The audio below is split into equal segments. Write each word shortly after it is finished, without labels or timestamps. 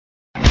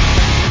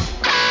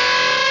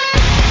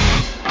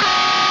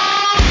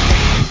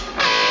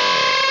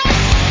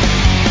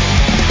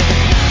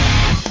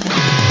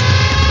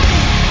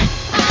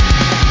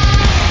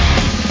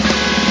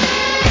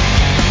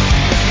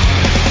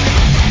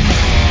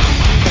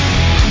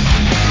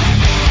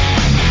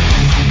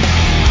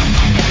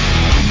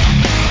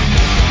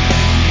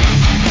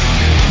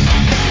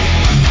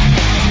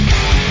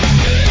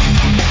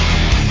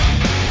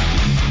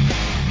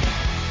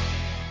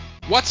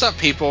What's up,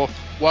 people?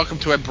 Welcome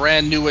to a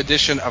brand new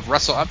edition of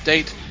Wrestle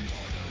Update.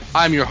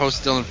 I'm your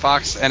host, Dylan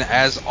Fox, and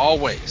as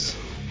always,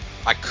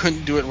 I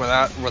couldn't do it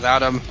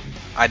without him.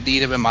 I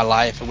need him in my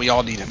life, and we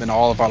all need him in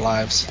all of our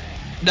lives.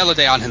 Nella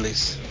De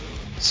Angelis,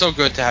 so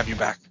good to have you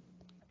back.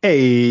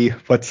 Hey,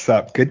 what's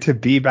up? Good to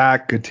be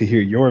back. Good to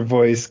hear your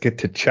voice. Good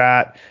to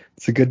chat.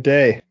 It's a good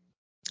day.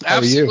 How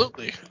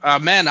Absolutely. are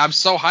you? Man, I'm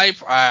so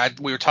hyped.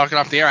 We were talking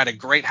off the air. I had a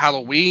great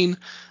Halloween.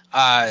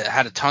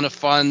 Had a ton of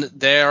fun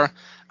there.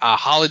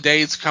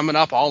 Holidays coming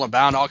up, all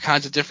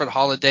kinds of different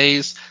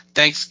holidays.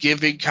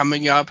 Thanksgiving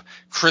coming up.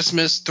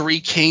 Christmas,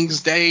 Three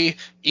Kings Day,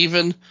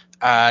 even.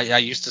 I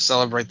used to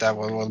celebrate that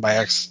with my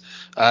ex,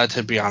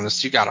 to be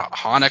honest. You got a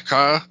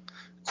Hanukkah,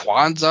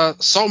 Kwanzaa,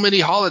 so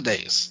many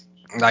holidays.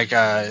 Like,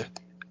 I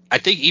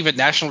think even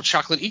National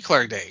Chocolate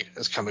Eclair Day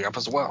is coming up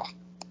as well.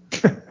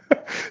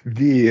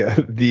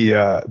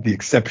 the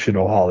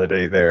exceptional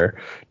holiday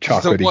there,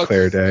 Chocolate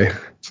Eclair Day.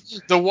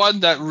 The one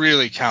that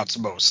really counts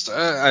most,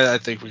 I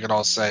think we can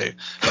all say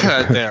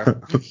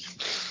there.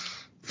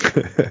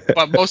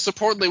 But most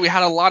importantly, we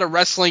had a lot of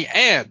wrestling,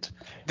 and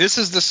this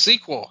is the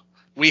sequel.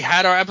 We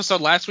had our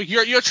episode last week.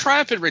 Your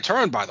triumphant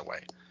return, by the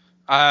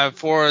way,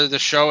 for the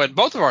show, and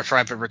both of our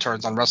triumphant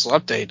returns on Wrestle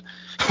Update,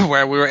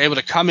 where we were able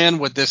to come in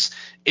with this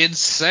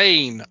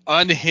insane,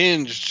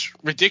 unhinged,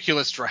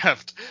 ridiculous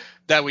draft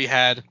that we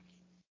had.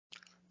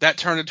 That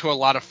turned into a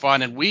lot of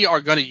fun, and we are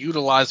going to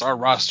utilize our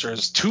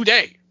rosters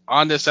today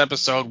on this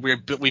episode.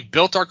 We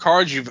built our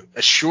cards. You've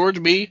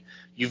assured me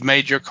you've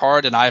made your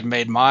card, and I've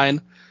made mine.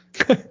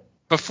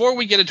 Before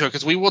we get into it,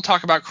 because we will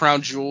talk about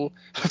Crown Jewel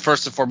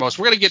first and foremost.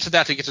 We're going to get to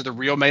that to get to the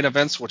real main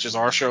events, which is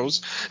our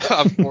shows,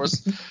 of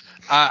course.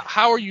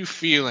 How are you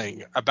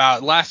feeling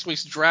about last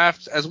week's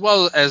draft as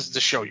well as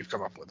the show you've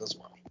come up with as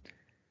well?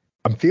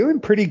 I'm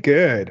feeling pretty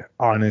good,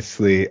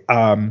 honestly.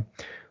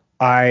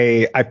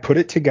 I put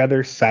it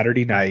together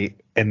Saturday night,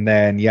 and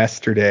then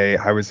yesterday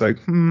I was like,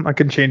 I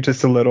can change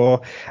this a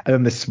little. And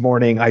then this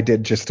morning I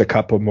did just a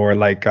couple more,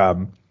 like,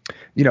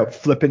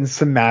 flipping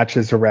some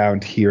matches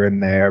around here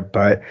and there.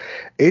 But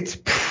it's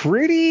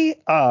pretty,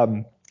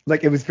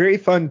 it was very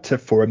fun to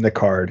form the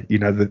card.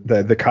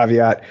 The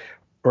caveat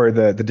or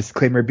the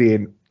disclaimer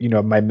being,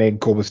 my main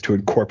goal was to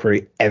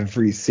incorporate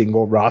every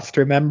single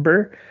roster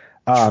member.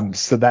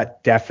 So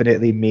that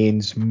definitely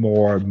means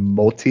more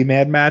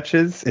multi-man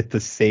matches at the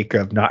sake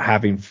of not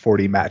having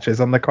 40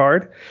 matches on the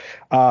card.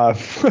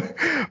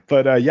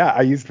 But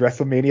I used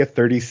WrestleMania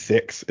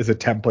 36 as a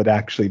template,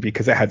 actually,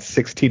 because it had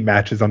 16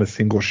 matches on a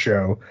single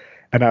show.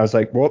 And I was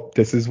like, well,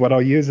 this is what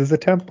I'll use as a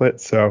template.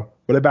 So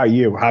what about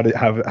you? How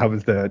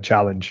was the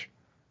challenge?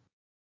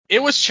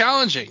 It was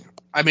challenging.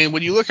 I mean,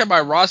 when you look at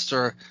my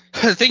roster,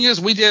 the thing is,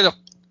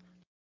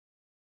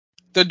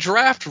 the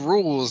draft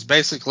rules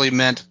basically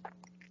meant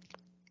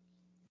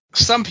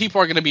some people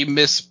are going to be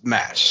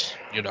mismatched,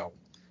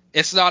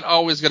 It's not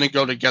always going to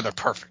go together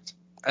perfect,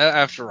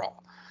 after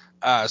all.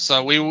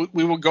 So we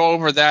will go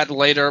over that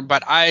later,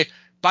 but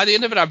by the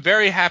end of it, I'm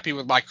very happy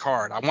with my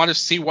card. I want to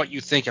see what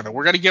you think of it.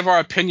 We're going to give our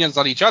opinions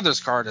on each other's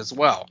card as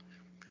well.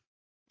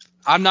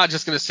 I'm not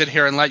just going to sit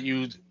here and let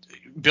you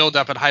build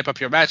up and hype up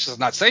your matches and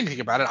not say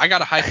anything about it. I got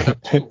to hype it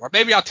up too. Or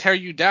maybe I'll tear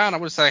you down. I'm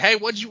going to say, hey,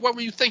 what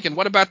were you thinking?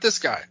 What about this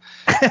guy?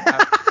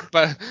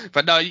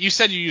 But no, you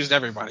said you used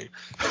everybody,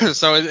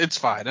 so it's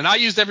fine. And I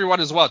used everyone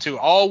as well too.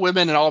 All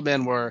women and all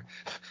men were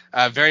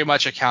very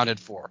much accounted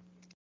for.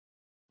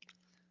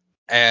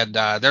 And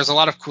there's a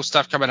lot of cool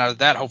stuff coming out of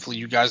that. Hopefully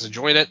you guys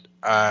enjoyed it.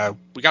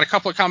 We got a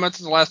couple of comments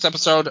in the last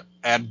episode,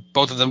 and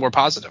both of them were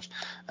positive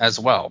as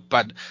well.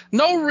 But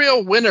no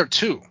real winner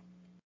too.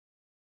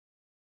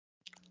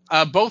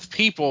 Both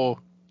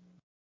people,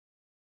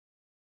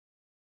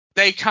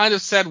 they kind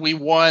of said we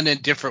won in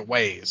different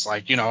ways.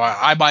 Like,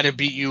 I might have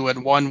beat you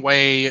in one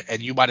way,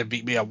 and you might have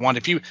beat me at one.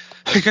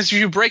 Because if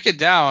you break it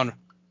down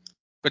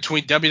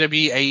between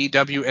WWE,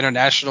 AEW,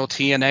 International,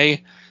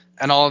 TNA,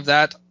 and all of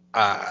that,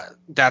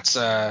 that's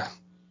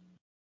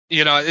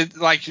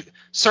like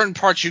certain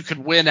parts you could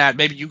win at.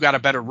 Maybe you got a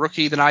better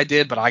rookie than I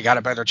did, but I got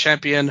a better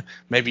champion.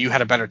 Maybe you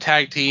had a better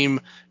tag team,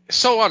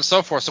 so on and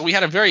so forth. So we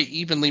had a very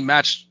evenly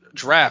matched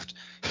draft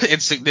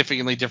in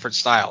significantly different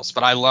styles,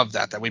 but I love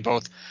that we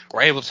both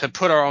were able to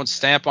put our own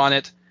stamp on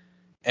it,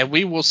 and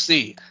we will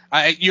see.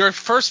 Your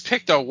first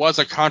pick, though, was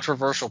a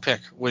controversial pick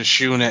with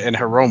Shun and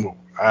Hiromu.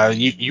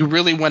 You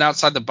really went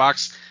outside the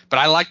box, but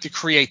I like the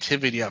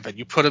creativity of it.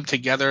 You put them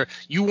together.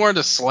 You weren't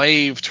a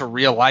slave to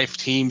real life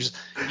teams.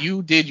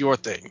 You did your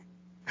thing.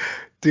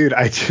 Dude,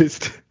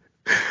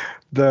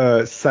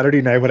 the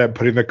Saturday night when I'm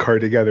putting the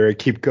card together, I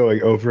keep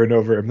going over and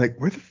over. I'm like,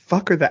 where the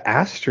fuck are the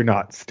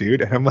astronauts,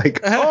 dude? And I'm like,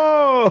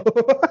 oh.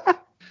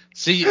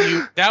 See,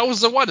 that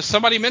was the one. If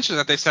somebody mentioned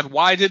that, they said,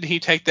 why didn't he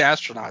take the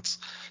astronauts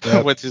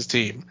with his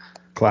team?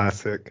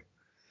 Classic.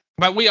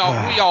 But we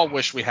all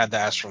wish we had the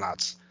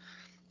astronauts.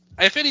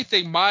 If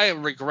anything, my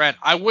regret,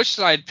 I wish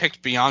that I had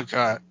picked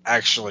Bianca,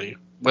 actually,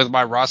 with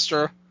my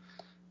roster.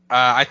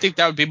 I think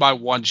that would be my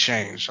one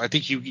change. I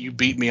think you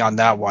beat me on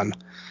that one.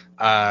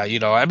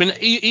 I mean,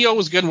 Io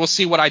was good, and we'll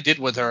see what I did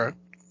with her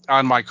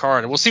on my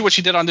card. And we'll see what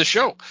she did on this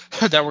show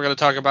that we're going to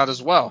talk about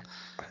as well.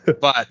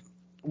 But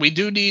we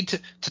do need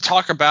to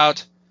talk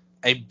about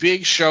a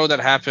big show that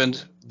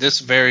happened this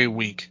very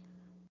week.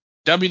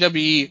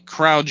 WWE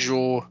Crown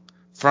Jewel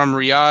from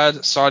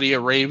Riyadh, Saudi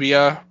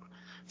Arabia,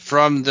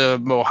 from the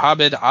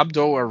Mohammed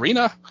Abdo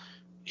Arena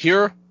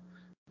here,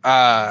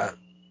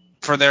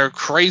 for their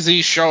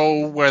crazy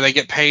show where they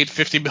get paid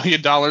 $50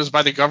 million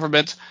by the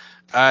government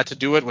to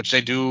do it, which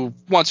they do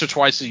once or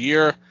twice a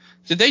year.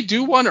 Did they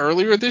do one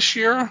earlier this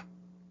year?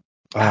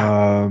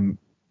 God,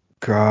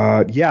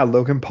 yeah,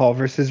 Logan Paul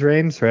versus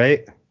Reigns,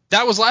 right?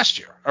 That was last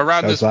year,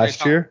 around That this was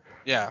last year.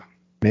 Yeah.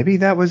 Maybe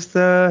that was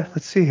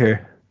let's see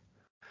here.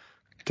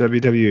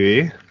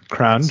 WWE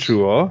Crown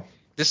Jewel.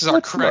 This is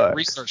our correct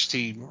research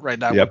team right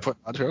now. Yep. We're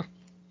putting on here.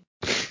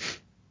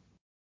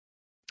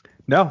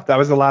 No, that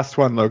was the last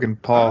one, Logan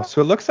Paul.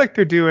 So it looks like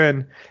they're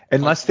doing,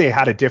 unless they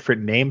had a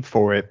different name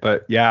for it,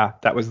 but yeah,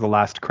 that was the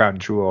last Crown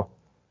Jewel.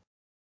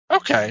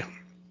 Okay.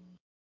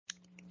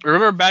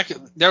 Remember back,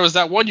 there was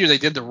that one year they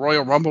did the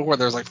Royal Rumble where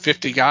there was like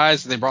 50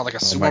 guys and they brought like a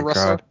sumo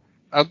wrestler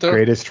out there.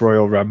 Greatest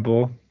Royal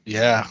Rumble.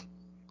 Yeah.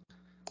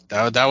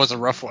 That was a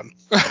rough one.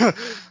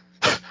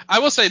 I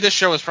will say this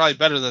show is probably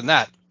better than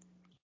that.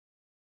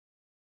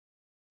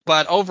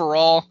 But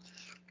overall,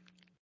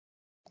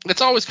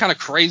 it's always kind of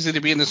crazy to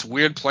be in this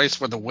weird place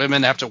where the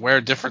women have to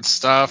wear different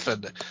stuff,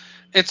 and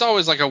it's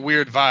always like a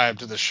weird vibe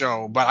to the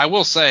show. But I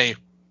will say,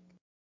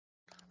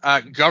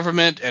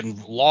 government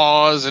and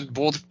laws and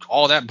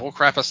all that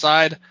bullcrap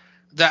aside,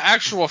 the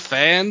actual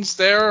fans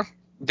they're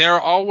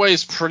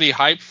always pretty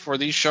hyped for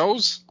these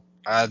shows.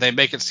 They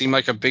make it seem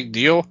like a big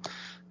deal,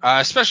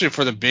 especially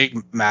for the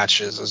big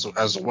matches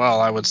as well,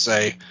 I would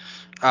say.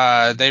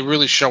 They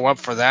really show up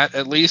for that,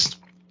 at least.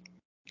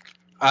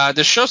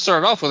 The show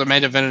started off with a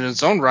main event in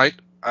its own right.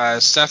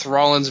 Seth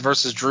Rollins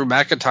versus Drew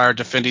McIntyre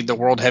defending the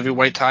World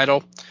Heavyweight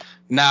title.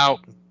 Now,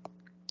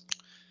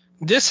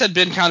 this had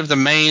been kind of the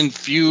main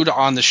feud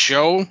on the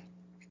show.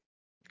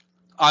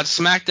 On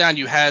SmackDown,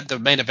 you had the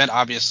main event,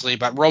 obviously,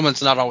 but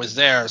Roman's not always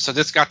there, so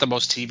this got the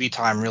most TV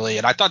time, really.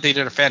 And I thought they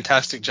did a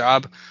fantastic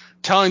job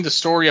telling the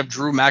story of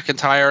Drew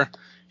McIntyre.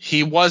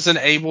 He wasn't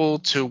able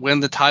to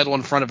win the title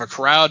in front of a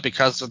crowd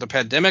because of the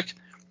pandemic.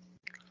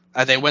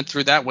 They went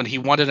through that when he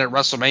won it at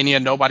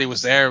WrestleMania. Nobody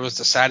was there. It was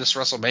the saddest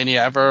WrestleMania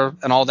ever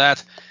and all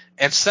that.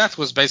 And Seth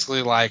was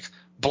basically like,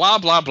 blah,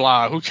 blah,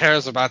 blah. Who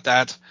cares about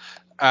that?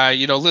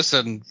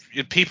 Listen,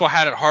 people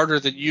had it harder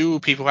than you.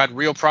 People had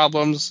real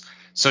problems.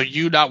 So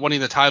you not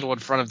winning the title in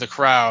front of the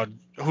crowd,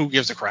 who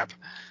gives a crap?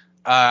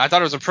 I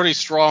thought it was a pretty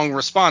strong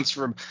response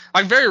from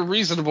very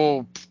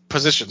reasonable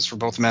positions for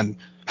both men,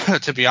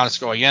 to be honest,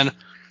 going in.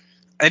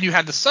 And you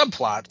had the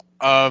subplot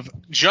of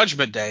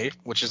Judgment Day,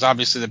 which is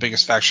obviously the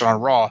biggest faction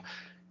on Raw.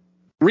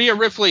 Rhea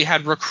Ripley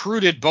had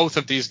recruited both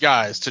of these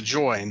guys to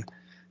join,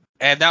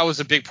 and that was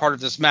a big part of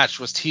this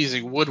match, was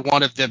teasing, would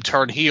one of them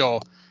turn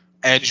heel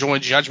and join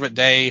Judgment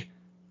Day?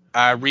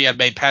 Rhea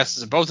made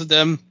passes at both of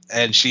them,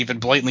 and she even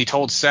blatantly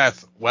told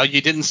Seth, well, you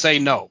didn't say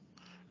no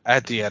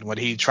at the end when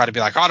he tried to be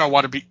like, I don't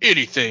want to be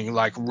anything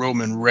like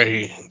Roman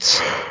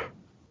Reigns.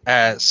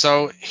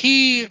 So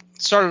he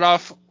started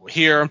off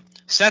here.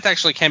 Seth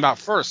actually came out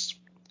first,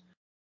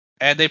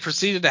 and they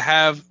proceeded to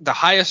have the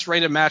highest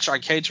rated match on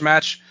Cage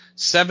Match,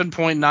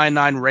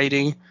 7.99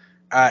 rating.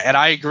 And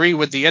I agree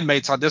with the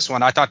inmates on this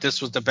one. I thought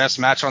this was the best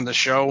match on the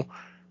show.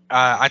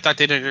 I thought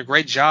they did a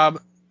great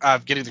job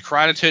of getting the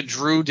crowd into it.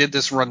 Drew did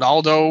this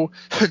Ronaldo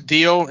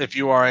deal. If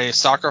you are a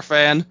soccer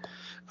fan,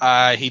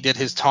 he did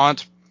his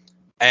taunt,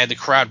 and the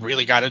crowd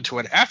really got into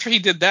it. After he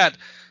did that,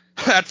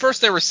 at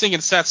first they were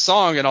singing Seth's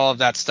song and all of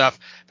that stuff,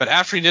 but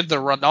after he did the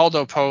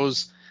Ronaldo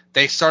pose,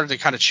 they started to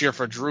kind of cheer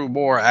for Drew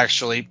more,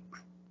 actually.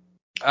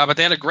 But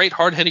they had a great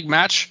hard-hitting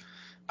match.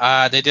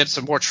 They did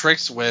some more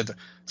tricks with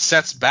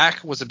Seth's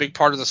back was a big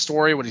part of the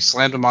story when he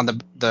slammed him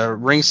on the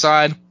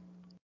ringside.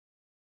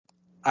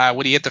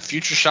 When he hit the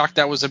Future Shock,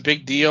 that was a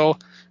big deal.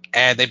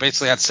 And they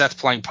basically had Seth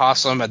playing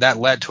possum, and that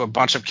led to a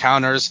bunch of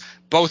counters.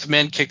 Both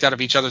men kicked out of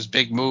each other's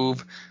big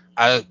move.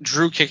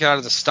 Drew kicked out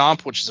of the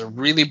Stomp, which is a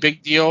really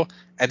big deal.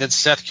 And then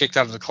Seth kicked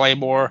out of the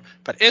Claymore.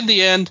 But in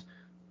the end,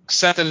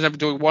 Seth ended up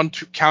doing one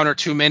counter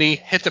too many,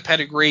 hit the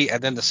pedigree,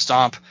 and then the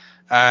Stomp.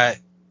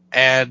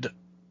 And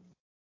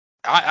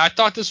I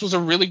thought this was a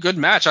really good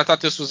match. I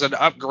thought this was an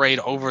upgrade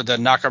over the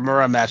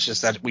Nakamura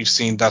matches that we've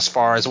seen thus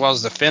far, as well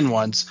as the Finn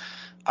ones.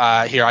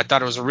 Here, I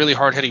thought it was a really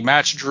hard-hitting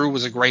match. Drew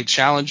was a great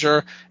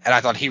challenger, and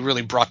I thought he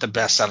really brought the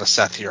best out of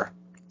Seth here.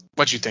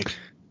 What'd you think?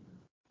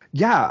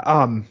 Yeah,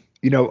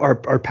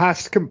 our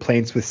past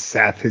complaints with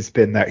Seth has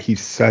been that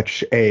he's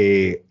such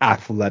a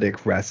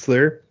athletic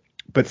wrestler,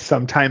 but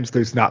sometimes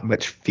there's not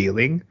much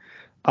feeling.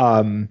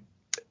 In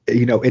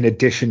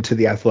addition to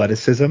the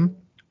athleticism,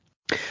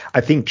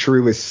 I think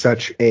Drew is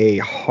such a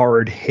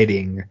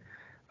hard-hitting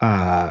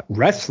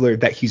wrestler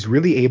that he's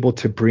really able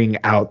to bring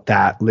out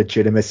that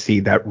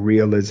legitimacy, that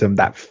realism,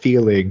 that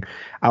feeling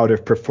out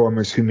of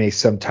performers who may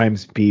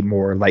sometimes be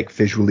more like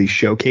visually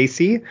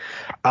showcasey.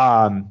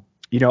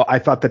 I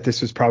thought that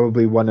this was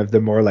probably one of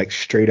the more like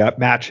straight up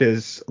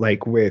matches.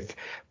 Like with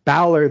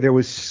Balor, there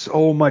was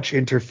so much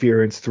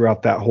interference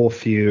throughout that whole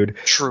feud.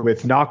 True.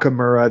 With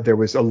Nakamura, there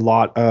was a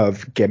lot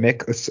of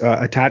gimmick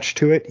attached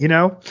to it,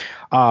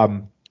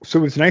 So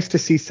it was nice to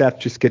see Seth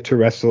just get to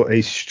wrestle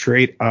a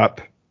straight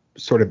up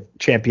sort of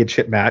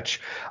championship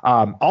match.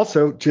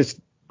 Also, just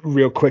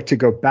real quick to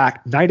go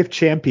back, Night of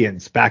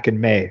Champions back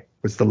in May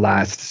was the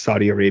last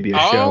Saudi Arabia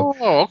show.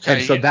 Oh, okay.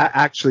 And so that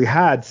actually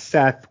had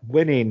Seth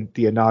winning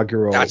the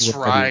inaugural That's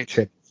World right.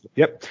 Championship.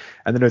 Yep.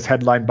 And then it was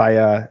headlined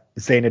by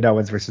Zayn and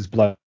Owens versus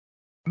Blood.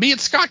 Me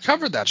and Scott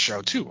covered that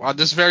show too on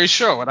this very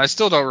show, and I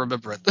still don't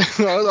remember it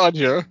on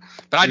here.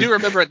 But I do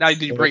remember it now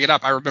that you bring it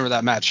up. I remember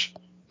that match.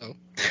 So.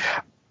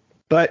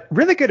 But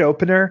really good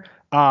opener.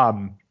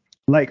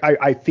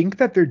 I think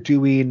that they're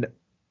doing.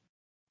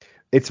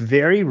 It's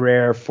very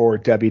rare for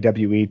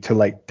WWE to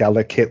like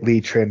delicately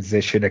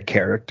transition a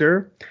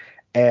character.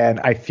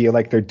 And I feel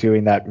like they're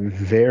doing that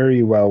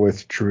very well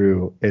with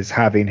Drew, is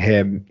having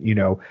him,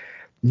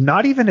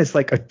 not even as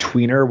like a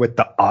tweener with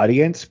the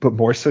audience, but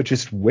more so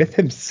just with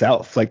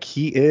himself. Like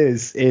he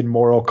is in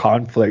moral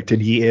conflict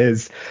and he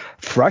is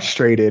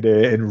frustrated,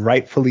 and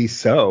rightfully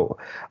so.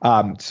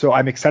 So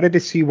I'm excited to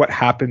see what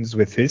happens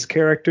with his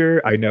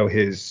character.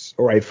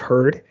 I've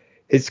heard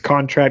his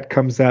contract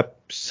comes up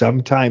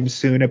sometime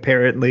soon,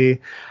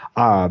 apparently.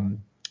 I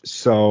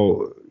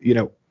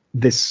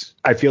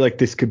feel like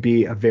this could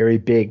be a very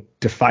big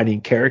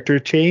defining character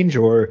change,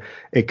 or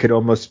it could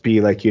almost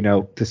be like,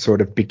 the sort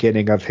of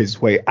beginning of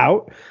his way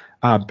out.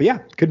 But yeah,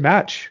 good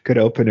match, good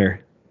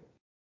opener.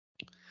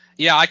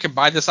 Yeah, I could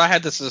buy this. I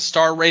had this as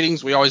star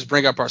ratings. We always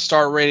bring up our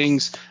star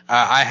ratings.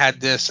 I had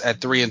this at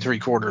 3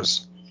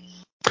 3/4.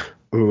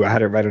 Ooh, I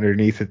had it right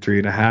underneath at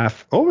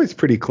 3.5. Always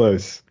pretty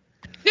close.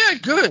 Yeah,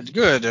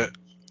 good.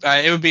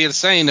 It would be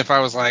insane if I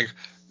was like,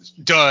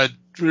 dud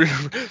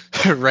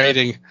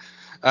rating.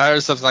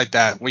 Or stuff like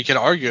that. We could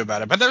argue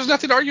about it, but there's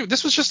nothing to argue.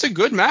 This was just a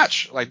good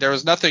match. Like there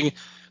was nothing.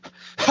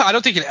 I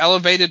don't think it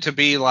elevated to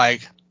be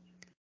like,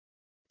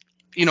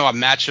 a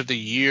match of the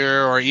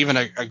year or even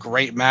a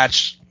great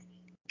match.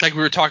 Like we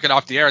were talking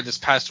off the air this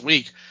past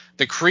week,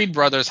 the Creed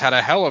brothers had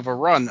a hell of a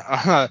run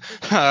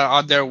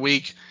on their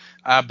week,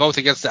 both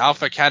against the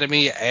Alpha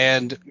Academy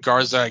and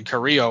Garza and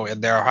Carrillo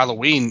in their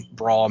Halloween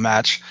brawl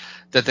match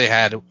that they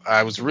had.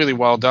 It was really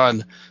well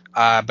done.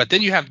 But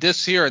then you have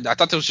this here. I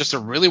thought that was just a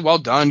really well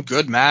done,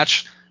 good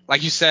match.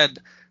 Like you said,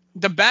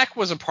 the back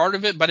was a part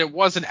of it, but it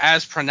wasn't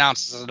as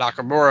pronounced as the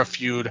Nakamura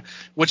feud,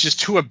 which is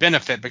to a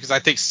benefit because I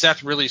think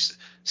Seth really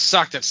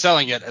sucked at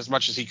selling it as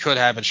much as he could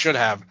have and should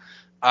have.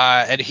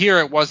 And here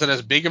it wasn't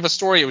as big of a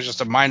story. It was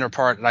just a minor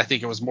part, and I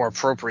think it was more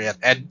appropriate.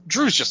 And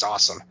Drew's just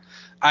awesome.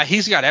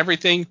 He's got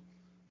everything.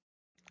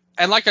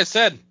 And like I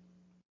said,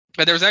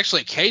 there was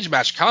actually a cage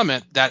match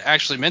comment that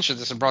actually mentioned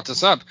this and brought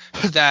this up,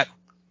 that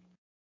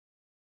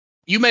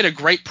you made a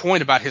great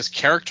point about his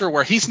character,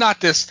 where he's not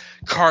this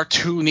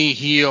cartoony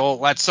heel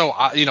that's so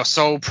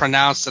so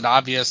pronounced and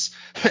obvious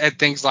and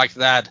things like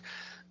that.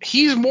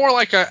 He's more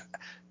like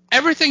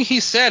everything he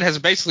said has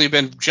basically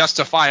been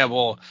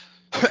justifiable,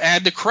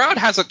 and the crowd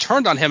hasn't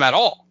turned on him at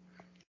all.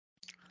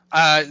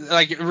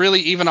 Like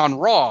really, even on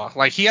Raw,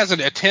 like he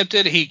hasn't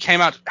attempted. He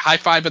came out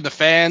high-fiving the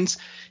fans.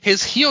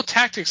 His heel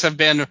tactics have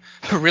been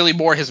really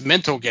more his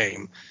mental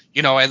game,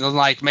 and then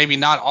like maybe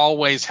not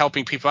always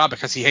helping people out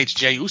because he hates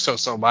Jey Uso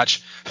so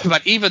much.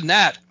 But even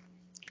that,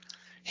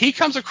 he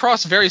comes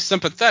across very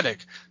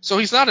sympathetic. So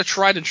he's not a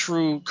tried and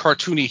true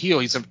cartoony heel.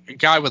 He's a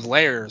guy with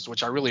layers,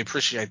 which I really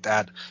appreciate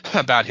that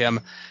about him.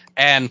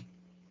 And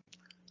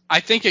I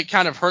think it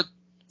kind of hurt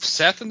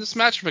Seth in this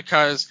match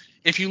because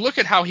if you look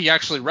at how he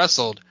actually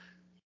wrestled,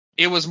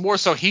 it was more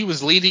so he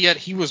was leading it.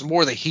 He was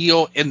more the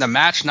heel in the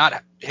match,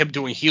 not him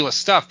doing heelish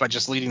stuff, but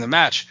just leading the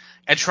match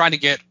and trying to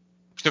get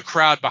the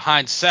crowd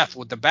behind Seth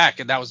with the back,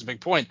 and that was a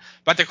big point.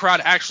 But the crowd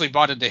actually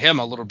bought into him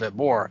a little bit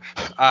more.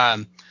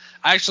 I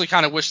actually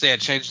kind of wish they had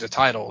changed the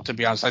title, to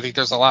be honest. I think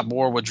there's a lot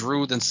more with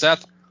Drew than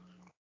Seth.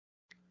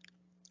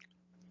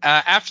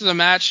 After the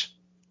match,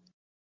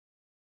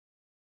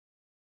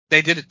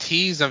 they did a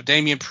tease of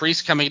Damian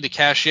Priest coming to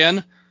cash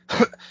in,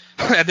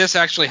 and this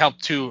actually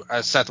helped too,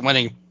 Seth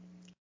winning.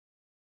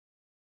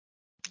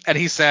 And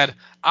he said,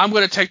 "I'm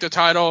going to take the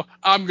title.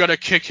 I'm going to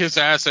kick his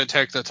ass and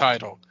take the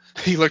title."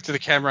 He looked at the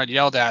camera and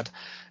yelled at,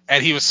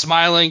 and he was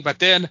smiling. But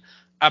then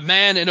a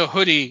man in a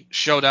hoodie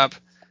showed up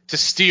to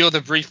steal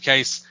the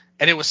briefcase,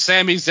 and it was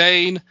Sami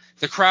Zayn.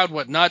 The crowd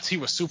went nuts. He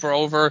was super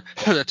over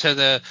to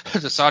the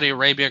Saudi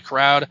Arabia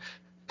crowd.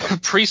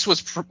 Priest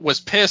was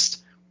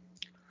pissed.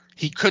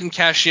 He couldn't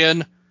cash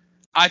in.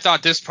 I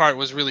thought this part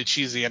was really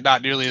cheesy and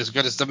not nearly as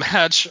good as the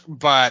match,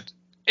 but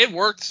it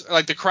worked.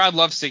 Like the crowd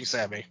loved seeing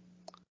Sami.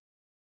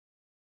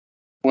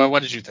 Well,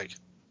 what did you think?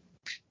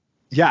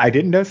 Yeah, I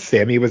didn't know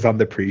Sami was on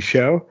the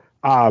pre-show.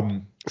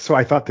 So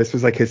I thought this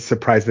was like his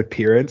surprise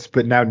appearance,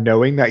 but now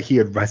knowing that he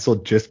had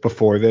wrestled just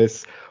before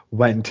this,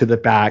 went into the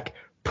back,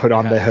 put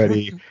on the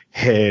hoodie,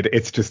 hid,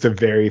 it's just a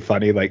very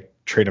funny like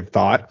train of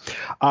thought.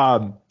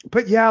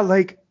 But yeah,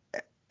 like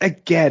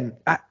again,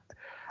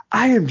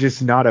 I am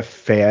just not a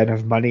fan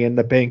of Money in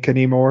the Bank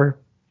anymore.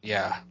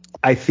 Yeah.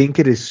 I think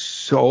it is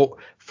so,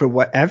 for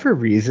whatever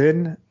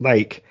reason,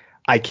 like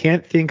I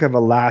can't think of a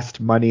last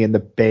Money in the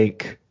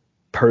Bank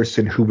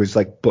person who was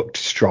like booked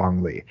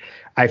strongly.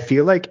 I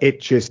feel like it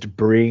just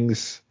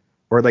brings,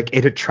 or like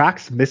it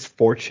attracts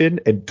misfortune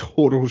and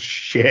total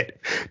shit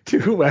to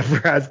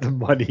whoever has the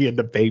Money in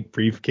the Bank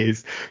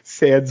briefcase,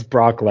 sans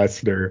Brock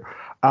Lesnar.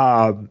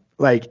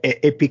 Like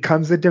it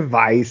becomes a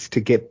device to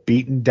get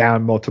beaten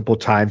down multiple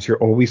times. You're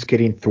always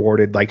getting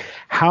thwarted. Like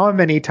how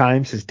many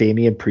times has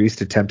Damian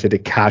Priest attempted to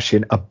cash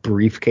in a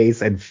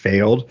briefcase and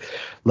failed?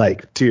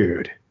 Like,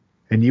 dude,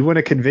 and you want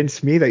to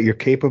convince me that you're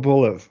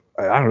capable of,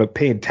 I don't know,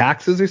 paying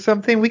taxes or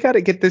something? We got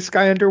to get this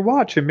guy under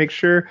watch and make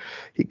sure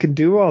he can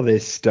do all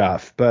this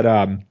stuff. But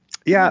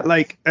yeah,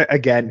 like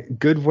again,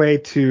 good way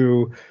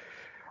to,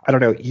 I don't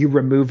know, you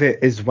remove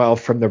it as well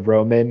from the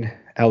Roman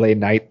LA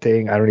Knight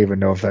thing. I don't even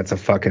know if that's a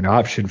fucking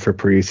option for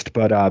Priest,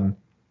 but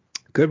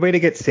good way to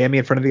get Sammy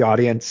in front of the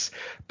audience.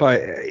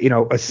 But, you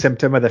know, a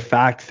symptom of the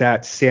fact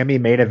that Sammy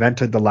main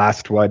evented the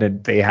last one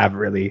and they have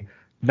really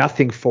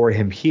nothing for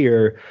him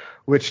here,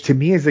 which to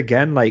me is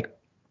again, like,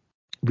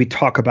 we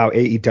talk about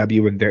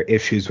AEW and their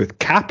issues with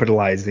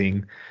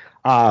capitalizing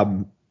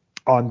on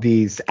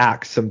these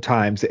acts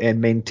sometimes and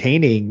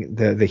maintaining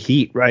the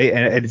heat, right?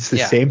 And it's the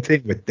same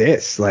thing with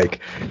this, like,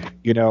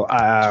 you know,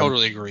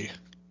 Totally agree.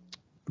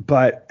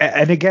 but,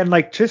 and again,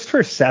 like just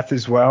for Seth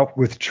as well,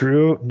 with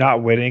Drew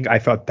not winning, I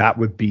thought that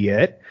would be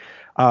it,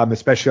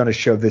 especially on a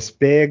show this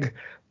big.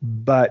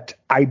 But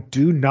I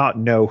do not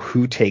know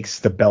who takes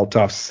the belt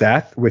off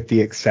Seth, with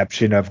the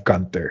exception of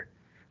Gunther.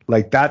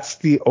 Like that's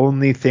the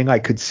only thing I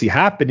could see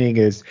happening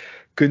is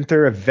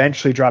Gunther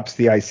eventually drops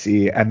the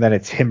IC and then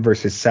it's him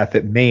versus Seth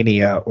at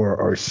Mania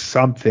or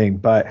something.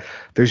 But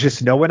there's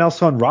just no one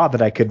else on Raw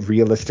that I could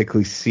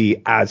realistically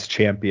see as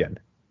champion.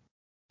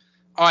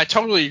 Oh, I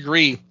totally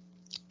agree.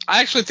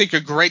 I actually think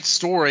a great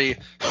story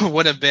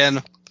would have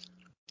been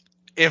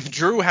if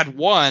Drew had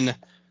won,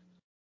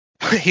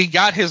 he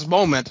got his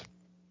moment,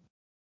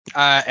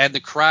 and the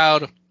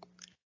crowd,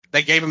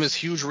 they gave him his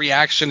huge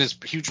reaction, his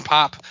huge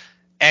pop,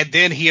 and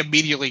then he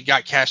immediately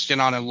got cashed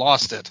in on and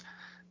lost it.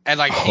 And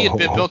like he had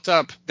been built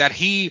up that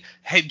he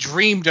had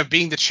dreamed of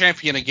being the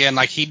champion again,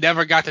 like he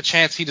never got the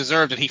chance he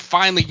deserved, and he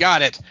finally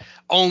got it,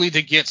 only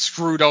to get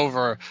screwed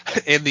over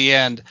in the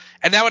end.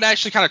 And that would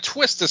actually kind of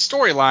twist the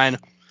storyline,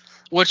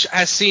 which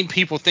has seen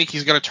people think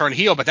he's going to turn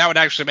heel, but that would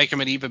actually make him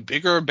an even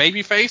bigger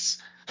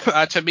babyface.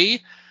 To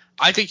me,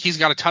 I think he's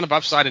got a ton of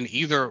upside in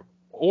either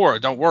or.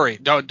 Don't worry,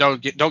 don't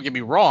get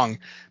me wrong,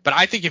 but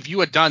I think if you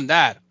had done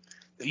that,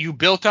 you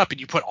built up and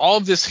you put all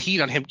of this heat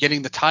on him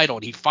getting the title,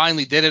 and he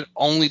finally did it,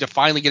 only to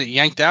finally get it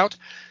yanked out,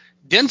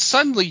 then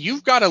suddenly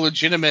you've got a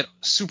legitimate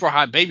super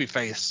hot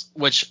babyface,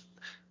 which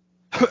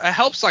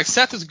helps. Like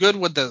Seth is good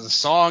with the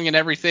song and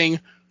everything.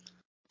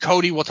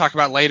 Cody, we'll talk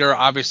about later,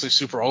 obviously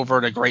super over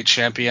and a great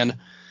champion.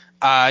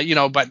 You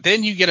know, but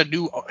then you get a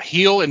new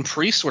heel in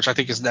Priest, which I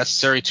think is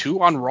necessary too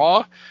on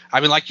Raw.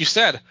 I mean, like you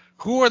said,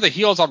 who are the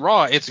heels on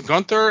Raw? It's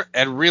Gunther,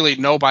 and really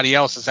nobody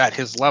else is at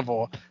his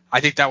level. I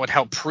think that would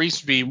help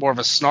Priest be more of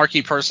a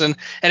snarky person.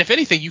 And if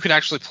anything, you could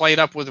actually play it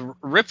up with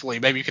Ripley.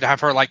 Maybe you could have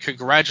her like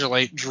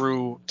congratulate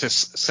Drew to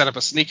set up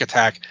a sneak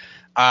attack.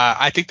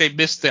 I think they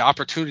missed the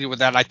opportunity with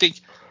that. And I think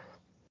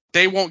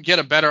they won't get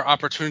a better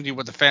opportunity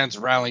with the fans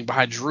rallying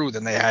behind Drew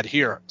than they had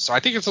here. So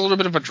I think it's a little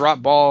bit of a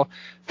drop ball.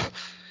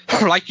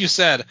 Like you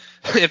said,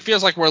 it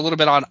feels like we're a little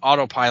bit on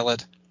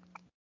autopilot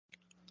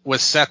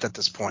with Seth at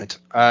this point,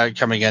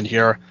 coming in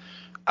here.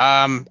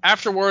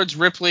 Afterwards,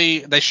 Ripley,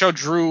 they showed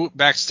Drew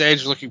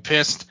backstage looking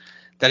pissed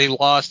that he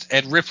lost,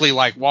 and Ripley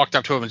like walked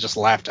up to him and just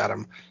laughed at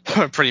him,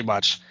 pretty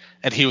much.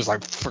 And he was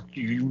like, "Fuck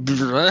you,"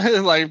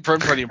 like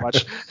pretty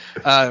much.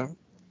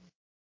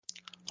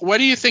 What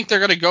do you think they're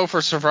going to go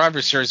for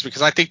Survivor Series?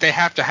 Because I think they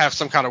have to have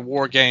some kind of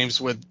war games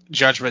with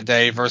Judgment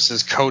Day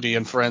versus Cody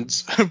and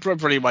friends,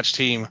 pretty much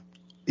team.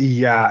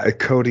 Yeah,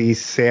 Cody,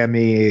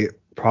 Sammy,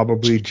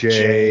 probably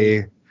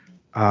Jay.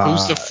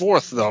 Who's the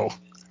fourth though?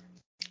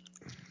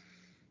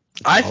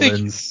 I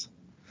think,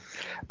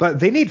 but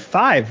they need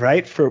 5,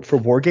 right? For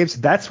war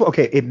games. That's what.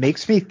 Okay, it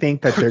makes me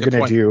think that they're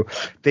gonna do.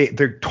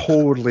 They're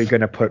totally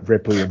gonna put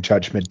Ripley in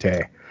Judgment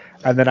Day,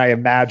 and then I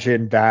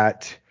imagine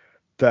that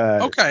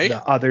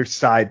the other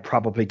side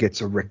probably gets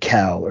a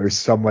Raquel or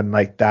someone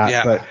like that.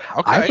 Yeah, but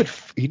I would,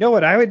 you know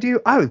what I would do?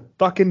 I would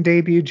fucking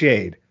debut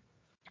Jade.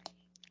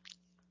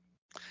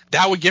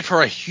 That would give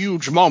her a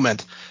huge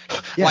moment.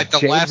 Yeah, like the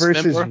Jade last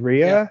versus member.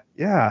 Rhea.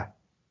 Yeah.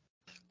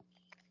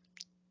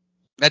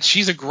 That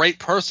she's a great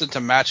person to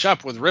match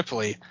up with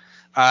Ripley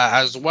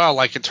as well,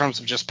 like in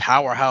terms of just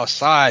powerhouse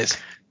size.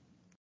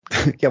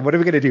 Yeah, what are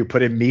we gonna do?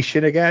 Put in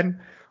Mishin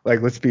again?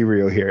 Like, let's be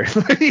real here.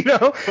 You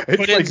know,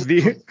 put in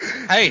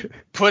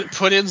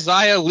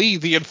Xia Li,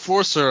 the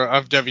enforcer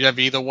of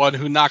WWE, the one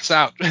who knocks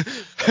out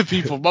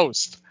people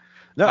most.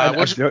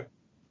 No,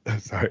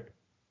 sorry.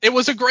 It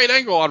was a great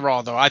angle on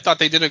Raw, though. I thought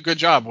they did a good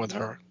job with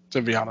her,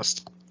 to be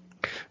honest.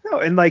 No,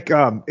 and like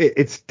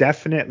it's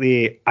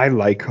definitely I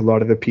like a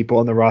lot of the people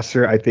on the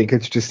roster. I think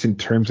it's just in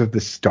terms of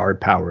the star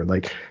power.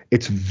 Like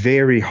it's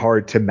very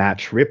hard to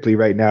match Ripley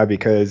right now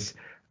because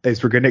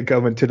as we're gonna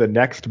go into the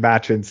next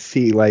match and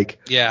see like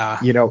Yeah.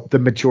 the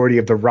majority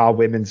of the Raw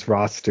women's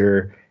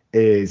roster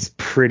is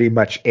pretty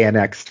much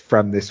annexed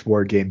from this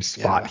War Games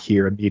spot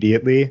here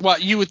immediately. Well,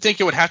 you would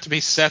think it would have to be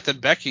Seth and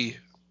Becky.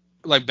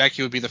 Like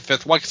Becky would be the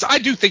fifth one, because I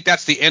do think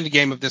that's the end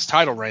game of this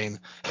title reign,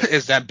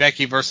 is that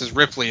Becky versus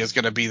Ripley is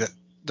going to be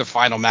the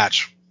final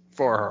match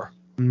for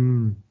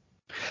her.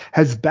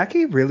 Has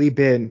Becky really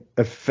been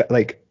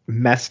like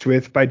messed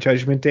with by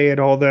Judgment Day at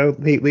all though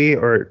lately,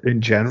 or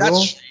in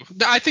general?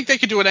 I think they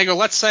could do an angle.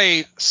 Let's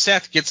say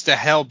Seth gets the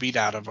hell beat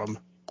out of him,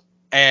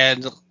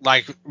 and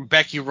like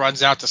Becky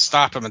runs out to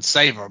stop him and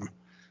save him,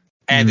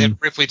 and then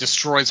Ripley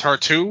destroys her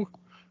too.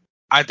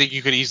 I think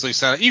you could easily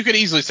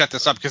set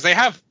this up because they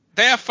have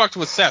fucked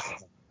with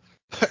Seth.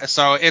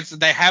 So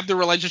they have the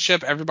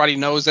relationship. Everybody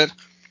knows it.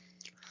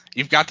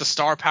 You've got the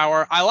star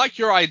power. I like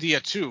your idea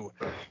too,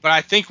 but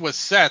I think with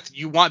Seth,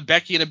 you want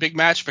Becky in a big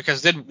match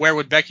because then where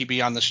would Becky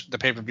be on the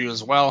pay-per-view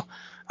as well?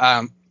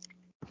 I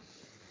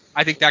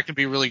think that could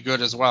be really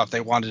good as well if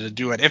they wanted to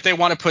do it. If they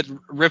want to put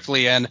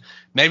Ripley in,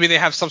 maybe they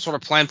have some sort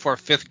of plan for a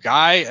fifth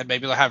guy, and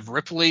maybe they'll have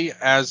Ripley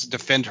as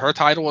defend her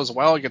title as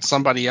well against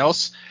somebody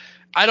else.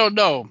 I don't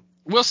know.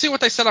 We'll see what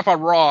they set up on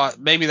Raw.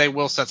 Maybe they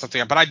will set something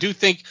up. But I do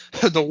think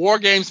the War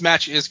Games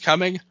match is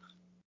coming.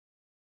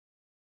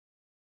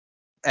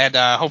 And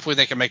hopefully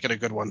they can make it a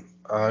good one.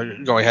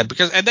 Go ahead.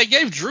 And they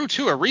gave Drew,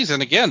 too, a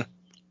reason, again.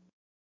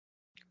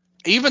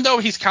 Even though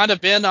he's kind of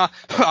been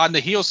on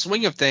the heel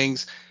swing of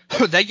things,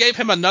 they gave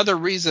him another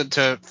reason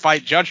to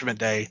fight Judgment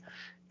Day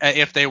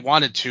if they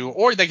wanted to.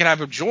 Or they could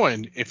have him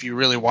join if you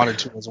really wanted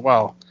to as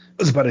well.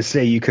 I was about to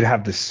say you could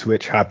have the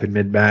switch happen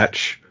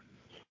mid-match.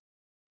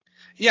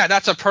 Yeah,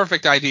 that's a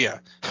perfect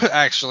idea,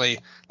 actually.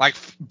 Like,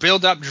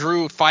 build up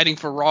Drew fighting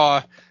for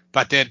Raw,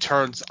 but then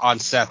turns on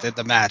Seth in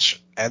the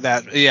match. And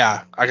that,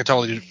 yeah, I could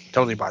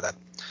totally buy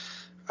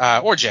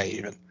that. Or Jay,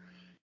 even.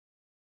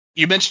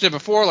 You mentioned it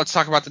before. Let's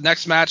talk about the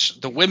next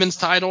match. The women's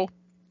title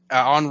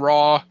on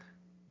Raw.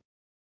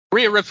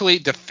 Rhea Ripley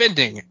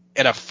defending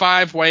in a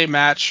 5-way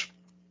match.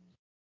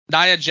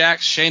 Nia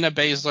Jax, Shayna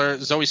Baszler,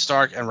 Zoe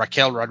Stark, and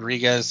Raquel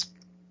Rodriguez.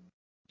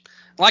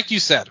 Like you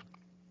said,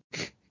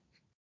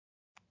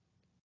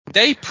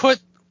 they put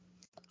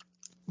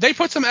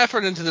some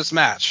effort into this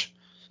match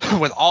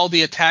with all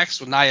the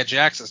attacks with Nia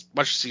Jax, as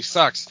much as she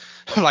sucks.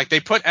 Like, they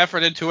put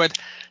effort into it.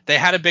 They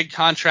had a big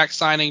contract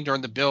signing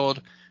during the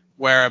build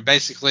where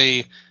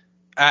basically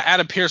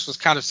Adam Pearce was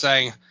kind of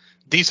saying,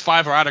 these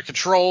 5 are out of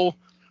control.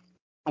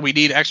 We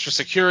need extra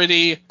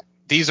security.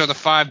 These are the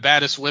 5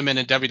 baddest women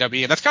in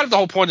WWE. And that's kind of the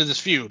whole point of this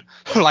feud.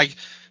 Like,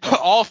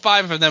 all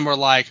 5 of them were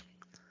like,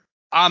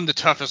 I'm the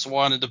toughest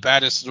one and the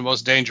baddest and the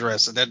most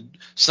dangerous. And then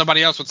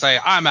somebody else would say,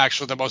 I'm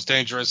actually the most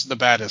dangerous and the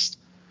baddest.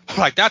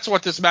 Like, that's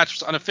what this match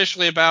was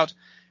unofficially about.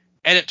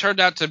 And it turned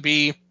out to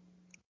be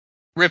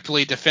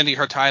Ripley defending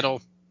her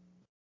title.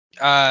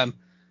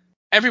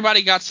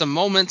 Everybody got some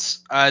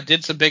moments,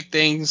 did some big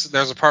things.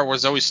 There's a part where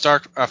Zoe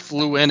Stark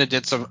flew in and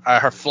did some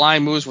her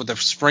flying moves with the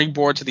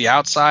springboard to the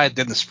outside,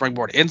 then the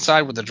springboard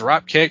inside with the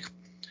drop kick.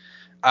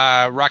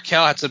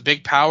 Raquel had some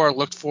big power,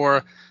 looked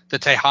for the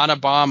Tejana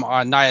bomb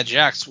on Nia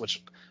Jax,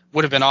 which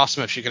would have been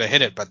awesome if she could have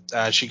hit it,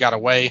 but she got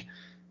away.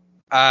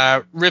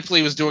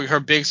 Ripley was doing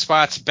her big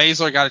spots.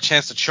 Baszler got a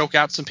chance to choke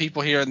out some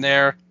people here and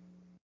there.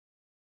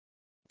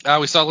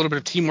 We saw a little bit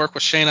of teamwork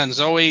with Shayna and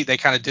Zoe. They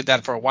kind of did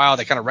that for a while.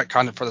 They kind of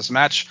retconned it for this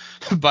match.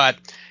 But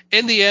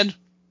in the end,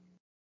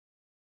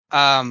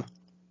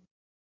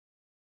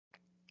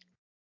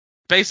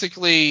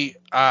 basically,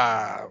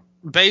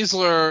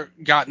 Baszler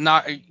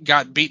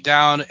got beat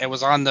down and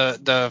was on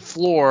the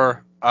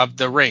floor of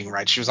the ring,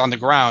 right? She was on the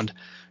ground.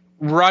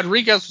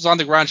 Rodriguez was on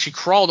the ground. She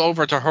crawled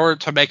over to her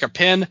to make a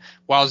pin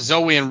while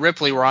Zoe and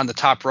Ripley were on the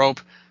top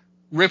rope.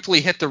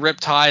 Ripley hit the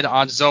riptide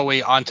on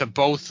Zoe onto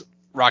both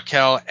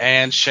Raquel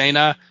and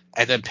Shayna,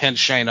 and then pinned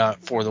Shayna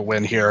for the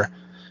win here.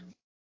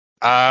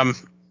 I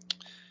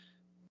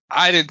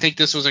didn't think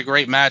this was a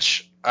great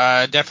match.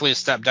 Definitely a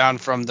step down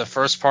from the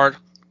first part.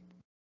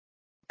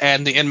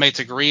 And the inmates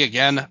agree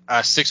again.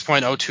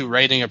 6.02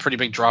 rating, a pretty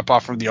big drop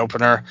off from the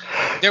opener.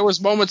 There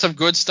was moments of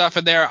good stuff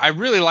in there. I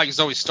really like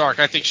Zoe Stark.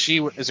 I think she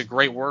is a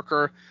great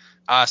worker.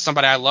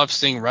 Somebody I love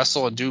seeing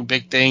wrestle and do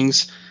big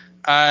things.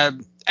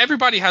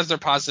 Everybody has their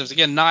positives.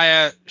 Again,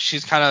 Nia,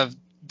 she's kind of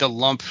the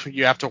lump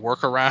you have to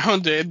work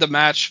around in the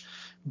match.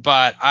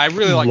 But I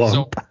really like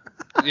Zoe.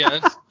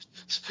 Yeah,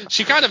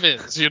 she kind of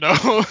is,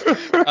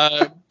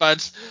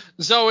 but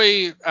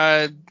Zoe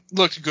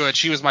looked good.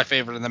 She was my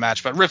favorite in the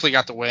match, but Ripley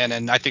got the win,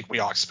 and I think we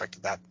all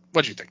expected that.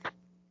 What do you think?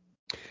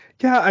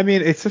 Yeah, I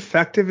mean, it's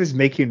effective as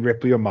making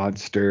Ripley a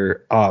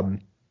monster.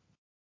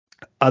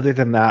 Other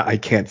than that, I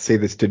can't say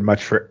this did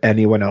much for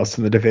anyone else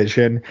in the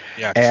division.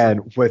 Yeah,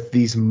 and with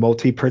these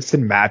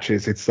multi-person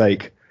matches, it's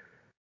like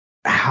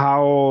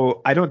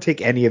how I don't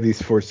take any of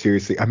these 4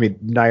 seriously. I mean,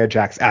 Nia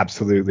Jax,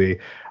 absolutely.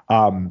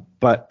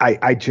 But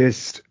I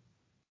just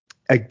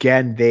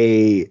again,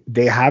 they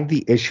have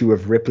the issue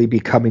of Ripley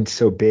becoming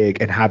so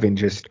big and having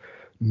just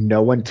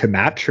no one to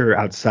match her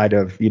outside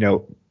of,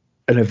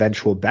 an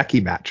eventual Becky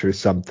match or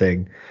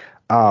something.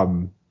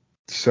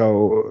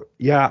 So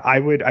yeah, I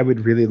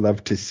would really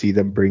love to see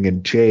them bring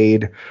in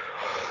Jade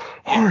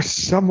or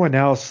someone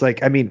else.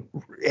 Like, I mean,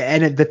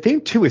 and the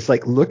thing too is,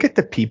 like, look at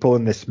the people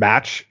in this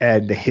match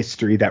and the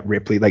history that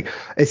Ripley, like,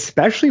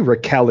 especially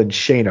Raquel and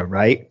Shayna,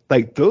 right?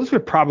 Like, those were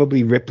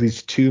probably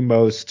Ripley's two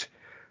most,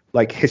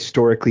 like,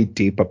 historically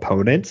deep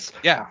opponents.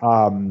 Yeah.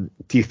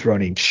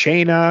 Dethroning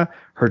Shayna,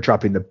 her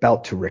dropping the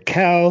belt to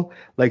Raquel,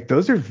 like,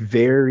 those are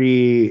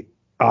very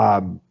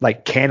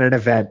like, canon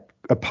event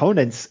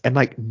opponents, and,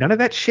 like, none of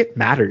that shit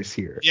matters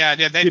here. Yeah,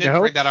 they didn't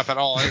bring that up at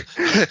all.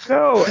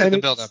 No, and the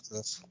build up to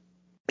this.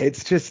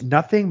 It's just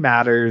nothing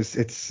matters.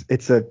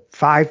 It's a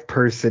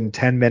 5-person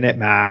 10-minute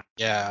match.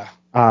 Yeah.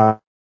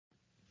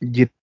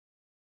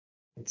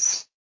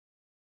 It's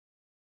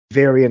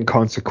very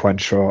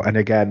inconsequential. And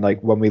again,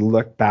 like, when we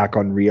look back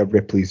on Rhea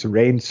Ripley's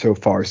reign so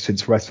far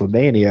since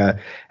WrestleMania,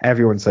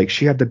 everyone's like,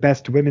 she had the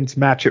best women's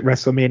match at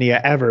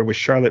WrestleMania ever with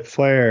Charlotte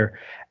Flair.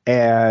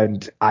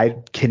 And I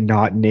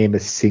cannot name a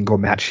single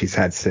match she's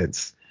had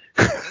since.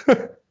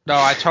 No,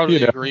 I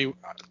totally agree.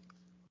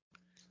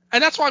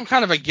 And that's why I'm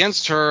kind of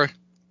against her.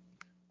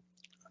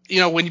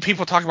 When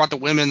people talk about the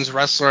women's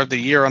wrestler of the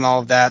year and all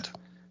of that,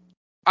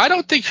 I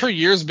don't think her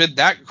year's been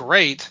that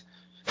great.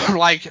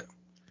 Like,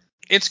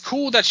 it's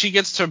cool that she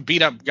gets to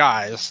beat up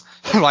guys,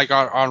 like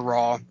on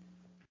Raw,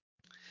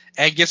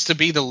 and gets to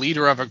be the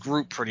leader of a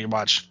group pretty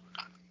much.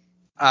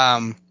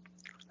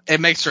 It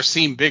makes her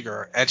seem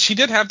bigger. And she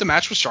did have the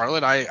match with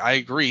Charlotte, I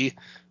agree.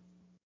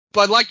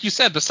 But like you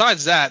said,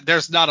 besides that,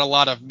 there's not a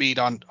lot of meat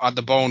on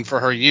the bone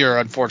for her year,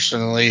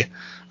 unfortunately.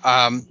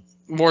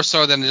 More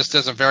so than just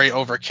as a very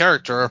over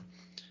character,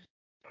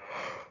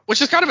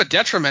 which is kind of a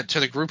detriment to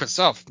the group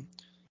itself,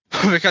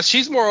 because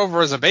she's more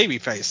over as a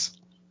babyface.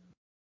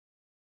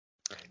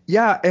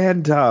 Yeah,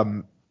 and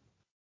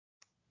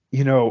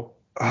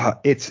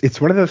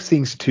it's one of those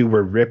things too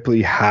where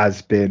Ripley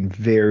has been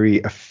very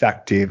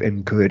effective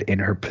and good in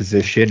her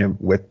position and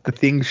with the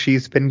things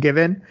she's been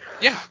given.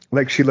 Yeah,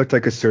 like, she looked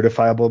like a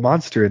certifiable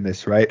monster in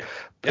this, right?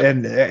 Yep.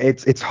 And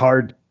it's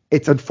hard.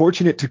 It's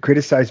unfortunate to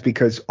criticize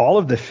because all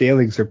of the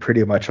failings are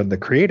pretty much on the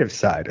creative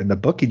side and the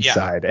booking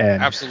side,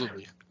 and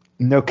absolutely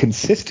no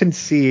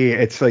consistency.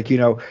 It's like,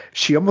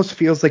 she almost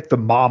feels like the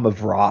mom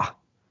of Raw.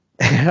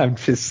 And I'm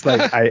just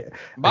like,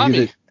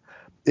 mommy.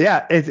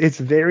 Yeah, it's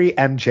very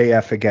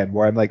MJF again,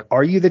 where I'm like,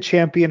 are you the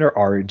champion or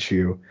aren't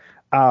you?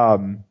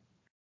 But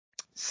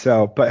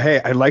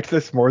hey, I liked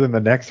this more than the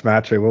next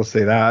match. I will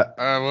say that.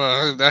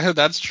 Well,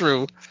 that's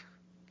true.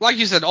 Like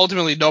you said,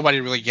 ultimately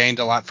nobody really gained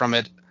a lot from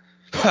it.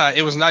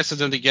 It was nice of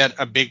them to get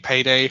a big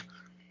payday.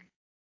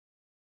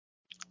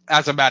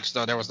 As a match,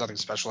 though, there was nothing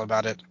special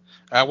about it.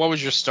 What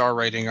was your star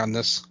rating on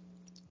this?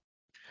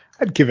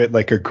 I'd give it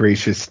like a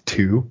gracious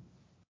 2.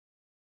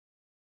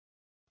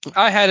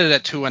 I had it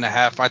at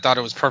 2.5. I thought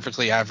it was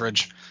perfectly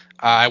average.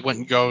 I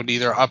wouldn't go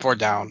neither up or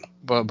down,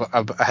 but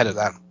ahead of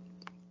that.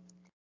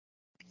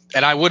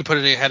 And I would put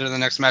it ahead of the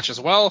next match as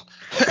well,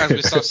 as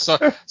we saw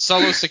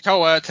Solo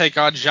Sikoa take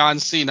on John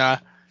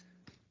Cena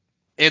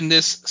in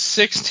this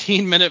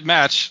 16-minute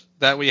match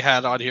that we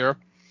had on here.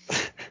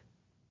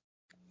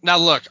 Now,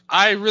 look,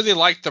 I really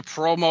liked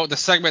the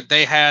segment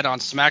they had on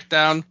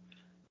SmackDown,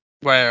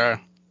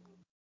 where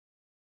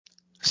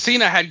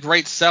Cena had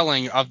great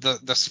selling of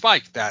the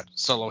spike that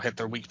Solo hit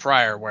the week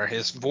prior, where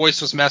his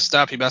voice was messed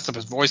up. He messed up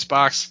his voice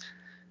box,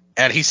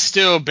 and he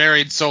still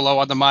buried Solo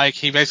on the mic.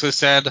 He basically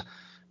said,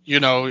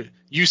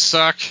 you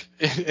suck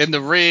in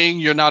the ring.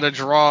 You're not a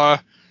draw,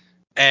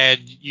 and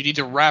you need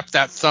to wrap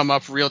that thumb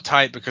up real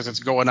tight because it's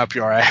going up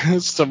your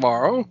ass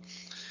tomorrow.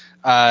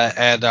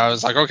 And I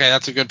was like, okay,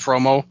 that's a good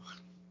promo.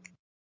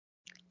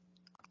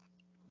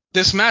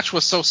 This match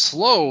was so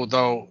slow,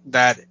 though,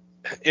 that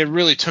it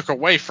really took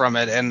away from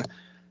it, and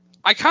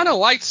I kind of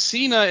liked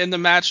Cena in the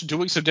match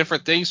doing some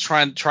different things,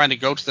 trying to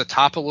go to the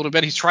top a little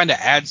bit. He's trying to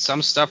add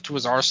some stuff to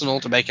his arsenal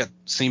to make it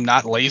seem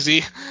not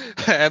lazy,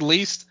 at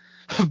least.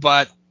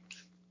 But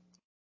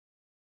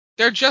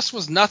there just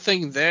was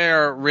nothing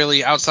there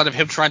really outside of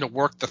him trying to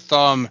work the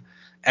thumb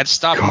and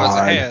stop him as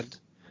a hand.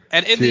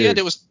 And in the end,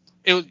 it was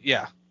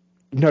yeah.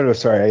 No,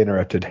 sorry, I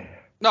interrupted.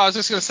 No, I was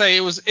just gonna say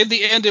in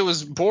the end it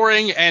was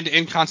boring and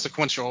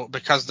inconsequential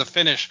because the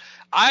finish.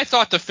 I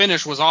thought the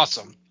finish was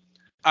awesome.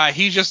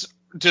 He just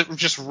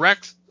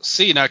wrecked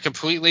Cena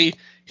completely.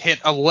 Hit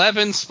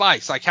 11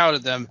 spikes. I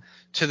counted them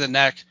to the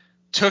neck.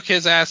 Took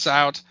his ass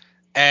out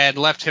and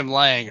left him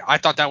laying. I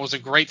thought that was a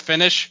great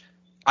finish.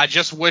 I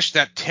just wish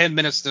that 10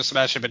 minutes of this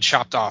match had been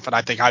chopped off, and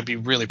I think I'd be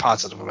really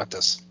positive about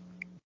this.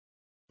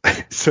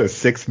 So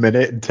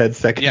 6-minute and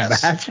 10-second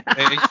match.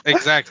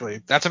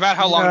 Exactly. That's about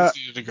how long it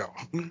needed to go.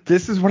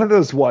 This is one of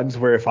those ones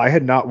where if I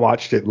had not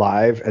watched it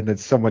live and then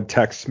someone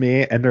texts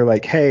me and they're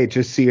like, hey,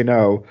 just so you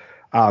know,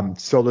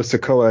 Solo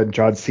Sikoa and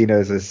John Cena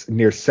is a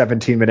near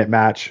 17-minute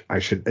match.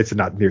 It's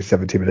not near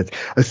 17 minutes,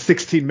 a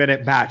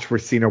 16-minute match where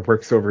Cena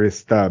works over his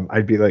thumb.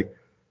 I'd be like,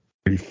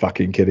 are you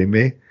fucking kidding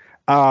me?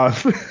 Um,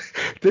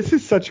 this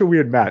is such a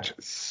weird match.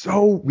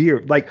 So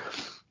weird. Like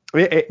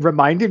it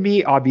reminded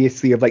me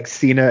obviously of like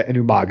Cena and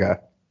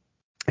Umaga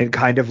and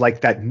kind of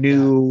like that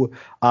new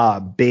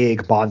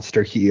big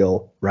monster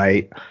heel,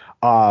 right?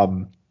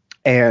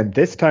 And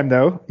this time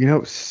though,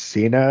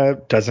 Cena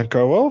doesn't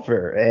go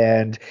over,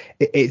 and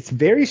it's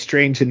very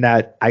strange in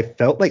that I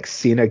felt like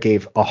Cena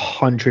gave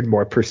 100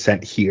 more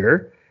percent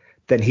here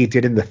than he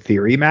did in the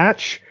Theory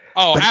match.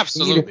 Oh, But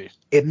absolutely.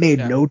 It made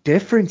no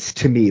difference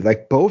to me.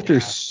 Like both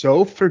are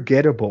so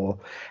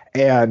forgettable,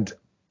 and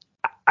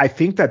I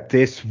think that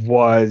this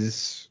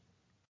was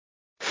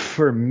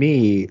for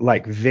me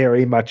like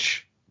very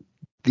much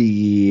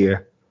the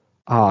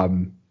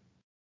God,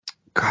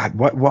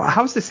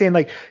 how's the saying?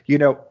 Like,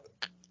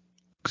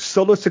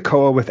 Solo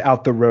Sikoa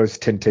without the rose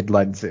tinted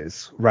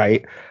lenses,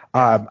 right?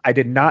 I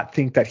did not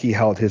think that he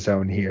held his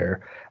own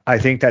here. I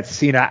think that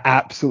Cena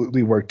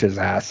absolutely worked his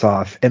ass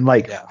off. And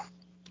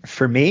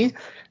for me,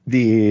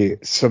 the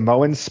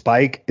Samoan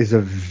spike is a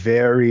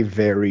very,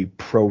 very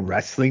pro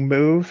wrestling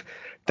move.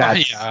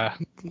 That's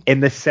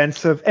in the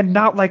sense of, and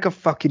not like a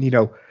fucking,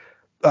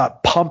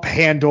 pump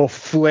handle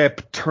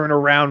flip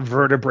turnaround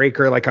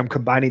vertebraker like I'm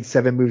combining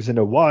 7 moves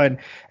into one.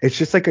 It's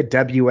just like a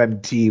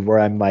WMD where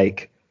I'm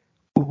like,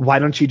 why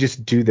don't you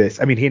just do this?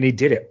 I mean, he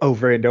did it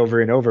over and over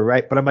and over,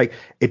 right? But I'm like,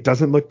 it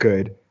doesn't look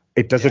good.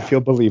 It doesn't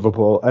feel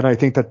believable. And I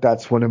think that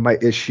that's one of my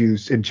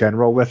issues in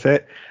general with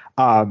it.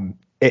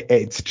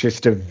 It's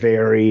just a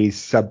very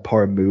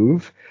subpar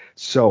move.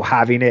 So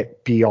having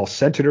it be all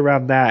centered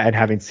around that and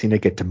having Cena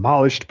get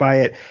demolished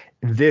by it,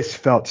 this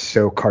felt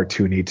so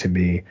cartoony to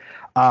me.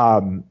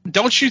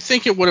 Don't you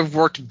think it would have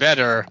worked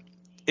better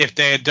if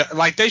they had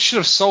they should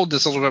have sold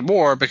this a little bit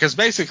more, because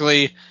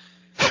basically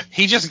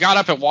he just got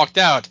up and walked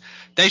out.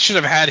 They should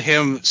have had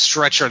him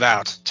stretchered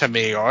out to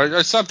me,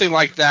 or something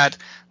like that.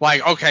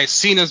 Like, okay,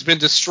 Cena's been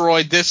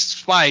destroyed. This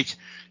spike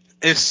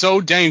is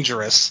so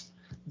dangerous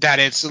that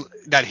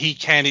he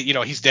can't,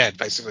 he's dead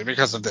basically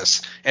because of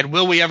this. And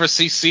will we ever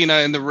see Cena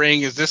in the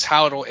ring? Is this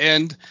how it'll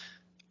end?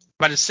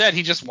 But instead,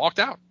 he just walked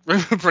out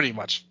pretty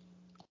much.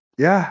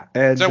 Yeah,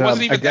 and so it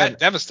wasn't even that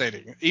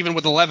devastating, even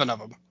with 11 of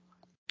them.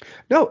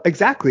 No,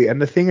 exactly.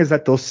 And the thing is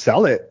that they'll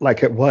sell it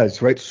like it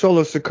was, right?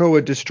 Solo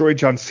Sikoa destroyed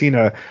John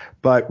Cena,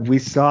 but we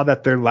saw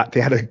that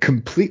they had a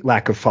complete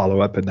lack of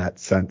follow-up in that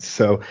sense.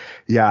 So,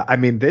 yeah, I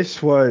mean,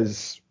 this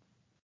was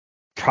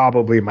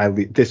probably my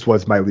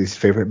least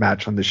favorite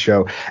match on the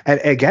show.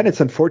 And again,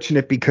 it's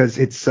unfortunate because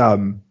it's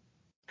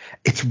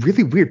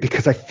really weird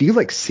because I feel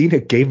like Cena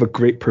gave a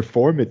great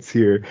performance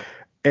here.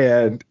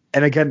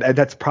 And again,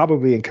 that's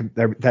probably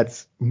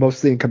that's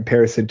mostly in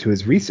comparison to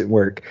his recent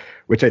work,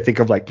 which I think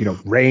of like,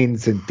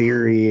 Reigns and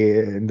Theory,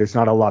 and there's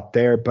not a lot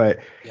there.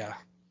 But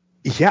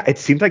yeah, it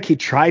seemed like he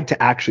tried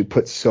to actually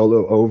put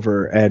Solo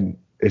over, and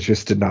it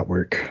just did not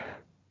work.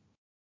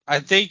 I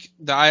think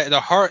their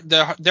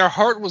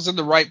heart was in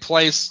the right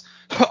place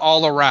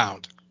all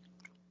around.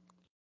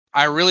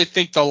 I really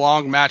think the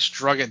long match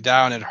drug it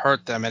down and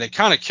hurt them, and it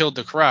kind of killed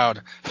the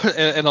crowd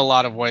in a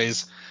lot of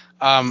ways.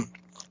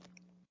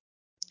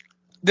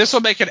 This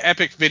will make an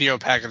epic video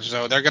package,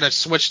 though. They're going to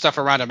switch stuff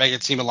around and make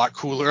it seem a lot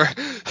cooler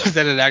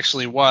than it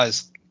actually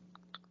was.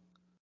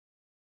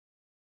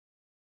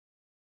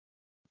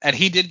 And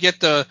he did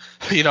get the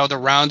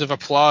round of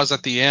applause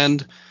at the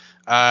end.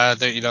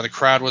 The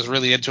crowd was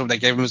really into him. They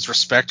gave him his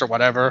respect or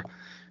whatever.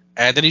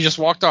 And then he just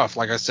walked off,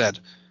 like I said.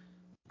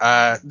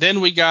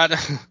 Then we got...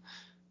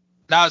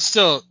 Now,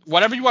 still,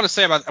 whatever you want to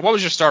say about... What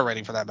was your star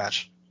rating for that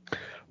match?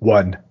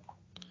 1.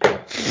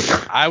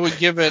 I would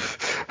give it...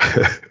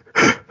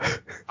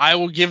 I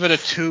will give it a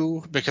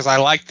 2 because I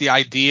like the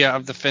idea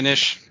of the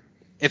finish.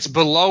 It's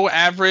below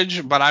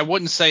average, but I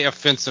wouldn't say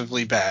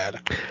offensively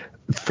bad.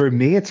 For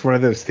me, it's one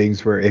of those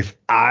things where if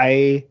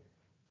I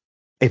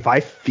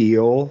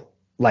feel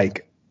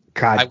like,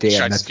 God damn, wish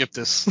I skipped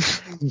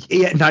this.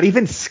 Yeah, not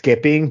even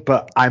skipping,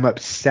 but I'm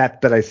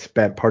upset that I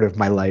spent part of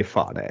my life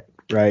on it,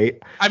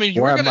 right? I mean,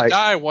 you're going to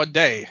die one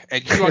day,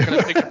 and you are going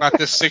to think about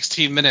this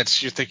 16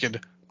 minutes. You're thinking,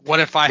 what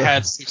if I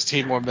had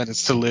 16 more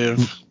minutes to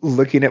live?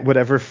 Looking at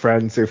whatever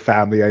friends or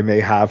family I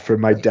may have for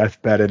my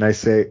deathbed, and I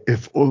say,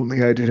 if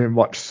only I didn't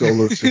watch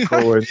Solo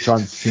Sikoa and John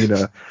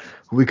Cena,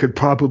 we could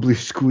probably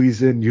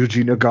squeeze in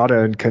Yuji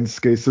Nagata and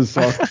Kensuke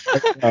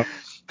Sasaki.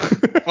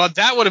 Well,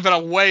 that would have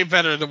been way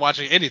better than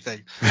watching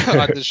anything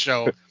on this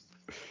show.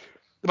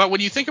 But when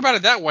you think about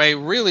it that way,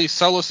 really,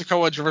 Solo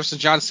Sikoa versus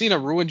John Cena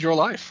ruined your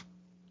life.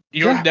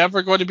 You're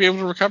never going to be able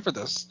to recover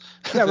this.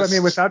 Yeah, I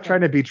mean, without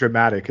trying to be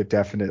dramatic, it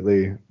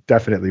definitely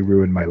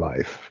ruined my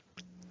life.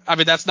 I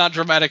mean, that's not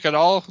dramatic at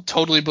all.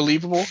 Totally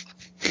believable.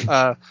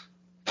 But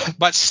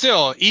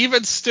still,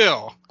 even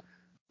still,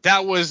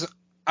 that was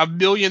a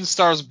million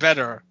stars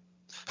better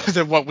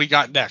than what we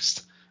got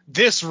next.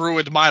 This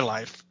ruined my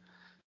life.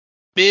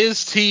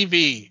 Biz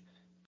TV.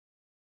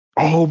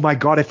 Oh my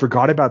God, I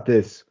forgot about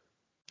this.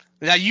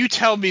 Now you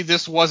tell me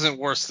this wasn't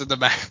worse than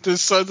the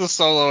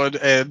Solo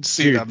and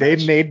Cena Dude, they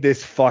made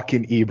this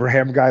fucking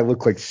Ibrahim guy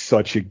look like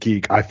such a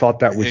geek. I thought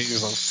that was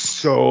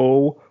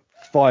so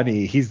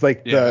funny. He's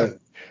like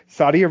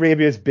Saudi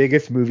Arabia's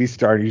biggest movie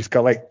star. You just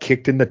got like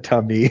kicked in the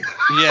tummy.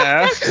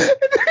 Yeah.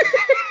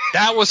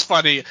 That was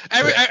funny.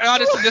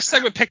 Honestly, this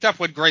segment picked up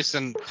when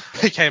Grayson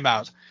came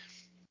out.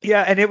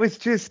 Yeah, and it was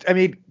just, I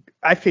mean,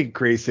 I think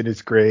Grayson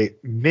is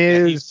great.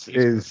 Miz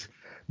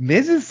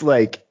is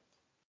like,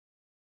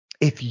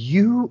 if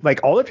you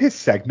like all of his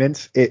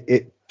segments,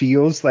 it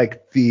feels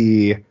like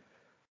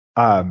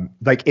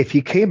like if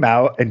he came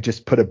out and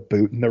just put a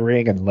boot in the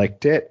ring and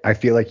licked it, I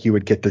feel like you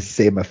would get the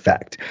same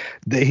effect.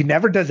 He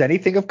never does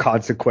anything of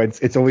consequence.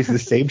 It's always the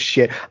same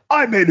shit.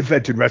 I main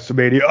evented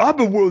WrestleMania. I'm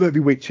a world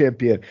heavyweight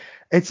champion.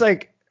 It's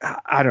like,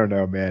 I don't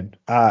know, man.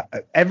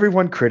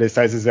 Everyone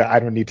criticizes it. I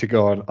don't need to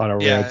go on a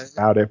rant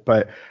about it,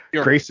 but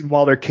Grayson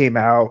Waller came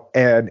out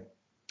and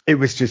it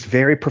was just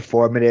very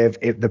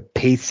performative. The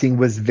pacing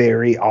was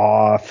very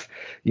off,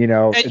 you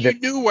know. And you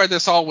knew where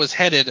this all was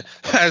headed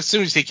as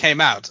soon as he came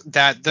out.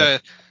 That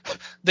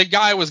the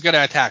guy was going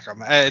to attack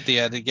him at the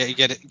end to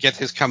get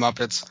his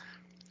comeuppance.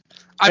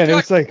 And it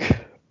was like,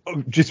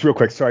 just real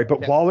quick, sorry,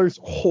 but Waller's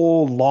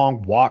whole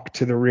long walk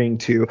to the ring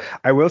too.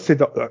 I will say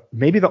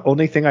maybe the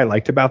only thing I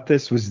liked about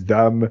this was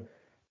them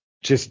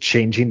just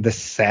changing the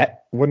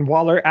set when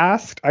Waller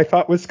asked. I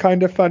thought was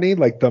kind of funny,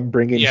 like them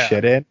bringing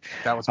shit in.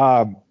 That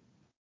was.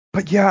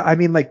 But yeah, I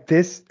mean, like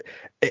this.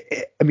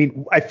 I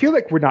mean, I feel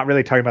like we're not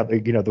really talking about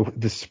like, you know,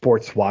 the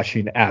sports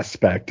washing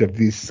aspect of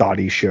these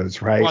Saudi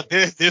shows, right? Well,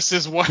 this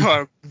is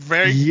one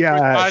very good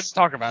time to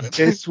talk about it.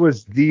 This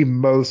was the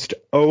most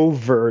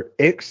overt,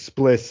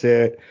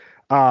 explicit,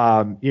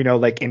 you know,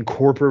 like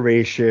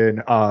incorporation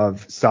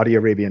of Saudi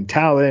Arabian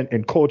talent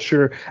and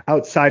culture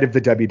outside of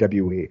the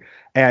WWE.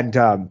 And,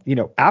 you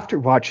know, after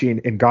watching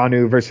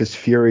Ngannou versus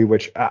Fury,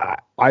 which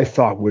I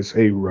thought was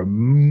a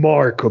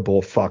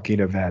remarkable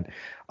fucking event.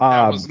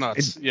 That was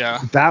nuts.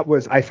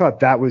 I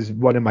thought that was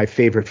one of my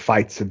favorite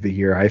fights of the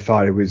year. I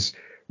thought it was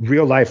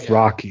real life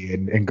Rocky,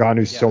 and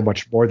Ngannou's so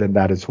much more than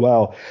that as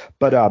well.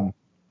 But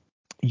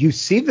you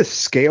see the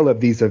scale of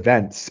these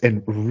events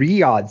in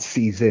Riyadh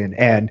season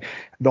and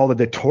all of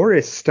the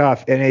tourist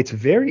stuff. And it's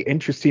very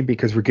interesting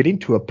because we're getting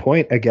to a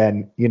point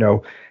again, you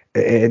know,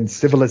 in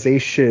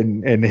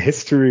civilization and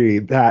history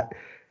that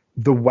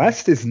the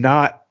West is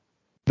not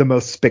the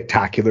most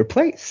spectacular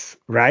place,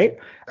 right?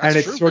 That's and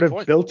it's true. sort Good of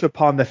point. built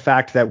upon the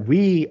fact that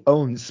we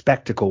own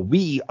spectacle,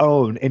 we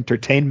own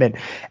entertainment.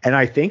 And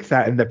I think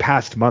that in the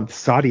past month,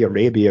 Saudi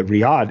Arabia,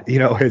 Riyadh, you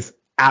know, has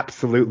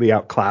absolutely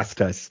outclassed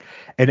us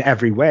in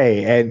every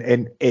way.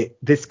 And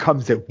this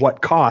comes at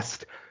what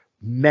cost?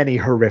 Many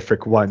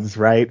horrific ones,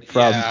 right?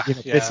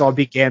 This all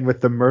began with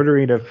the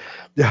murdering of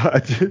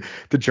the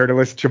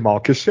journalist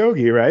Jamal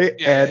Khashoggi, right?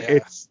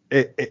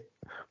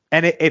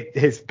 It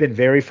has been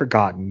very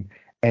forgotten.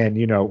 And,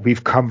 you know,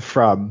 we've come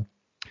from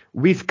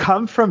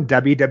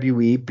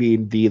WWE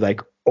being the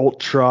like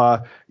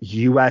ultra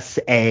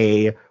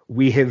USA.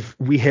 We have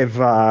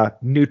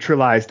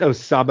neutralized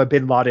Osama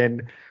bin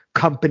Laden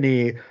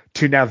company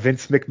to now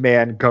Vince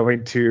McMahon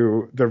going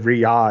to the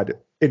Riyadh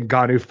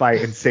Ngannou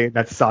fight and saying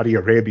that Saudi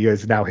Arabia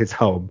is now his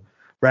home,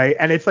 right?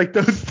 And it's like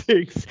those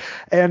things.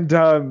 And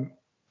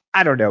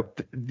I don't know.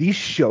 These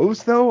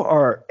shows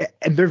though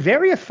and they're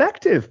very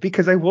effective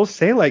because I will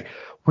say, like,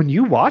 when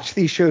you watch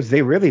these shows,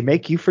 they really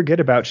make you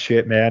forget about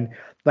shit, man.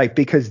 Like,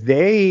 because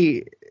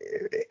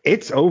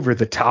it's over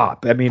the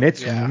top. I mean,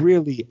 it's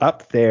really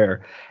up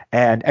there.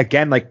 And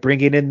again, like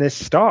bringing in this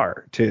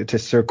star to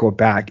circle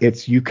back,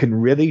 you can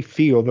really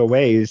feel the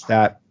ways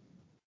that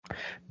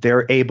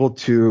they're able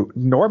to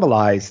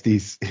normalize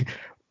these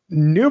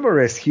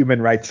numerous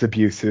human rights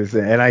abuses.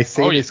 And I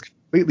say this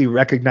completely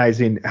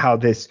recognizing how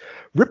this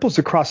ripples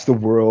across the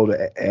world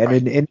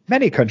and in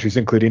many countries,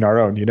 including our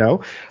own, you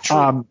know.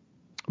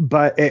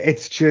 But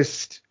it's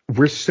just,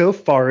 we're so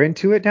far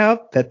into it now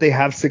that they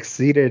have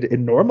succeeded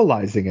in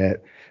normalizing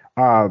it.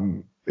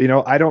 You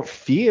know, I don't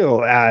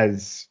feel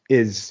as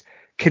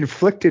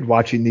conflicted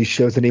watching these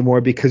shows anymore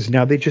because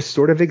now they just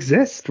sort of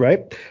exist,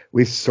 right?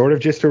 We've sort of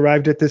just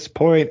arrived at this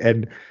point,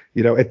 and,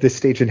 you know, at this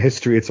stage in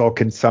history, it's all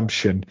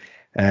consumption.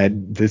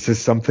 And this is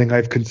something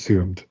I've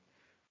consumed.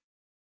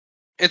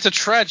 It's a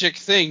tragic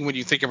thing when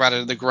you think about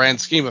it in the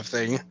grand scheme of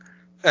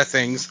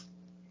things.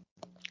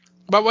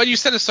 But what you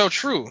said is so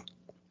true.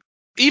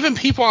 Even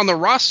people on the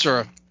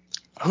roster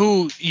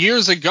who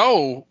years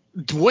ago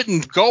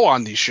wouldn't go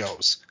on these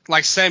shows,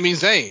 like Sami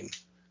Zayn,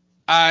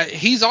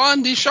 he's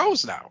on these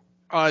shows now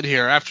on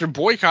here after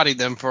boycotting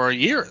them for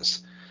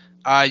years.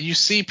 You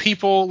see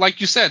people,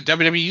 like you said,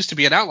 WWE used to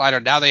be an outlier.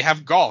 Now they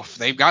have golf.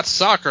 They've got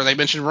soccer. They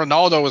mentioned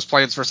Ronaldo was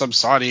playing for some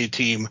Saudi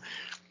team.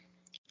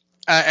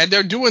 And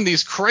they're doing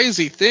these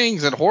crazy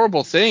things and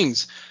horrible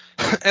things.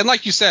 And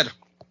like you said,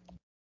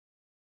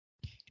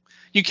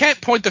 you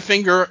can't point the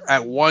finger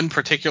at one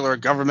particular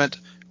government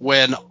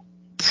when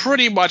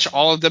pretty much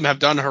all of them have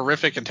done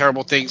horrific and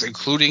terrible things,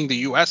 including the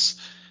U.S.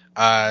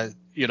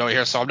 You know,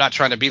 here. So I'm not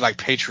trying to be like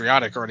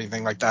patriotic or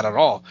anything like that at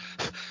all.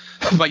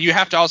 But you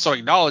have to also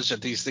acknowledge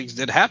that these things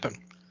did happen.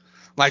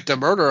 Like the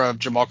murder of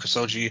Jamal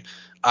Khashoggi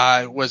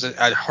was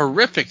a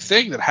horrific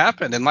thing that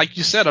happened. And like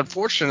you said,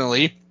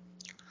 unfortunately,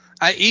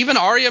 Even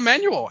Ari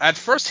Emanuel. At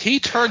first, he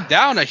turned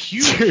down a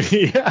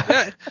huge,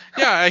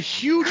 a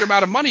huge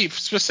amount of money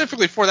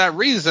specifically for that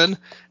reason.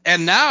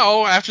 And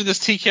now, after this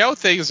TKO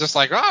thing, it's just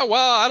like, oh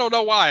well, I don't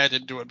know why I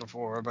didn't do it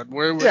before, but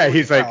we're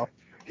he's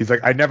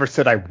like, I never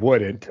said I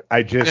wouldn't.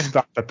 I just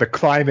thought that the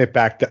climate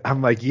back then.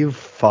 I'm like, you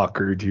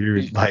fucker,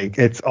 dude. Like,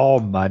 it's all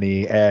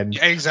money, and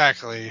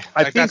exactly.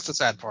 I think that's the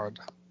sad part.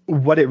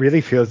 What it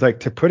really feels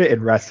like, to put it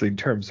in wrestling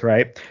terms,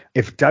 right?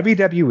 If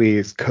WWE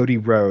is Cody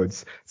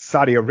Rhodes,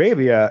 Saudi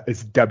Arabia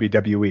is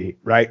WWE,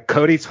 right?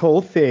 Cody's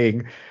whole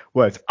thing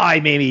was,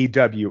 I'm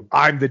AEW,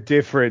 I'm the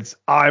difference,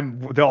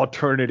 I'm the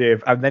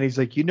alternative. And then he's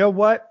like, you know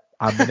what?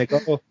 I'm gonna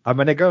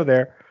go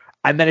there.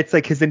 And then it's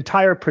like his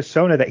entire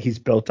persona that he's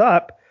built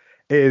up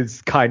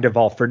is kind of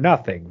all for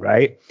nothing,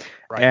 right?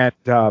 And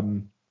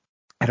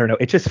I don't know,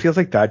 it just feels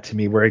like that to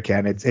me, where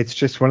again, it's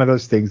just one of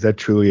those things that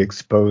truly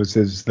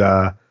exposes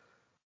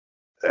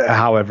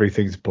how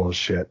everything's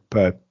bullshit.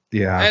 But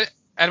yeah.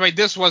 And I mean,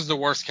 this was the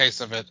worst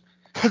case of it.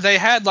 They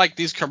had like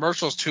these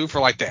commercials too for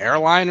like the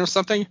airline or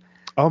something.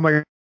 Oh my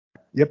God.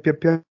 Yep.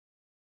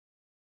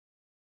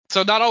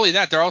 So not only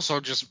that, they're also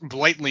just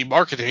blatantly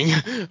marketing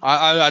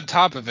on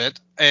top of it,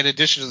 in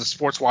addition to the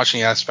sports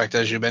watching aspect,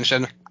 as you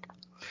mentioned.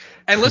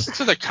 And listen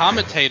to the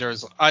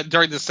commentators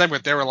during this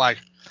segment. They were like,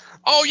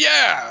 oh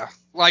yeah,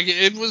 like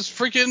it was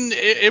freaking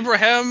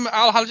Ibrahim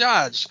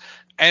Al-Hajjaj.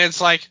 And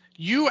it's like,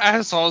 you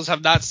assholes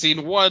have not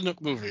seen one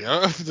movie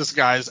of this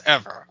guy's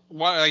ever.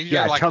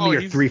 Tell me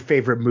your 3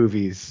 favorite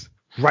movies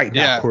right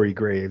now, Corey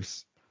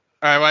Graves.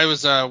 I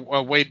was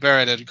Wade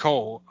Barrett and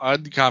Cole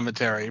on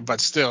commentary,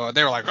 but still,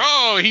 they were like,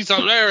 oh, he's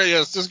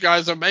hilarious. This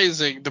guy's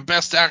amazing. The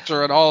best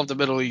actor in all of the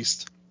Middle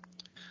East.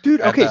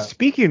 Dude, okay,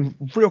 speaking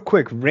real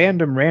quick,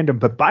 random,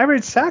 but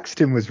Byron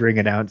Saxton was ring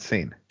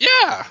announcing.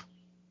 Yeah,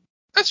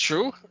 that's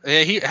true.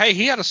 He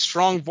had a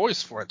strong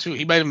voice for it, too.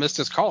 He might have missed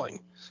his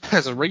calling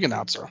as a ring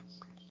announcer.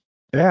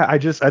 Yeah, I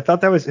thought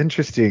that was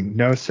interesting.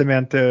 No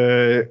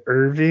Samantha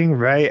Irving,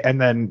 right?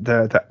 And then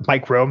the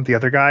Mike Rome, the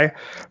other guy.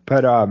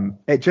 But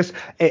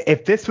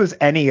if this was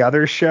any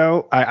other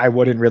show, I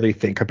wouldn't really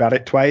think about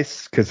it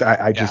twice, because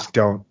I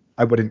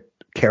wouldn't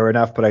care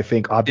enough. But I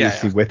think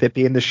obviously with it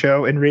being the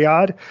show in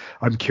Riyadh,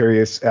 I'm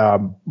curious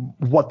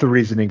what the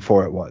reasoning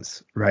for it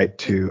was, right?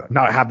 To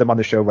not have them on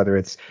the show, whether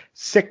it's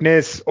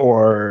sickness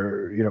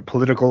or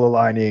political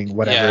aligning,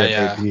 whatever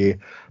it may be.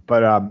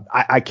 But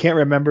I can't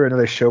remember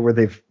another show where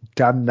they've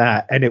done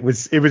that, and it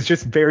was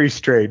just very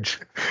strange.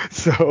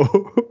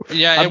 So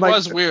yeah, it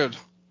was weird.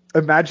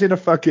 Imagine a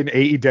fucking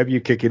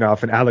AEW kicking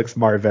off and Alex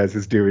Marvez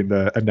is doing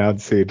the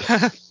announcing.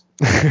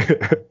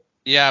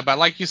 Yeah, but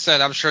like you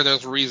said, I'm sure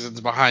there's reasons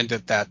behind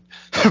it that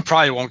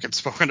probably won't get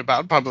spoken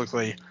about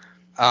publicly.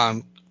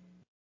 But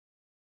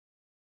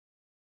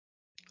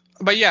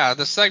yeah,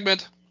 the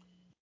segment,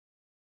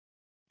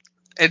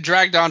 it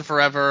dragged on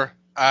forever.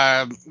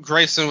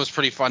 Grayson was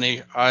pretty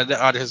funny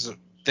on his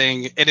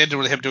thing. It ended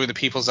with him doing the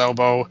people's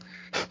elbow.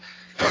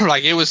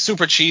 Like, it was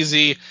super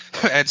cheesy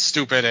and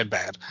stupid and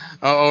bad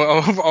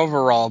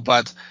overall.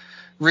 But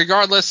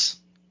regardless,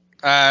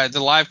 the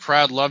live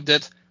crowd loved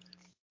it.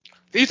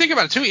 You think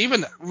about it too.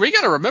 Even we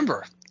got to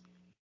remember,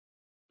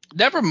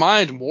 never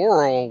mind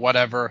moral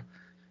whatever.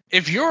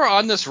 If you're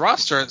on this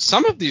roster,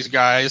 some of these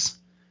guys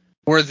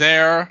were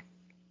there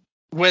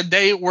when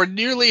they were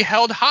nearly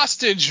held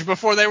hostage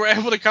before they were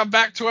able to come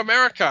back to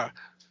America.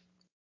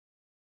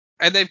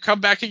 And they've come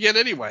back again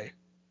anyway.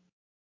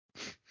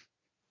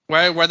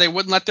 Where they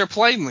wouldn't let their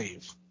plane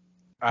leave.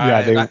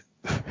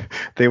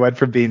 They went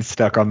from being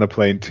stuck on the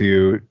plane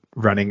to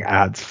running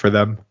ads for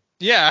them.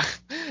 Yeah.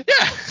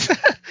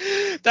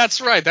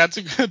 That's right. That's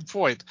a good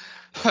point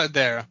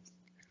there.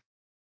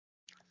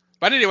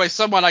 But anyway,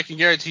 someone I can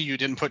guarantee you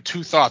didn't put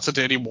 2 thoughts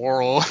into any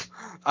moral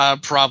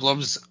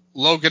problems.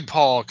 Logan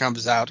Paul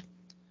comes out.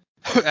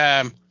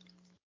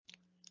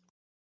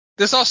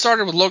 This all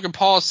started with Logan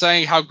Paul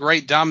saying how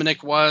great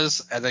Dominic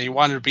was and that he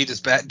wanted to beat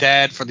his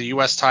dad for the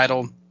U.S.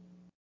 title.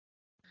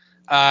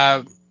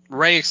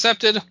 Ray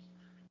accepted,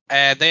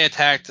 and they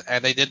attacked,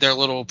 and they did their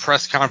little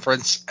press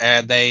conference,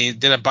 and they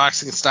did a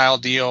boxing-style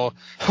deal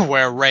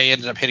where Ray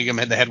ended up hitting him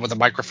in the head with a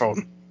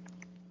microphone.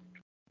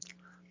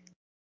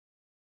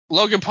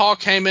 Logan Paul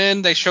came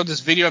in. They showed this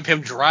video of him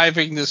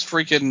driving this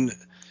freaking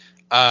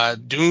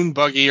dune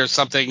buggy or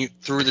something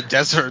through the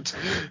desert.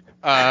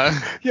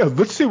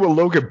 Let's see what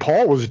Logan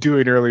Paul was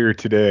doing earlier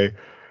today.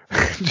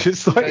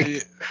 Just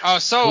like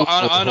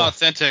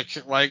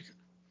unauthentic, like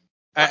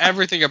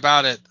everything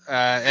about it.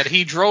 And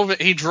he drove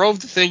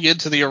the thing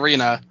into the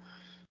arena.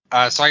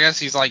 So I guess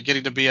he's like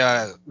getting to be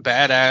a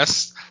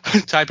badass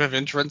type of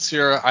entrance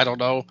here. I don't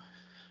know.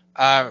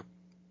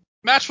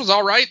 Match was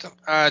all right.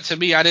 To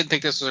me, I didn't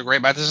think this was a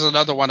great match. This is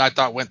another one I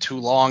thought went too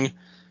long.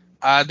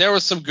 There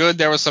was some good,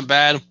 there was some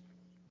bad.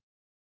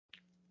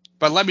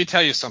 But let me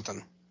tell you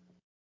something.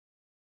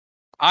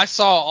 I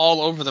saw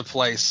all over the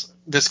place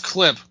this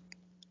clip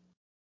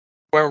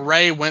where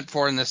Ray went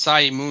for an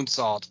Asai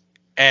moonsault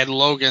and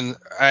Logan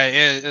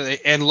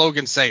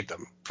saved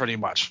him pretty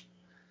much.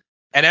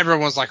 And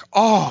everyone was like,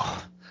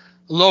 "Oh,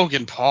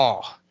 Logan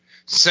Paul,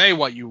 say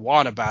what you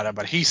want about it,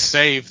 but he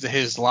saved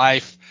his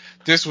life.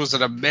 This was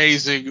an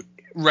amazing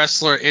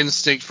wrestler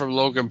instinct from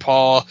Logan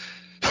Paul.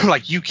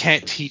 Like, you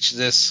can't teach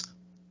this.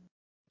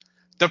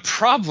 The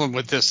problem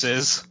with this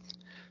is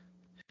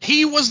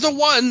he was the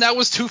one that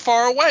was too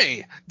far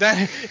away.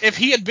 That if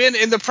he had been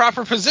in the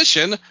proper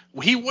position,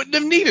 he wouldn't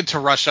have needed to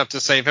rush up to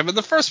save him in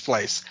the first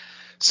place.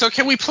 So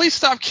can we please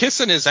stop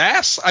kissing his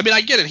ass? I mean,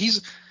 I get it.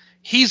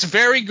 He's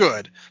very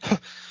good.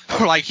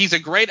 Like, he's a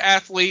great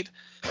athlete.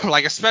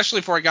 Like,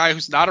 especially for a guy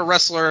who's not a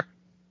wrestler.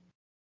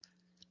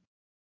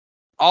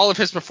 All of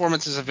his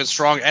performances have been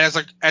strong.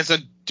 And as a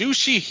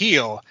douchey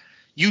heel,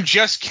 you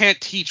just can't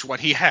teach what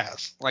he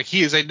has. Like,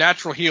 he is a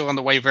natural heel in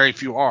the way very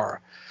few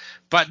are.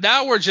 But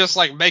now we're just,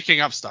 like, making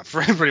up stuff,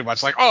 pretty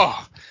much. Like,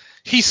 oh,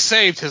 he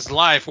saved his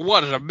life.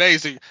 What an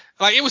amazing...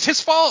 Like, it was his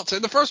fault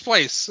in the first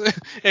place.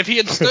 If he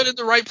had stood in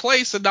the right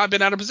place and not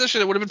been out of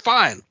position, it would have been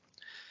fine.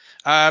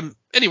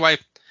 Anyway,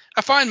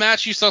 a fine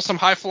match. You saw some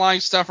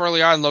high-flying stuff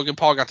early on. Logan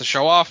Paul got the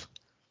show off.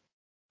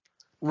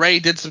 Ray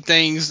did some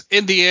things.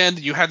 In the end,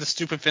 you had the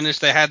stupid finish.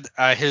 They had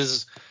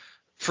his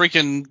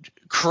freaking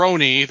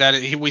crony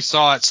that we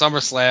saw at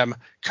SummerSlam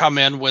come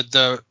in with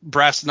the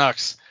brass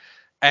knucks.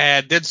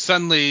 And then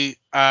suddenly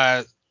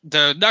the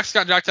Nux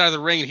got knocked out of the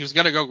ring, and he was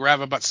going to go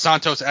grab him, but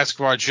Santos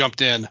Escobar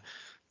jumped in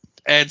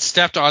and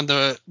stepped on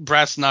the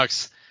brass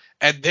knucks.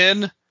 And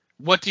then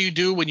what do you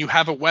do when you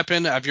have a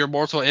weapon of your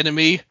mortal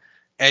enemy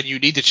and you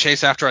need to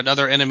chase after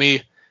another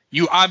enemy?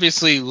 You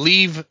obviously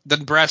leave the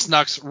brass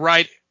knucks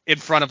right in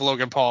front of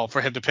Logan Paul for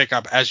him to pick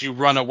up as you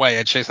run away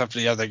and chase after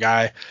the other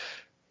guy.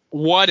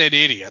 What an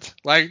idiot.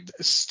 Like,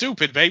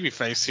 stupid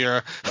babyface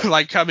here.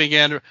 Like, coming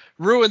in,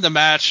 ruined the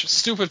match,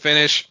 stupid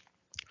finish.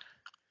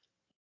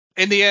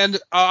 In the end,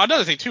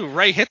 another thing too,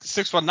 Ray hit the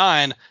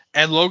 619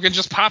 and Logan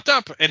just popped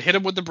up and hit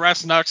him with the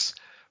brass knucks,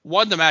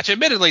 won the match.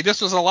 Admittedly,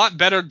 this was a lot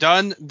better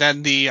done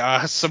than the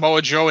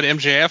Samoa Joe and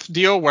MJF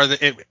deal where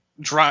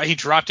he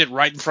dropped it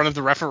right in front of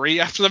the referee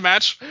after the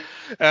match.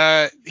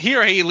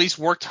 Here he at least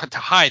worked to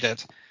hide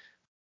it.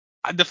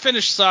 The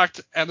finish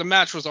sucked and the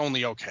match was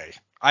only okay.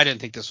 I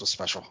didn't think this was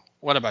special.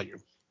 What about you?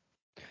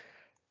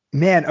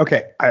 Man,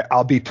 okay,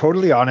 I'll be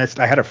totally honest.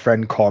 I had a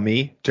friend call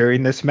me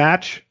during this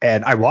match,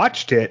 and I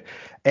watched it,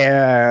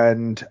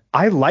 and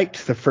I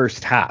liked the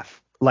first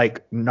half.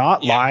 Like,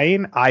 not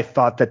lying, I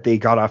thought that they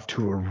got off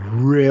to a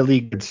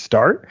really good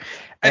start.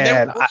 And they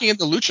were working in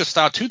the lucha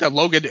style, too, that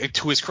Logan,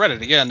 to his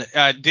credit, again,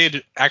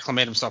 did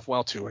acclimate himself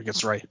well to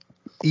against Ray.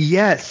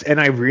 Yes, and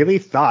I really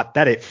thought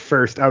that at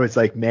first. I was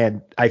like,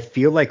 man, I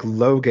feel like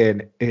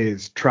Logan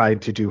is trying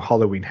to do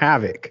Halloween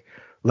Havoc,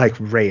 like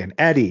Ray and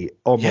Eddie,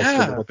 almost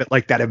a little bit,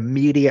 like that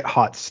immediate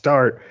hot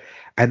start.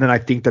 And then I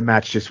think the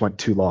match just went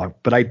too long.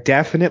 But I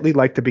definitely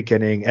liked the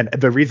beginning. And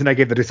the reason I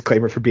gave the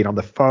disclaimer for being on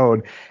the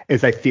phone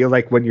is I feel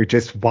like when you're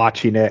just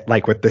watching it,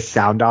 like with the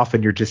sound off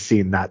and you're just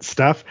seeing that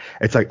stuff,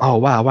 it's like, oh,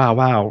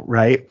 wow,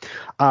 right?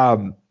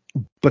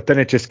 But then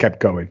it just kept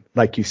going,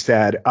 like you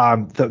said.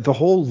 The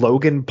whole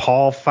Logan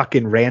Paul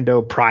fucking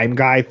rando prime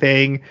guy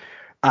thing,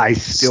 I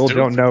still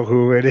don't know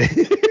who it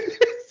is.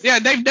 Yeah,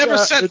 they've never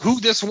said who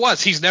this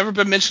was. He's never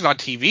been mentioned on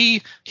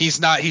TV. He's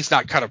not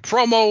cut a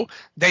promo.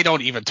 They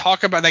don't even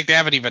talk about it. Like, they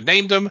haven't even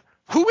named him.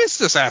 Who is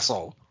this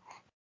asshole?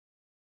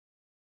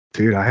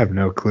 Dude, I have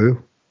no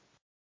clue.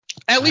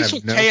 At least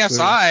with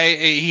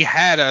KSI, he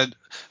had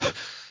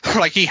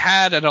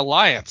an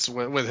alliance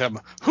with him.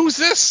 Who's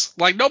this?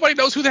 Like, nobody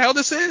knows who the hell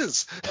this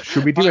is.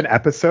 Should we do an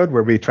episode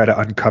where we try to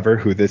uncover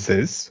who this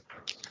is?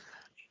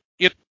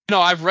 No,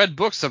 I've read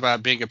books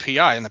about being a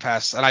PI in the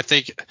past, and I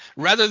think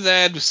rather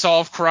than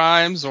solve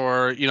crimes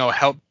or,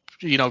 help,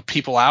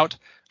 people out,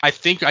 I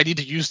think I need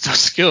to use those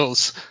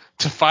skills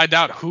to find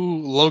out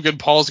who Logan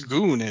Paul's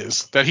goon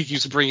is that he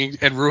keeps bringing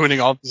and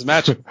ruining all of his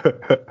matches.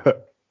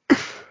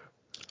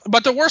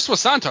 But the worst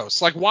was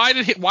Santos. Like, why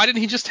didn't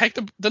he just take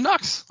the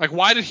Nux? Like,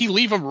 why did he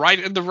leave him right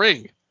in the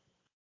ring?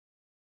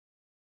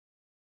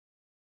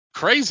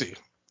 Crazy.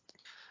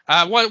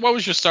 What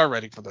was your star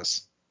rating for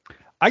this?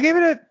 I gave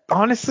it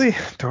honestly,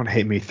 don't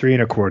hate me,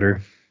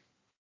 3.25.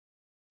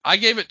 I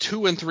gave it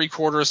 2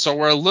 3/4, so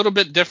we're a little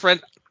bit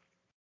different.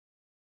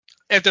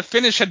 If the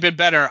finish had been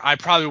better, I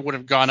probably would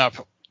have gone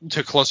up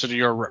to closer to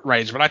your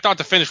range. But I thought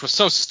the finish was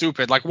so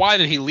stupid. Like, why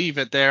did he leave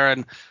it there?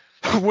 And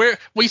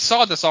we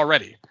saw this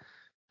already.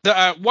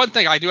 The one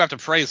thing I do have to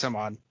praise him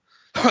on,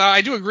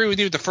 I do agree with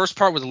you. The first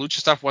part with the lucha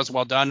stuff was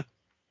well done,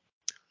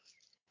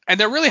 and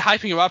they're really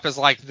hyping him up as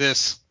like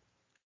this,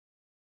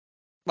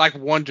 like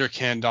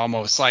wonderkind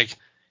almost. Like,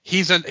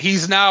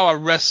 he's now a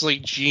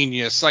wrestling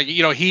genius. Like,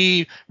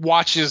 he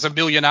watches 1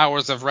 million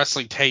hours of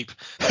wrestling tape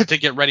to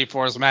get ready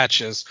for his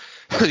matches.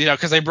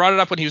 Because they brought it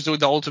up when he was doing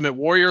the Ultimate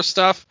Warrior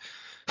stuff.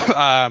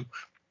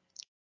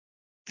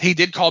 He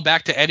did call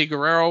back to Eddie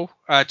Guerrero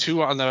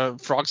too on the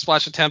frog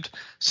splash attempt.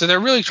 So they're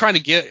really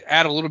trying to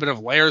add a little bit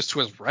of layers to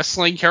his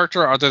wrestling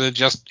character other than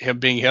just him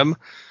being him.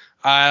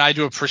 And I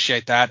do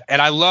appreciate that.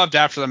 And I loved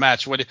after the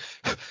match when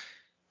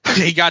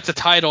he got the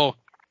title.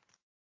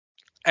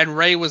 and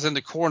Ray was in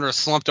the corner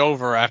slumped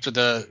over after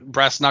the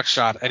brass knuck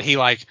shot, and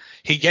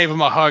he gave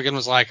him a hug and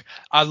was like,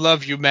 "I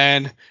love you,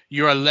 man.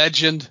 You're a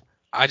legend.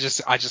 I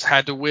just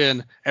had to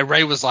win." And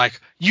Ray was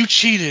like, "You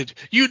cheated.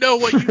 You know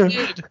what you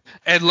did."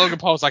 And Logan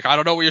Paul was like, "I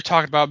don't know what you're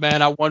talking about,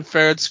 man. I won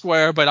fair and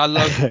square, but I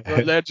love you. You're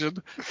a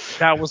legend."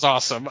 That was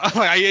awesome.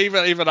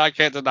 Even I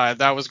can't deny it.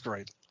 That was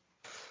great.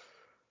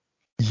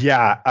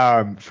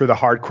 Yeah, for the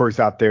hardcores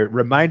out there, it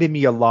reminded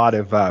me a lot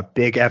of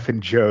Big F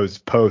and Joe's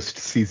post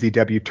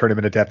CZW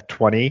Tournament of Death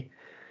 20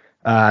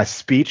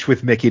 speech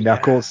with Mickey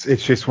Knuckles.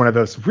 It's just one of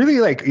those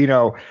really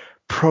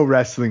pro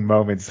wrestling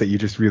moments that you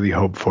just really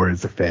hope for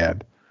as a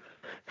fan.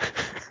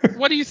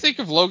 What do you think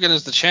of Logan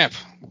as the champ?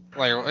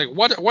 Like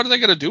what are they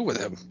gonna do with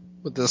him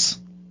with this?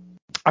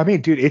 I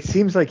mean, dude, it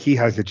seems like he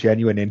has a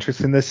genuine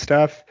interest in this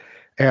stuff,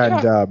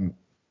 and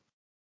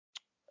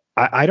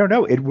I don't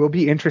know. It will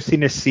be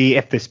interesting to see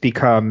if this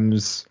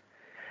becomes.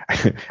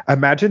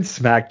 Imagine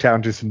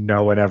SmackDown just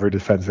no one ever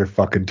defends their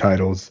fucking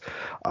titles.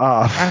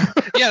 Yeah,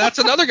 that's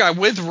another guy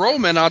with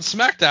Roman on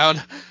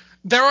SmackDown.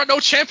 There are no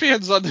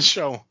champions on the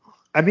show.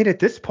 I mean, at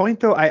this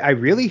point, though, I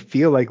really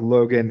feel like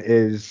Logan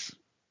is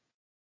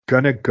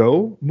gonna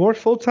go more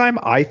full time.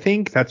 I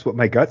think that's what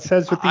my gut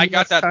says with the I US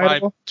got that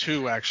title. vibe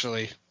too,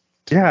 actually.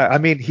 Yeah, I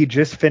mean, he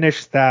just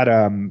finished that.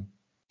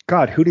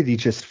 God, who did he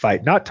just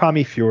fight? Not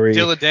Tommy Fury.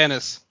 Dylan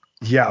Dennis.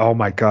 Yeah, oh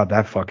my God,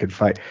 that fucking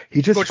fight.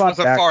 He just Which fought was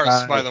a that farce,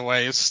 guy. by the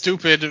way. A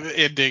stupid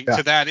ending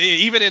to that.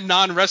 Even in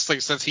non-wrestling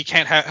sense, he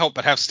can't help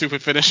but have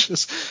stupid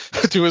finishes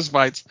to his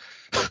fights.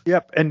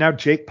 Yep, and now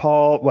Jake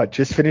Paul,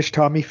 just finished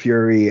Tommy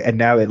Fury, and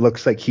now it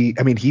looks like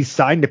he's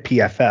signed to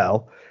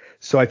PFL.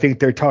 So I think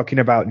they're talking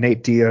about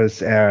Nate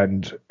Diaz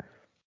and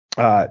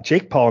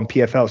Jake Paul and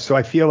PFL. So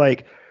I feel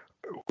like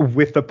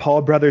with the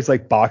Paul brothers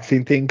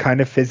boxing thing kind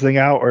of fizzling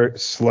out or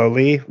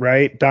slowly,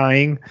 right,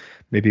 dying,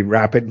 maybe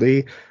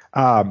rapidly,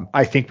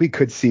 I think we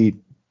could see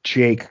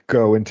Jake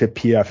go into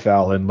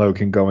PFL and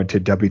Logan go into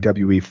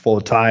WWE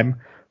full time,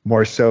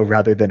 more so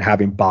rather than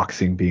having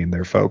boxing being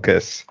their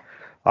focus.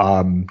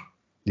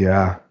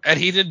 Yeah. And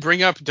he did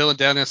bring up Dylan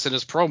Dennis in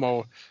his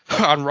promo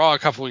on Raw a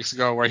couple weeks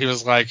ago, where he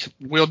was like,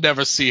 "We'll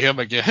never see him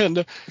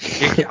again.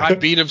 I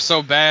beat him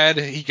so bad,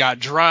 he got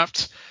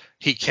dropped.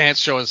 He can't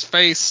show his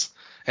face,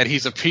 and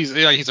he's a piece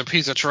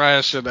of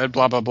trash, and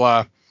blah blah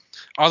blah."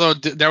 Although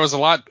there was a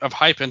lot of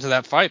hype into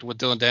that fight with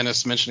Dylan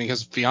Dennis mentioning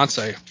his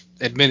fiance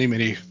in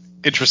many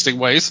interesting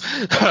ways.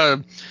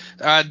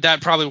 That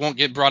probably won't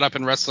get brought up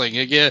in wrestling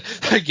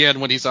again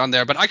when he's on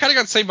there. But I kind of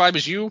got the same vibe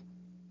as you.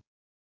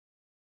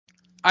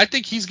 I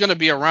think he's going to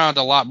be around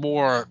a lot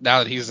more now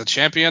that he's a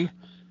champion.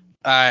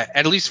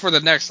 At least for the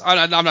next,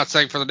 I'm not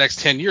saying for the next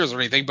 10 years or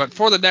anything, but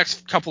for the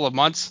next couple of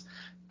months,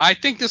 I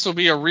think this will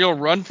be a real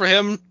run for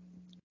him.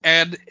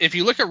 And if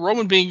you look at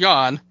Roman being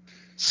gone,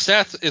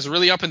 Seth is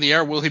really up in the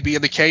air. Will he be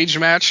in the cage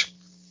match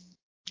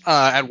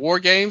at War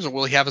Games, or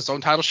will he have his own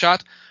title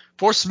shot?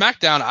 For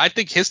SmackDown, I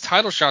think his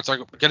title shots are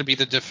going to be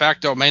the de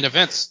facto main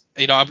events,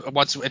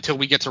 until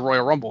we get to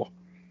Royal Rumble.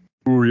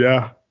 Oh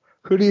yeah.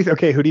 Who do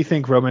you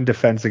think Roman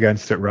defends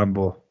against at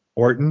Rumble?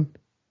 Orton?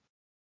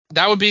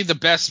 That would be the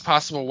best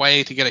possible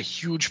way to get a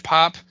huge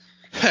pop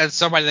as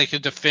somebody that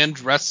could defend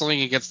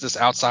wrestling against this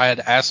outside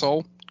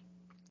asshole.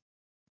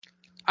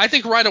 I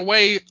think right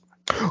away.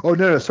 Oh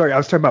no, sorry, I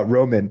was talking about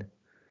Roman.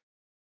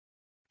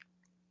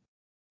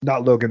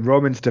 Not Logan.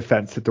 Roman's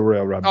defense at the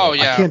Royal Rumble. Oh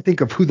yeah. I can't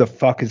think of who the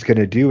fuck is going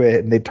to do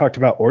it, and they talked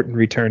about Orton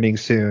returning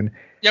soon.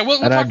 Yeah, we'll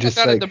talk about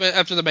that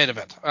after the main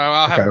event.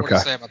 I'll have more to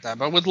say about that.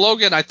 But with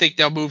Logan, I think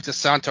they'll move to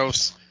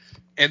Santos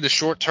in the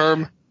short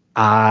term.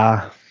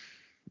 I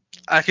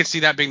can see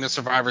that being the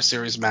Survivor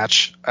Series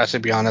match, to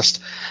be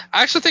honest.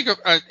 I actually think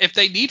if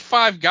they need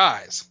 5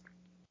 guys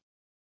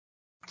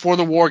for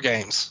the War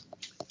Games,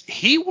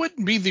 he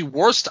wouldn't be the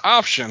worst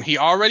option. He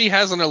already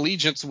has an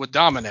allegiance with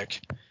Dominic.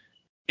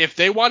 If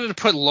they wanted to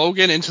put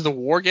Logan into the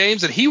War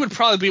Games, and he would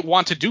probably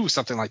want to do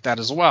something like that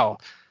as well.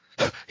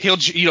 He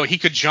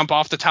could jump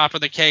off the top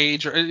of the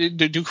cage or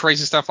do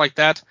crazy stuff like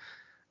that.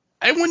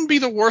 It wouldn't be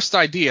the worst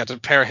idea to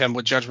pair him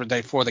with Judgment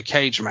Day for the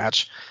cage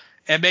match.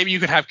 And maybe you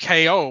could have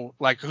KO,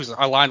 who's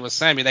aligned with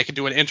Sammy. They could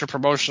do an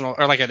inter-promotional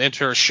or an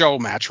inter-show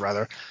match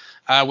rather,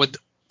 with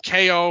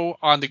KO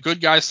on the good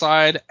guy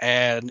side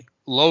and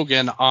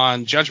Logan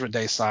on Judgment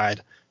Day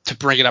side to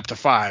bring it up to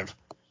 5.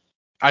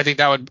 I think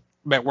that would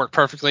work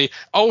perfectly.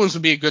 Owens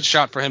would be a good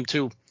shot for him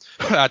too,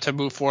 to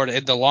move forward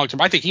in the long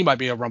term. I think he might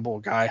be a Rumble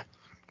guy.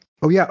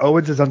 Oh yeah,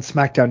 Owens is on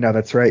SmackDown now.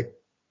 That's right.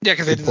 Yeah,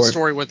 because they did the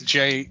story with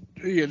Jay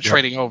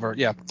trading over.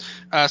 Yeah,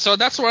 so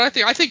that's what I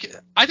think.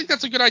 I think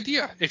that's a good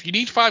idea. If you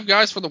need 5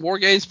 guys for the War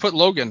Games, put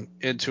Logan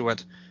into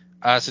it,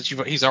 since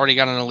he's already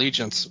got an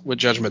allegiance with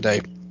Judgment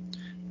Day.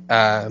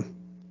 The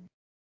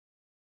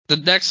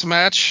next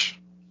match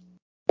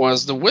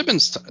was the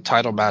women's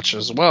title match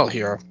as well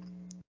here.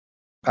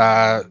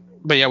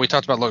 But yeah, we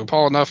talked about Logan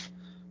Paul enough.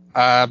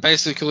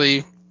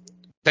 Basically,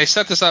 they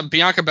set this up.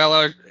 Bianca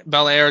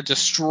Belair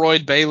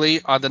destroyed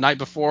Bayley on the night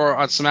before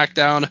on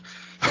SmackDown.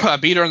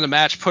 Beat her in the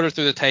match, put her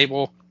through the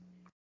table.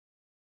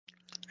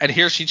 And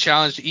here she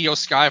challenged Io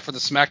Sky for the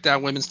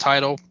SmackDown Women's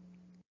title.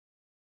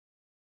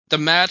 The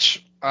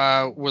match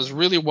was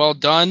really well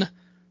done.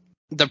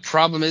 The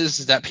problem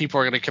is that people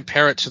are going to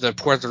compare it to the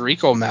Puerto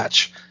Rico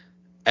match,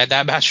 and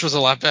that match was a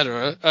lot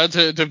better,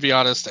 to be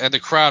honest. And the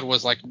crowd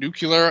was like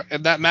nuclear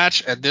in that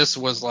match, and this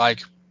was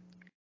like,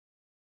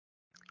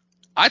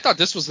 I thought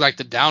this was like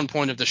the down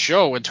point of the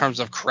show in terms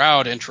of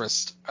crowd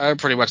interest.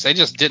 Pretty much, they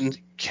just didn't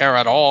care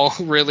at all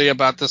really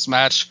about this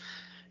match,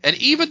 and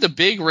even the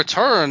big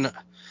return.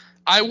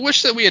 I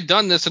wish that we had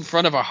done this in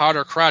front of a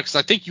hotter crowd, because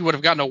I think you would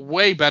have gotten a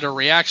way better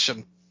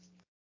reaction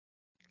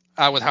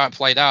with how it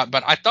played out.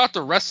 But I thought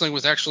the wrestling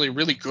was actually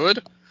really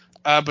good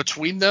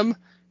between them.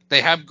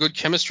 They have good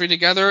chemistry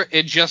together.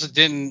 It just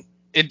didn't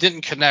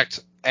connect,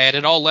 and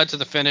it all led to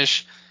the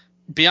finish.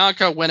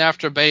 Bianca went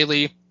after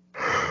Bayley,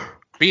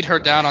 beat her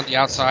down on the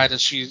outside,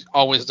 as she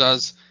always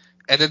does,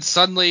 and then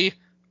suddenly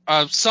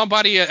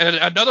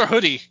another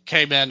hoodie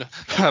came in,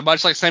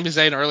 much like Sami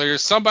Zayn earlier.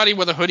 Somebody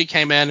with a hoodie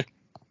came in,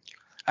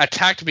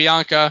 attacked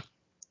Bianca,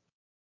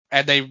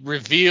 and they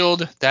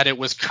revealed that it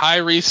was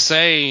Kairi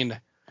Sane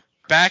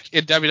back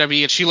in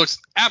WWE, and she looks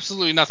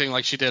absolutely nothing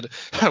like she did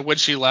when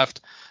she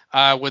left,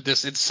 with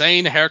this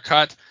insane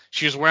haircut.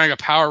 She was wearing a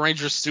Power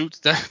Ranger suit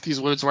that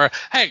these women wear.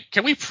 Hey,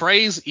 can we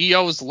praise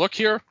EO's look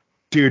here?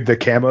 Dude, the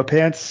camo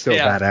pants, so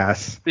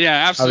badass.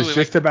 Yeah, absolutely. I was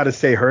just about to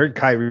say, her and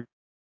Kyrie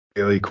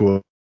really cool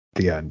at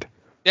the end.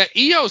 Yeah,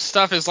 EO's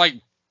stuff is like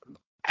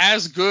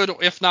as good,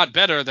 if not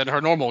better, than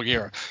her normal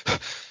gear.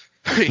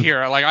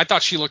 Here, like, I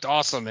thought she looked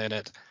awesome in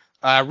it.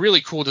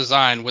 Really cool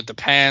design with the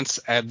pants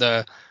and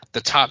the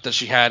top that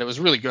she had. It was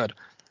really good.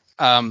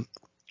 So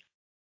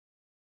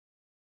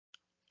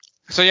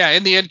yeah,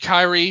 in the end,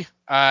 Kairi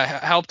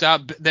helped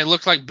out. They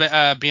looked like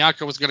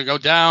Bianca was going to go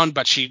down,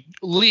 but she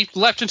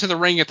leapt into the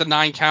ring at the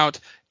 9 count.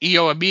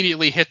 Io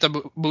immediately hit the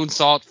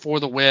moonsault for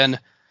the win.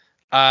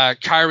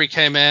 Kairi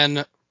came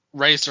in,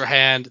 raised her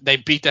hand. They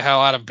beat the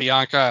hell out of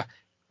Bianca.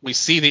 We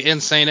see the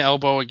insane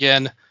elbow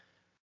again,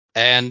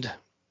 and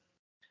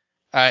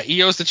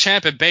Io's the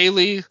champ, and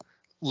Bayley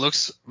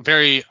looks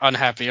very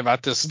unhappy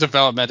about this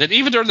development. And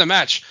even during the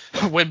match,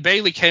 when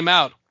Bayley came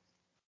out,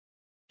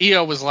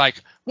 Io was like,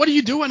 "What are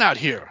you doing out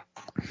here?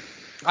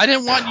 I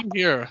didn't want you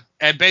here."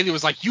 And Bayley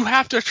was like, "You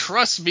have to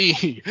trust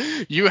me.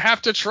 You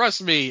have to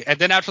trust me." And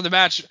then after the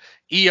match,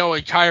 Io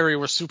and Kairi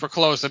were super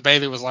close, and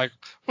Bayley was like,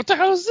 "What the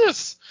hell is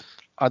this?"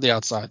 on the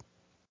outside.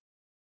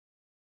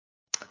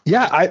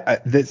 Yeah,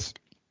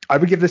 I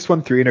would give this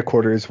one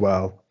 3.25 as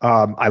well.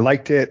 I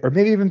liked it, or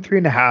maybe even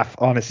 3.5.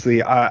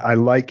 Honestly, I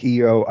like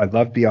Io. I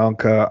love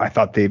Bianca. I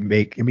thought they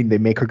make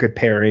a good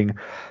pairing.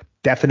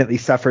 Definitely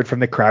suffered from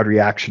the crowd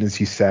reaction, as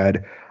you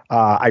said.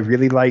 I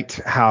really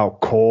liked how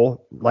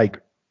Cole,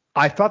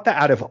 I thought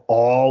that out of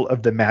all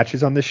of the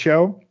matches on the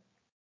show,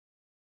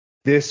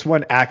 this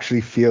one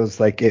actually feels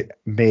like it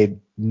made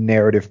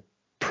narrative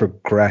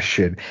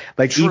progression.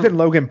 Like, True. even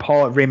Logan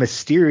Paul at Rey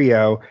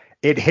Mysterio,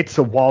 it hits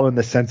a wall in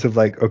the sense of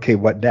like, okay,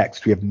 what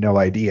next? We have no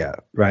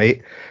idea,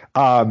 right?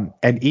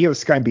 And Io,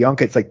 Sky, and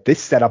Bianca, it's like this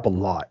set up a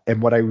lot.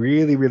 And what I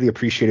really, really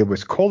appreciated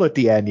was Cole at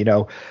the end.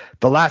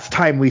 The last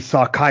time we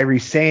saw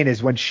Kairi Sane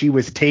is when she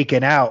was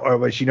taken out, or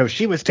was,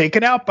 she was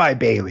taken out by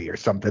Bayley or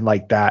something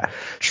like that.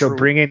 True. So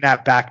bringing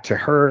that back to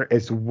her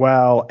as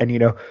well. And,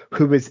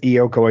 who is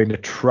Io going to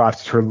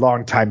trust? Her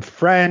longtime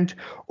friend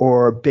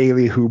or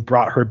Bayley, who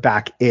brought her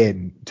back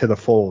in to the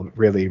fold,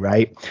 really,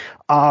 right?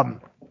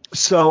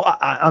 So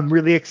I'm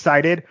really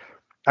excited.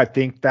 I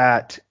think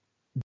that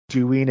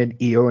doing an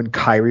Io and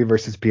Kairi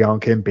versus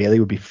Bianca and Bayley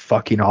would be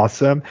fucking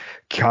awesome.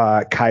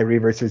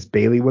 Kairi versus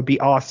Bayley would be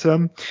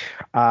awesome.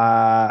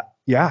 Yeah,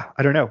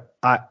 I don't know.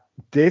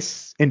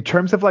 This, in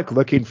terms of like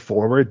looking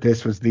forward,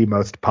 this was the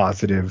most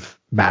positive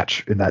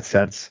match in that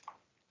sense.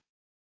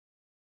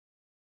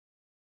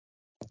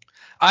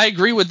 I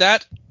agree with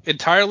that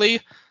entirely,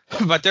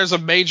 but there's a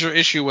major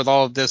issue with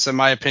all of this, in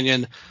my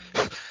opinion.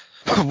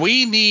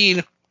 We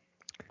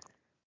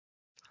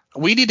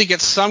need to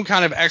get some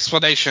kind of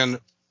explanation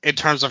in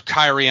terms of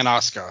Kairi and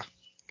Asuka.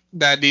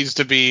 That needs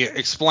to be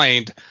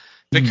explained,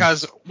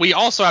 because we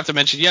also have to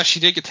mention, yes, she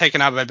did get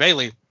taken out by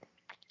Bayley.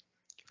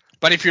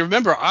 But if you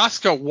remember,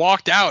 Asuka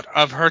walked out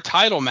of her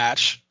title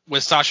match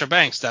with Sasha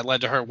Banks that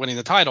led to her winning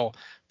the title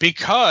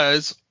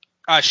because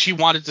she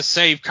wanted to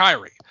save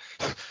Kairi.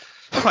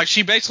 Like,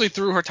 she basically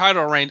threw her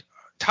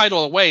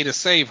title away to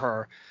save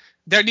her.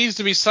 There needs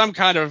to be some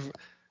kind of,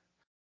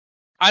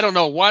 I don't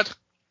know what.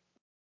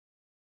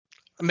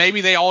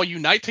 Maybe they all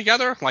unite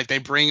together, like they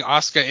bring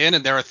Asuka in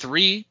and they're a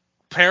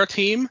 3-pair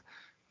team.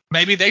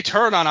 Maybe they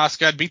turn on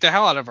Asuka and beat the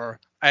hell out of her,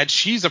 and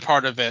she's a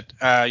part of it,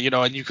 and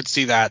you could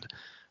see that.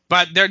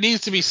 But there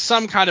needs to be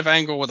some kind of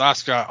angle with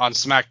Asuka on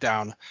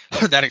SmackDown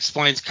that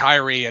explains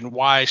Kairi and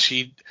why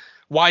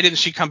didn't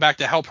she come back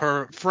to help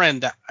her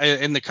friend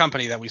in the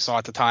company that we saw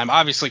at the time.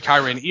 Obviously,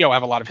 Kairi and Io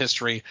have a lot of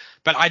history,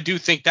 but I do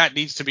think that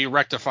needs to be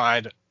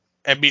rectified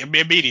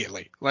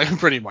immediately, like,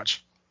 pretty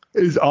much.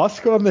 Is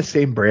Asuka on the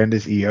same brand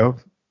as Io?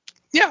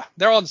 Yeah,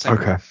 they're all the same.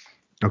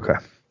 Okay.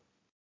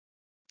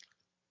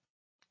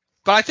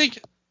 But I think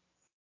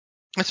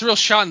it's a real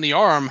shot in the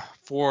arm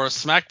for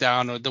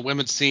SmackDown. The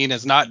women's scene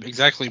has not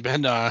exactly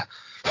been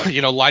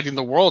lighting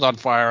the world on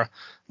fire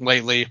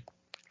lately.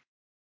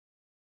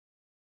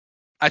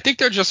 I think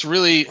they're just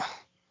really,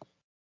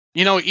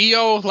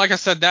 Io, like I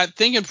said, that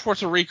thing in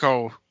Puerto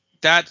Rico,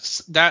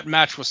 that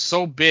match was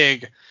so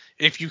big.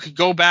 If you could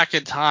go back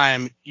in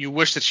time, you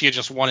wish that she had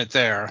just won it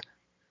there.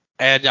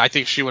 And I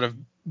think she would have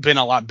been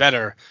a lot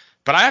better.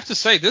 But I have to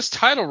say, this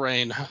title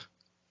reign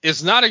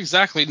is not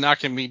exactly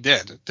knocking me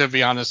dead, to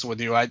be honest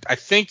with you. I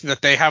think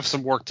that they have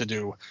some work to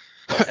do.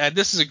 And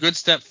this is a good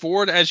step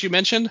forward, as you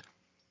mentioned.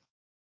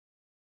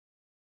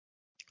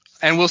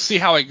 And we'll see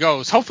how it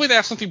goes. Hopefully they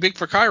have something big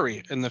for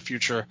Kairi in the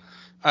future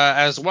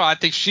as well. I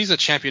think she's a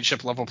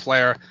championship level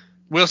player.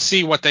 We'll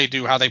see what they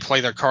do, how they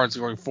play their cards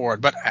going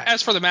forward. But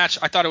as for the match,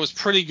 I thought it was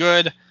pretty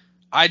good.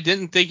 I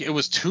didn't think it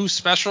was too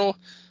special,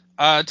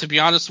 to be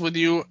honest with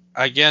you.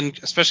 Again,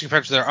 especially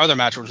compared to their other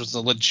match, which was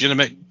a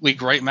legitimately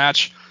great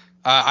match.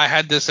 I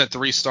had this at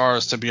 3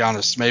 stars, to be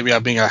honest. Maybe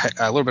I'm being a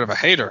little bit of a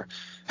hater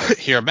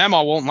here.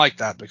 Mama won't like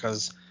that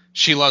because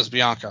she loves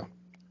Bianca.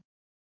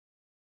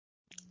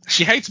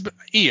 She hates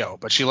Io,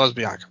 but she loves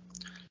Bianca.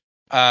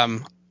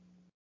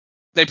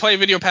 They play a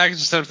video package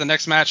to set up the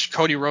next match.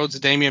 Cody Rhodes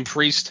and Damian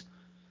Priest.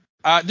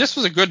 This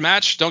was a good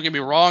match, don't get me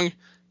wrong,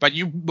 but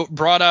you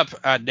brought up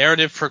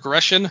narrative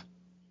progression.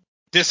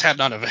 This had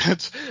none of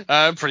it,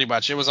 pretty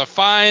much. It was a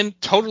fine,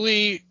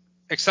 totally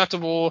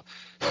acceptable,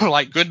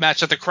 good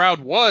match that the crowd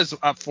was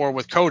up for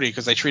with Cody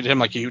because they treated him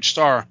like a huge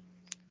star.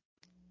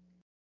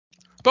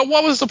 But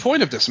what was the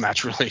point of this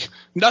match, really?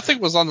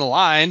 Nothing was on the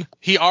line.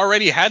 He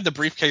already had the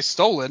briefcase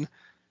stolen.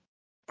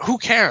 Who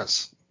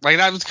cares?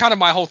 That was kind of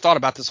my whole thought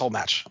about this whole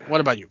match. What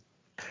about you?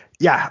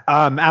 Yeah,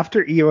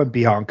 after Io and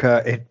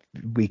Bianca,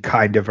 we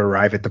kind of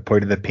arrive at the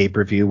point of the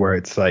pay-per-view where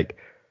it's like,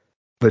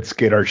 let's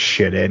get our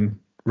shit in,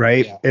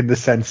 right? Yeah. In the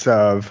sense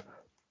of,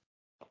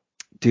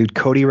 dude,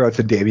 Cody Rhodes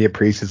and Damian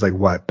Priest is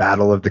what?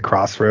 Battle of the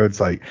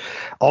Crossroads?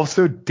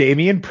 Also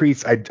Damian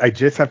Priest, I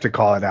just have to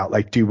call it out.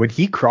 Dude, when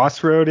he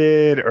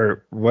crossroaded,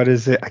 or what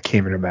is it? I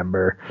can't even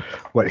remember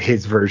what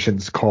his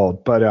version's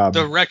called. But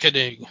The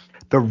Reckoning.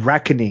 The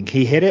Reckoning.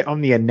 He hit it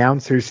on the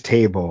announcer's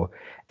table,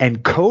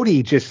 and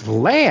Cody just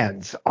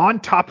lands on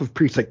top of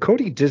Priest.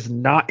 Cody does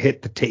not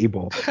hit the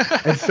table.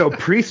 And so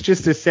Priest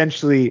just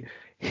essentially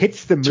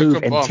hits the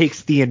move and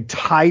takes the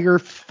entire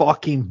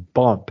fucking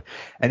bump.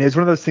 And it's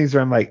one of those things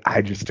where I'm like,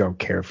 I just don't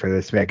care for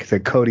this, man, because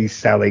Cody's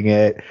selling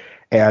it.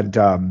 And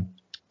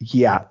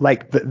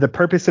the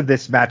purpose of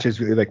this match is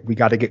really we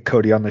got to get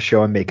Cody on the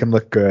show and make him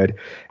look good.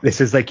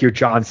 This is your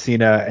John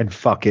Cena and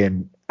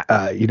fucking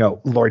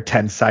Lord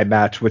Tensai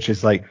match, which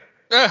is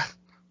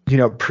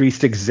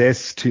Priest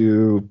exists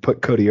to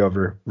put Cody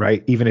over,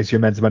 right? Even as your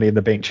men's Money in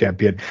the Bank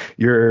champion,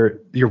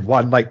 you're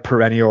one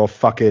perennial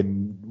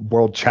fucking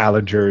world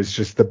challenger is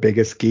just the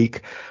biggest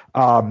geek.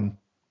 I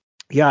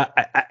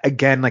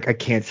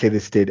can't say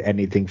this did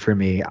anything for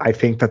me. I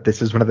think that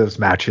this is one of those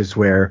matches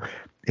where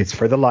it's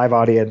for the live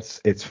audience,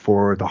 it's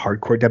for the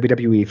hardcore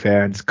WWE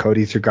fans.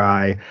 Cody's your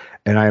guy,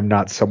 and I am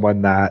not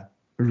someone that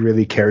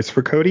really cares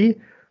for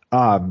Cody.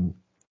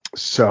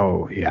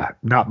 So yeah,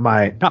 not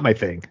my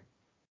thing.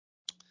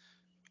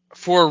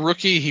 For a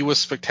rookie, he was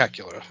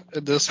spectacular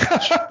in this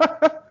match.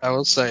 I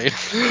will say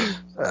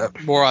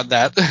more on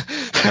that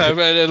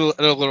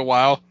in a little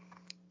while.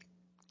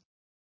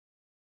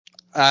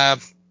 I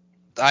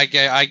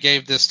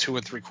gave this 2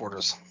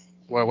 3/4.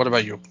 What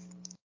about you?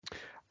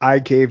 I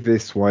gave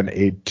this one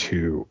a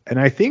 2, and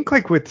I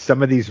think with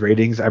some of these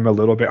ratings, I'm a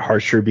little bit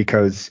harsher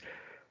because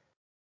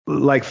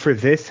for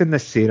this and the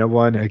Cena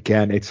one,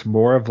 again, it's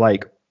more of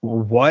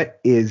what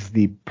is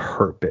the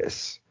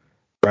purpose?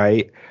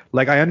 Right?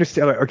 I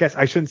understand. I guess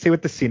I shouldn't say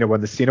with the Cena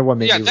one. The Cena one,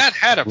 maybe that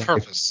had a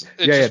purpose.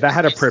 That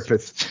had a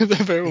purpose.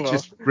 Very well. It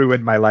just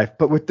ruined my life.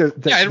 But with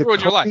it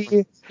ruined your life.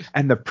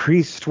 And the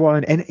Priest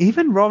one, and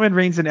even Roman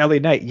Reigns and LA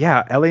Knight.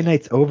 Yeah, LA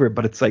Knight's over,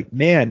 but it's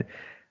man,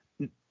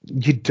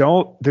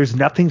 there's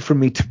nothing for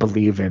me to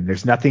believe in.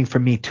 There's nothing for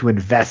me to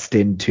invest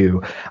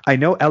into. I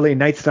know LA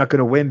Knight's not going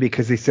to win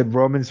because they said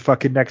Roman's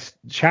fucking next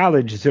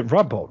challenge is at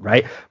Rumble,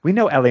 right? We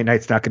know LA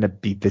Knight's not going to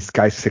beat this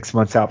guy 6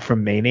 months out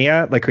from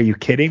Mania. Are you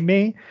kidding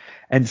me?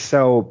 And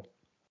so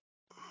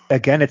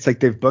again, it's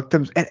they've booked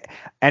them,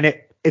 and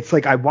it's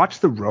I watch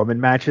the Roman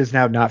matches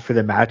now, not for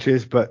the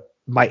matches, but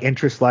my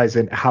interest lies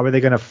in how are they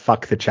going to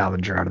fuck the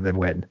challenger out of the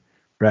win,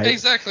 right?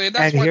 Exactly, and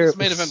that's why this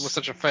main event was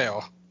such a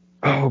fail.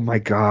 Oh my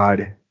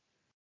god.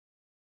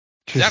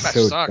 That match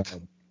sucked.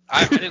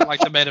 I didn't like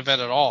the main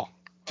event at all.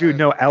 Dude,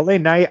 no, LA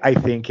Knight, I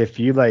think if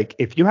you had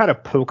a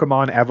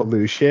Pokemon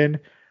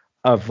evolution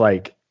of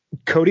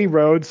Cody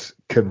Rhodes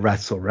can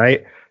wrestle,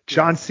 right?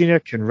 John Cena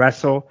can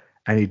wrestle,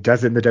 and he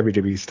does it in the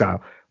WWE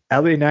style.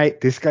 LA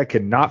Knight, this guy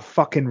cannot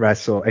fucking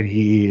wrestle, and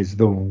he is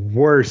the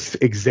worst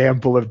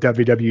example of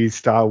WWE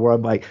style where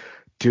I'm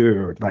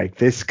dude,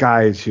 this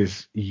guy is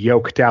just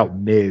yoked out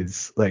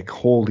Miz.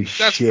 Holy shit.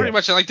 That's pretty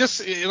much it. This,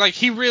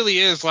 he really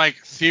is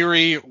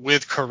Theory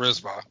with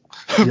charisma.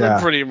 Yeah.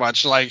 Pretty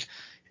much.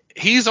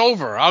 He's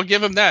over. I'll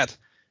give him that.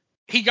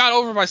 He got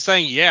over by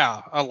saying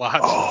yeah a lot.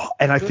 Oh,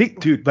 And I think,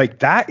 dude, like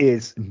that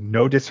is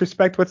no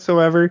disrespect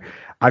whatsoever.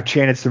 I've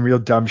chanted some real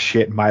dumb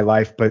shit in my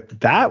life,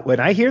 but that when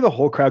I hear the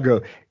whole crowd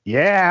go,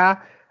 yeah,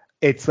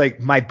 it's like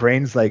my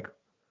brain's like,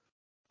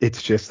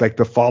 it's just like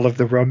the fall of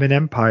the Roman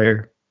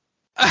Empire.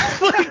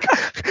 Like,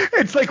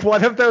 it's like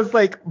one of those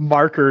like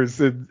markers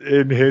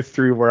in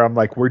history where I'm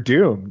like, we're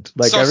doomed.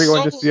 Like So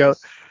everyone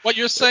just what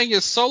you're saying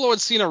is Solo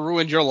and Cena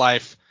ruined your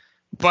life,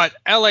 but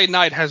LA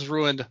Knight has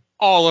ruined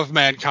all of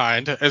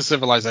mankind and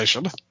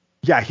civilization.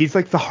 yeah, he's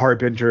like the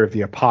harbinger of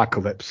the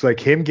apocalypse. Like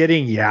him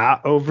getting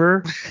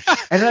over,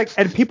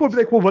 and people would be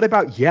like, well, what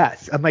about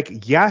yes? I'm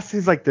like, yes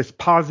is like this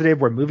positive.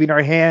 We're moving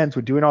our hands.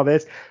 We're doing all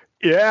this.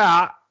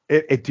 Yeah,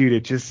 dude,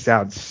 it just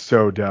sounds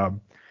so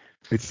dumb.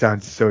 It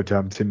sounds so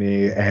dumb to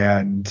me.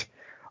 And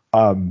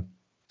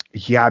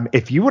yeah,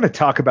 if you want to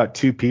talk about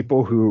two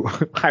people who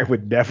I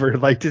would never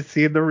like to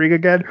see in the ring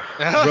again,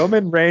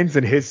 Roman Reigns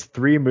and his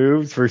 3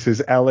 moves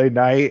versus LA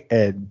Knight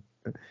and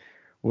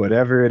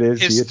whatever it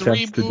is his he 3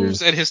 attempts to do.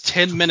 moves and his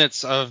 10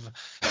 minutes of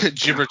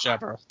jibber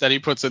jabber that he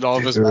puts in all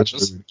of his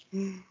matches.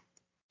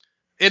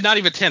 And not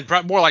even 10,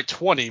 more like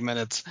 20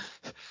 minutes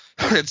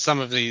in some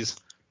of these.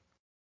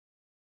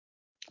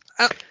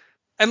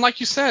 And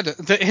like you said,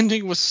 the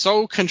ending was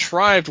so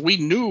contrived, we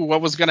knew what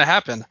was going to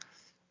happen.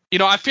 You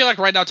know, I feel like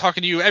right now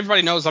talking to you,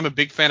 everybody knows I'm a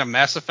big fan of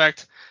Mass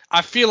Effect.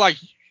 I feel like,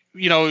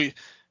 you know,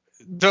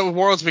 the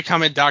world's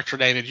become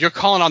indoctrinated. You're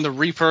calling on the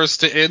Reapers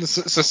to end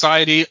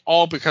society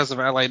all because of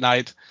LA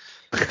Knight.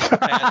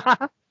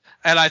 And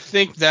I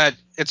think that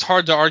it's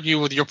hard to argue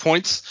with your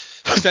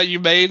points that you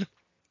made.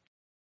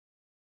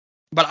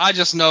 But I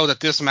just know that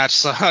this match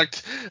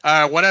sucked.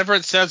 Whatever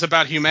it says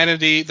about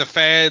humanity, the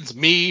fans,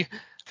 me,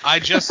 I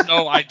just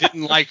know I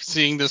didn't like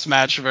seeing this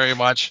match very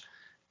much.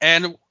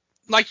 And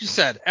like you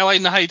said, LA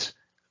Knight,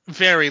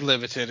 very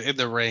limited in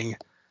the ring.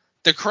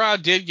 The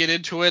crowd did get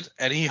into it,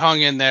 and he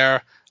hung in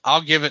there.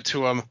 I'll give it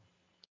to him.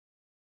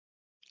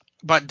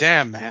 But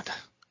damn, man.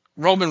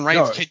 Roman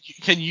Reigns, no.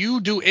 Can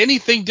you do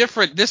anything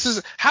different? This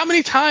is how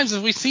many times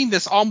have we seen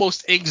this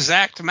almost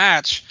exact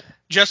match,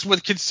 just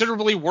with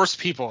considerably worse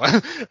people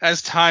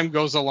as time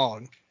goes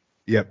along?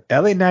 Yep.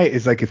 LA Knight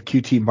is like if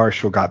QT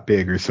Marshall got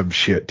big or some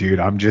shit, dude.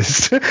 I'm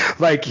just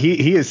like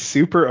he is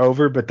super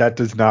over, but that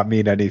does not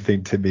mean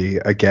anything to me.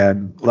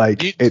 Again,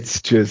 like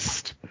it's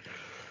just.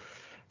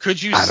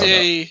 Could you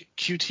say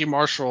QT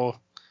Marshall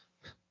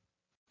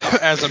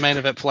as a main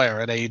event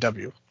player at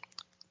AEW?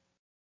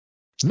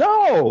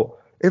 No,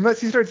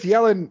 unless he starts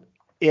yelling,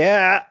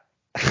 yeah.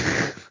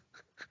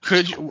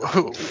 Could you?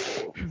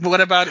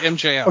 What about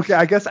MJF? Okay,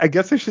 I guess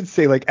I should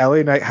say like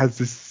LA Knight has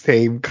the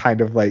same kind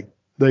of like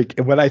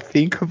when I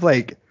think of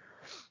like,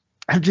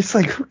 I'm just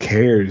like, who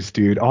cares,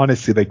 dude?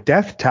 Honestly, like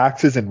Death,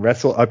 Taxes, and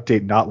Wrestle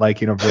Update not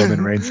liking a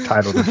Roman Reigns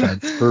title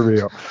defense for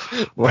real.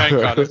 Thank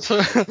God.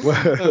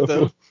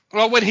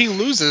 Well, when he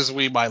loses,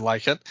 we might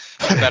like it.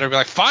 Better be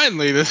like,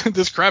 finally,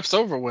 this crap's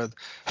over with.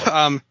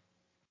 I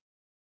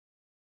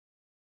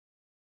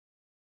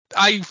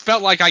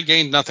felt like I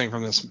gained nothing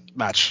from this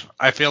match.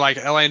 I feel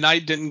like LA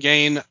Knight didn't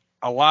gain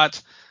a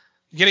lot.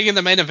 Getting in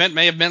the main event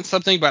may have meant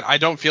something, but I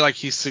don't feel like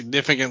he's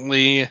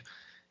significantly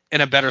in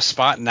a better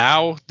spot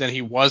now than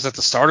he was at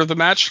the start of the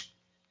match.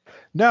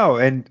 No,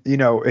 and you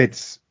know,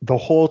 it's the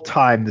whole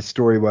time the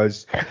story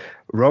was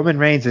Roman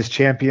Reigns is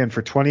champion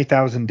for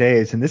 20,000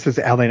 days, and this was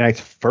LA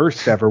Knight's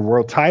first ever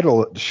world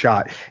title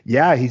shot.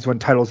 Yeah, he's won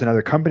titles in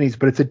other companies,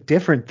 but it's a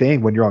different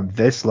thing when you're on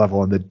this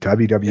level in the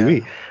WWE.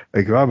 Yeah.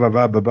 Like blah blah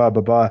blah blah blah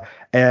blah blah.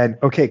 And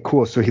okay,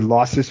 cool. So he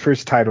lost his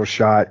first title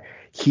shot.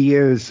 He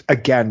is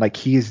again like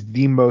he is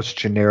the most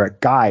generic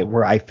guy.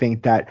 Where I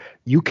think that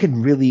you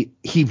can really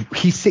he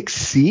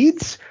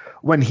succeeds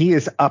when he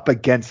is up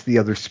against the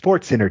other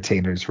sports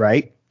entertainers,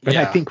 right? And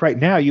I think right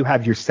now you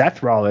have your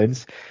Seth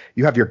Rollins,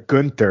 you have your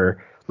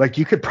Gunther. Like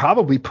you could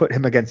probably put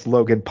him against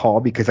Logan Paul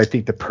because I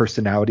think the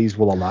personalities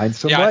will align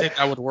somewhat. Yeah, I think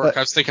that would work.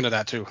 I was thinking of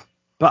that too.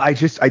 But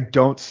I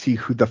don't see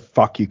who the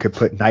fuck you could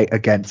put Knight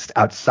against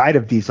outside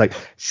of these like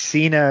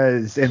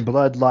Cena's and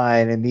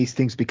Bloodline and these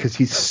things because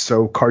he's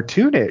so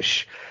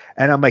cartoonish.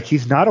 And I'm like,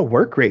 he's not a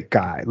work rate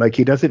guy. Like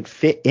he doesn't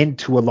fit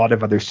into a lot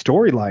of other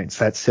storylines.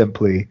 That's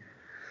simply.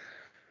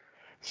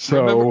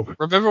 So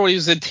remember when he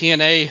was in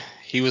TNA,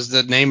 he was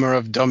the namer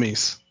of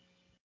dummies.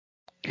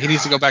 He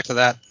needs to go back to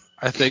that,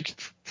 I think.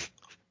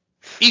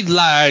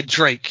 Eli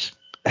Drake.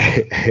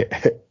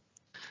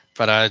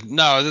 But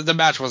no, the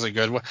match wasn't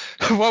good.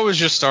 What was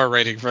your star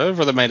rating for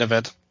the main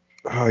event?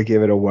 Oh, I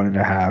gave it a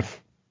 1.5.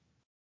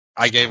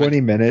 I gave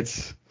 20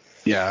 minutes.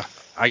 Yeah,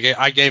 I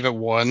gave it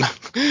 1.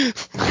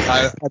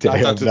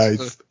 Damn,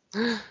 nice.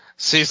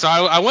 See, so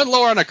I went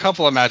lower on a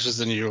couple of matches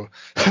than you,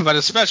 but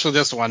especially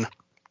this one.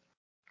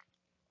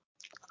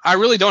 I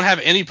really don't have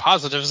any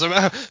positives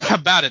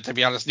about it, to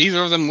be honest.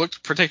 Neither of them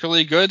looked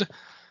particularly good.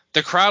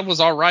 The crowd was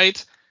all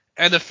right,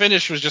 and the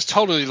finish was just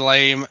totally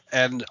lame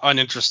and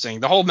uninteresting.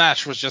 The whole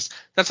match was just,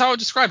 that's how I would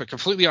describe it,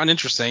 completely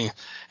uninteresting.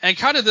 And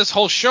kind of this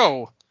whole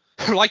show,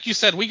 like you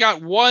said, we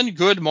got one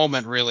good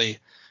moment, really,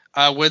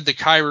 with the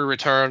Kyrie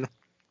return.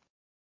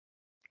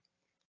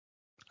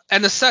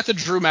 And the Seth and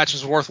Drew match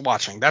is worth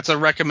watching. That's a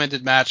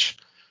recommended match.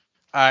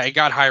 It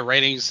got high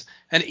ratings.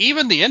 And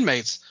even the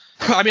inmates.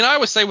 I mean, I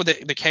always say with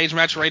the cage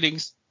match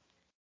ratings,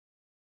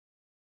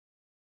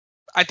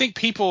 I think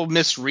people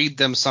misread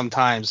them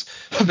sometimes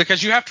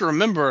because you have to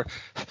remember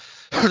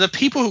the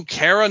people who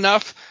care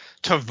enough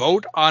to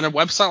vote on a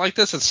website like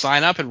this and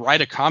sign up and write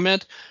a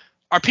comment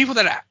are people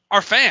that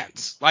are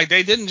fans. Like,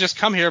 they didn't just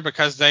come here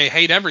because they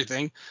hate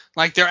everything.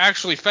 Like, they're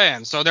actually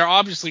fans. So they're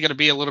obviously going to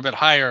be a little bit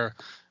higher,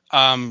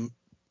 in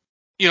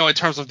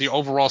terms of the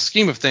overall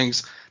scheme of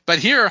things. But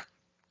here,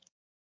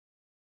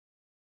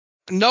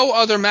 no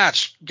other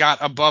match got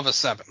above a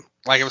 7.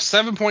 Like, it was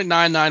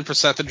 7.99 for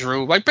Seth and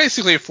Drew, like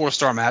basically a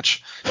 4-star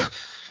match,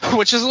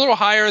 which is a little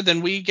higher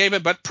than we gave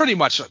it, but pretty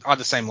much on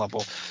the same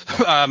level.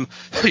 A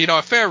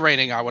fair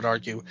rating, I would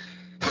argue.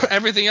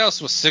 Everything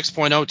else was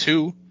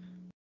 6.02,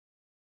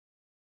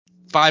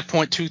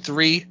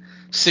 5.23,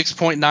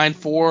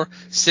 6.94,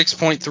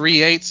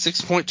 6.38,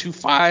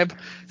 6.25,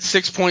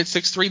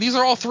 6.63. These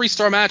are all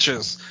 3-star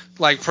matches,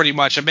 like, pretty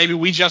much. And maybe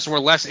we just were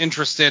less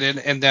interested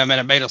in them, and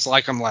it made us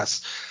like them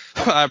less,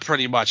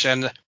 pretty much.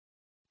 And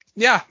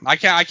yeah, I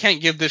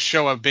can't give this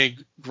show a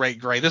big, great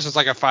grade. This is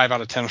like a 5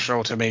 out of 10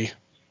 show to me.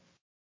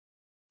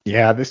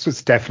 Yeah, this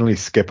was definitely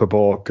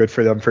skippable. Good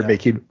for them for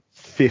making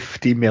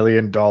 $50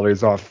 million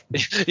off.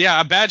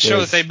 Yeah, a bad show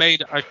that they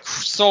made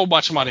so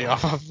much money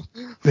off of.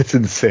 That's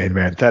insane,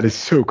 man. That is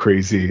so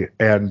crazy.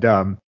 And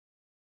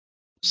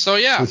so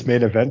it's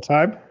main event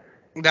time.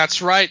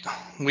 That's right.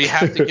 We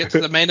have to get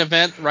to the main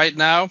event right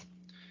now.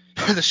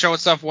 The show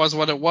itself was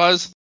what it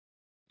was,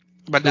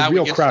 but now the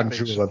real we get crown to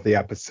the jewel of the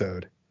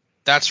episode.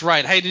 That's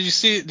right. Hey,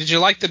 did you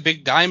like the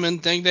big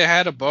diamond thing they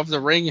had above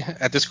the ring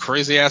at this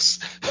crazy ass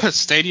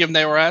stadium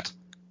they were at?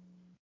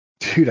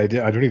 Dude, I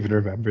don't even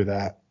remember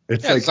that.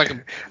 It's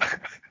like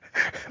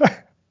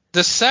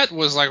the set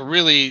was like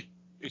really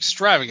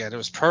extravagant. It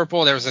was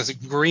purple. There was this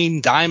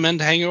green diamond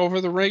hanging over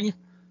the ring.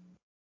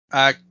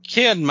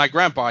 Ken, my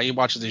grandpa, he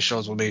watches these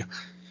shows with me.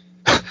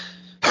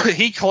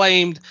 He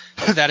claimed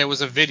that it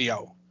was a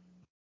video.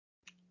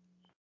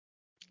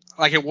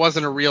 Like, it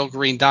wasn't a real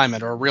green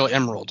diamond or a real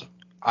emerald.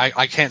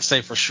 I can't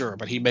say for sure,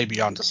 but he may be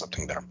onto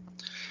something there.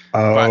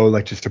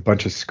 Like just a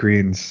bunch of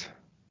screens.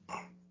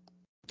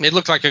 It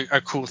looked like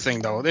a cool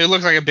thing, though. It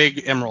looked like a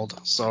big emerald.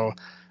 So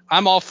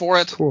I'm all for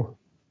it. Cool.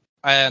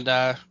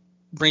 And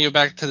bring it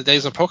back to the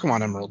days of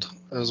Pokemon Emerald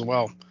as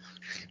well.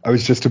 I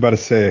was just about to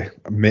say,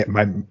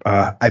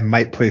 I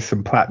might play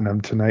some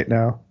Platinum tonight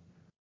now.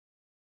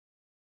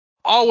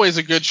 Always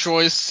a good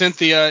choice.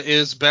 Cynthia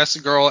is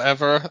best girl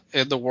ever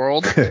in the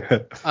world.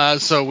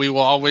 So we will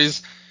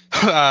always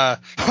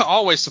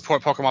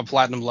support Pokemon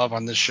Platinum love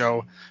on this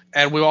show.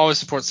 And we will always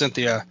support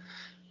Cynthia.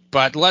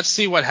 But let's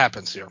see what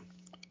happens here.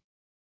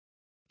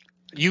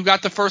 You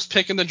got the first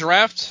pick in the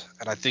draft,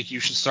 and I think you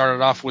should start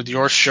it off with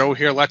your show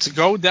here. Let's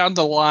go down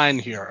the line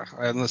here,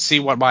 and let's see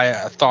what my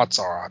thoughts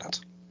are on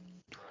it.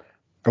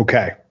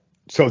 Okay.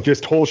 So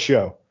just whole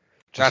show.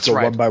 That's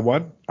right. One by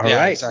one? All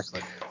right.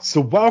 Exactly.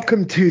 So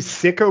welcome to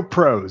Sicko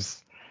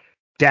Pros,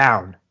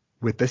 Down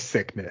with the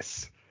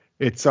Sickness.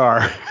 It's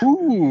our...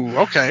 Ooh,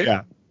 okay.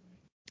 Yeah.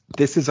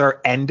 This is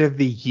our end of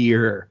the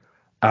year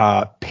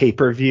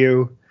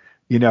pay-per-view.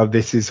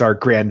 This is our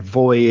Grand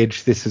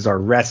Voyage. This is our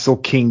Wrestle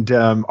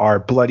Kingdom, our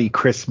Bloody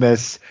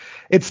Christmas.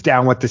 It's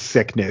Down with the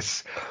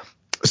Sickness.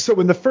 So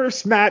in the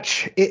first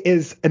match, it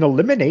is an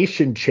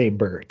elimination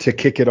chamber to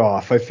kick it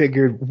off. I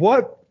figured,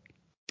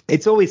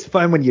 it's always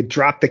fun when you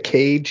drop the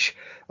cage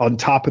on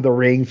top of the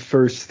ring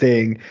first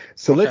thing.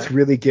 So let's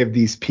really give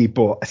these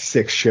people a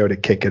sick show to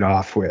kick it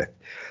off with.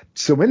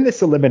 So in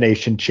this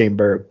elimination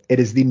chamber, it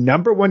is the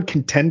number 1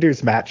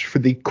 contenders match for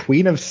the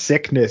Queen of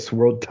Sickness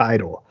world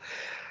title.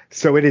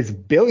 So it is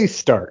Billy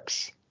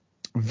Starks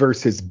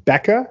versus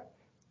Becca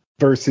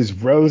versus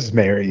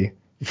Rosemary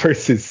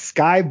versus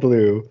Sky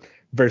Blue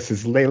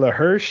versus Layla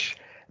Hirsch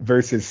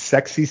versus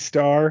Sexy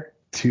Star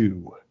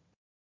 2.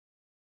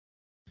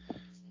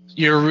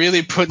 You're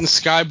really putting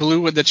Sky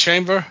Blue in the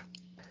chamber?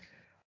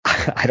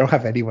 I don't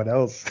have anyone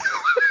else.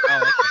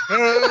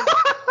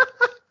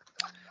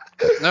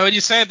 No, when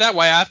you say it that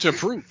way, I have to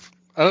approve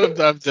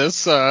of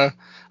this. I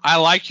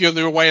like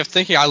your way of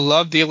thinking. I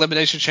love the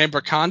Elimination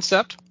Chamber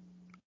concept.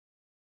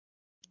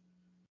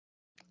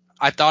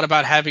 I thought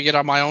about having it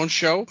on my own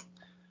show,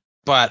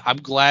 but I'm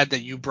glad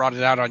that you brought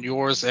it out on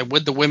yours. And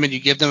with the women, you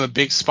give them a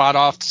big spot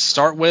off to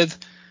start with.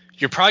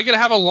 You're probably going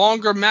to have a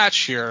longer match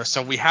here,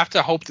 so we have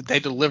to hope that they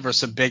deliver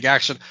some big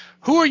action.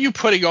 Who are you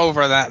putting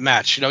over that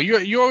match?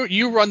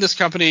 You run this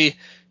company.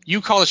 You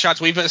call the shots.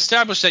 We've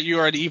established that you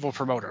are an evil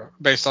promoter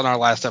based on our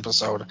last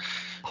episode.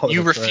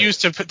 You refuse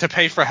to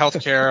pay for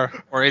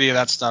healthcare or any of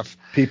that stuff.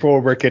 People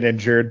will get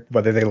injured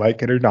whether they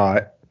like it or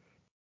not.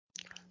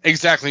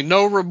 Exactly.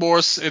 No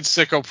remorse in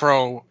Sicko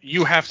Pro.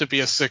 You have to be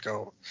a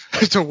sicko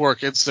to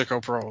work in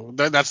Sicko Pro.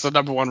 That's the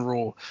number 1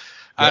 rule.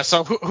 Yep.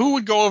 So who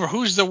would go over?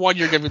 Who's the one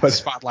you're giving the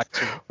spotlight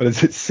to? What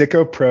is it?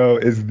 Sicko Pro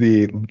is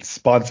the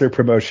sponsor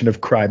promotion of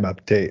Crime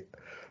Update.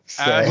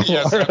 So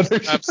Yes, our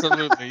other show.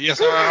 absolutely. Yes,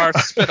 our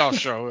spin-off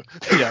show.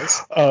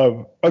 Yes.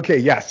 Okay,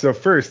 yeah. So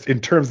first, in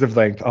terms of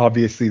length,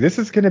 obviously, this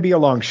is going to be a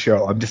long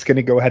show. I'm just going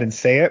to go ahead and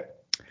say it.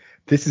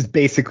 This is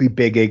basically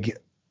Big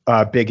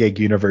Egg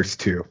Universe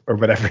 2, or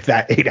whatever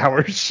that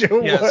 8-hour show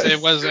was. Yes,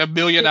 it was a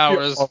million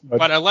hours,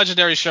 but a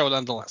legendary show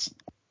nonetheless.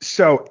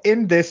 So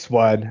in this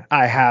one,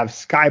 I have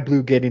Sky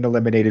Blue getting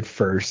eliminated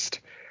first,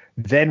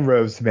 then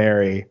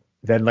Rosemary,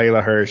 then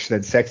Layla Hirsch,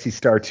 then Sexy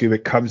Star 2.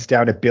 It comes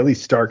down to Billy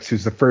Starks,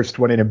 who's the first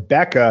one in, and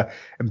Becca,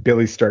 and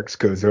Billy Starks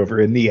goes over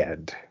in the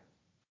end.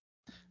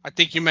 I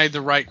think you made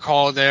the right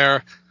call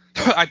there.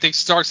 I think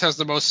Starks has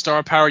the most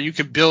star power. You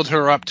can build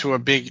her up to a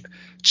big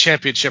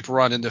championship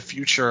run in the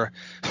future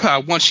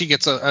once she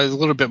gets a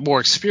little bit more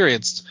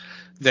experienced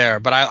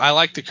there. But I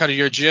like the cut of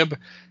your jib.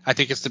 I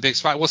think it's the big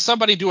spot. Will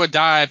somebody do a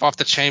dive off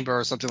the chamber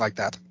or something like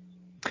that?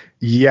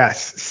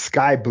 Yes,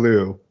 Sky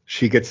Blue.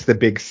 She gets the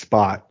big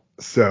spot.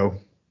 So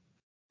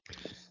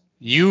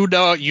you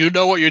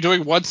know what you're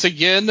doing once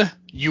again.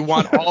 You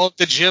want all of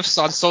the GIFs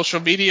on social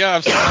media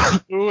of Sky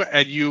Blue,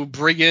 and you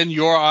bring in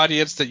your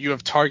audience that you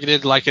have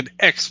targeted like an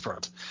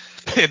expert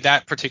in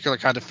that particular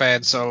kind of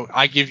fan. So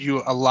I give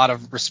you a lot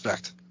of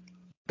respect.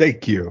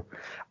 Thank you.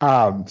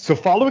 So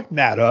following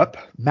that up,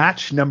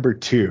 match number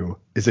 2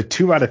 is a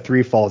 2 out of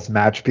 3 falls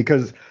match,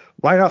 because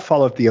why not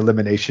follow up the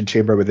Elimination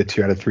Chamber with a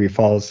 2 out of 3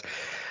 falls?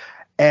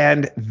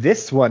 And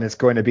this one is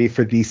going to be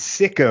for the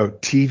Sicko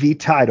TV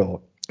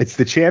title. It's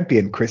the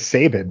champion, Chris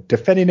Sabin,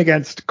 defending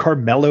against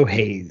Carmelo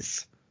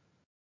Hayes.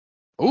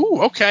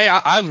 Ooh, okay.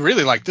 I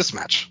really like this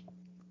match.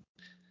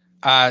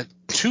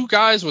 Two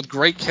guys with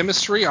great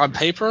chemistry on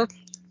paper.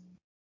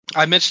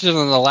 I mentioned it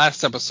in the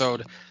last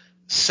episode.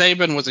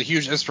 Sabin was a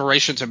huge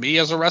inspiration to me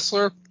as a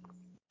wrestler,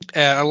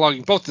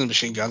 along both the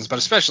Machine Guns, but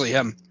especially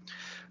him.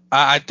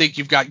 I think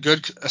you've got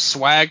good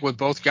swag with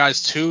both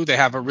guys, too. They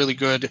have a really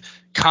good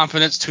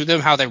confidence to them,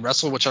 how they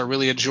wrestle, which I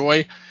really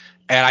enjoy.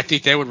 And I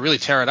think they would really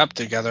tear it up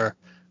together.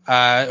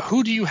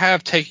 Who do you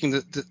have taking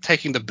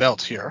the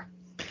belt here?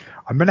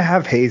 I'm going to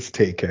have Hayes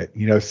take it.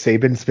 You know,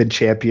 Sabin's been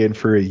champion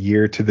for a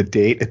year to the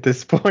date at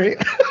this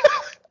point.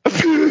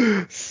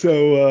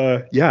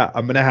 So, yeah,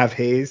 I'm going to have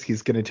Hayes.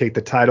 He's going to take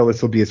the title.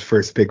 This will be his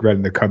first big run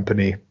in the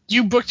company.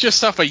 You booked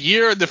yourself a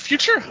year in the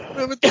future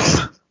with this?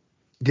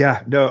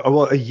 Yeah, no.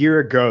 Well, a year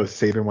ago,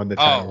 Sabin won the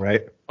title,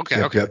 right? Okay,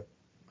 yep, okay. Yep.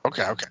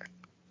 Okay.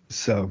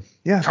 So,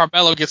 yeah.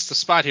 Carmelo gets the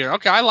spot here.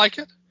 Okay, I like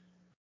it.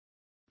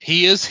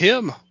 He is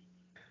him.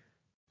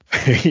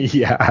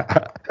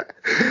 Yeah.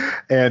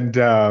 And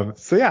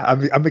so, yeah,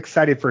 I'm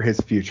excited for his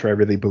future. I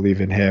really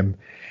believe in him.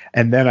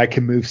 And then I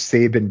can move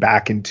Sabin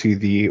back into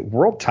the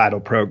world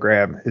title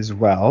program as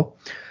well.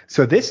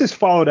 So this is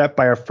followed up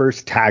by our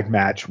first tag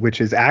match,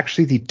 which is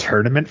actually the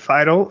tournament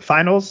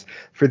finals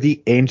for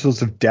the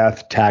Angels of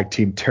Death tag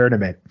team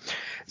tournament.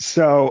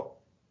 So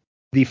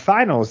the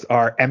finals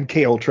are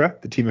MK Ultra,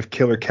 the team of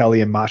Killer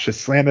Kelly and Masha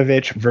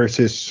Slamovich,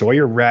 versus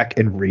Sawyer Wreck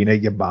and Rina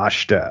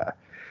Yamashita.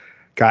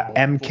 Got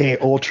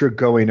MK Ultra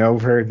going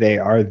over. They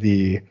are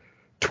the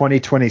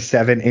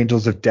 2027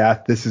 Angels of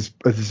Death. This is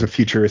a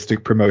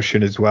futuristic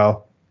promotion as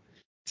well.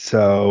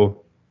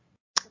 So,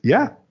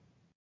 yeah.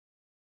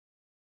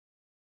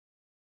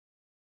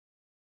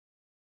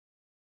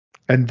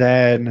 And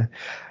then,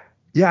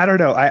 yeah, I don't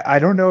know. I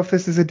don't know if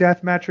this is a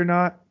death match or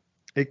not.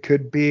 It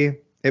could be.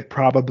 It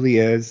probably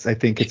is. I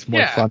think it's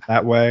more fun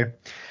that way.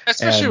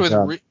 Especially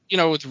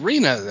with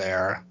Rina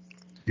there.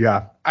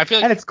 Yeah. I feel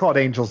like, and it's called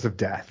Angels of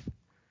Death.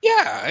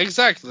 Yeah,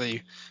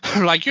 exactly.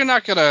 Like, you're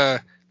not going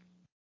to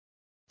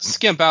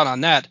skimp out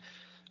on that.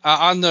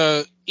 On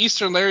the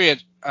Eastern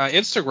Lariat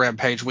Instagram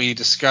page, I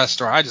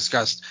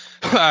discussed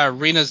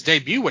Rina's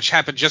debut, which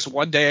happened just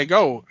one day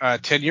ago,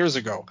 10 years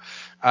ago.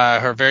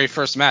 Her very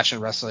first match in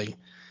wrestling.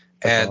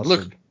 That's and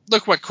awesome.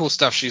 look what cool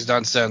stuff she's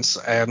done since.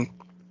 And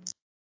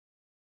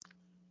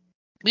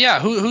yeah,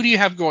 who do you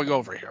have going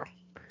over here?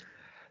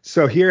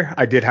 So here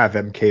I did have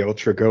MK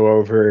Ultra go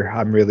over.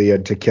 I'm really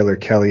into Killer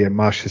Kelly and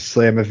Masha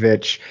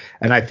Slamovich,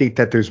 and I think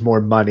that there's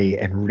more money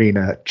in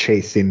Rina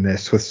chasing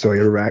this with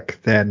Sawyer Wreck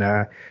than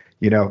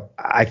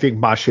I think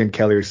Masha and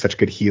Kelly are such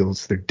good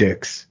heels. They're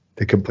dicks.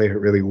 They can play it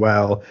really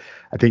well.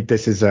 I think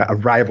this is a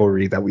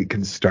rivalry that we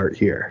can start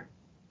here.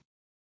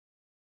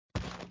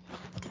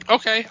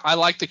 Okay, I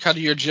like the cut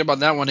of your jib on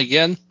that one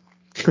again.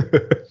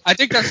 I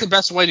think that's the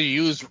best way to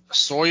use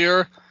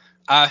Sawyer.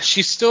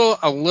 She's still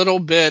a little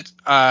bit,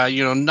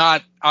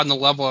 not on the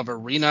level of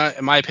Arena,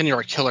 in my opinion,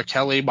 or Killer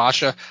Kelly,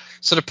 Masha.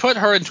 So to put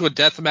her into a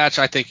death match,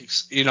 I think,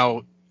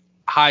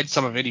 hides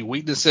some of any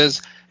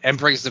weaknesses and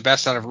brings the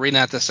best out of Arena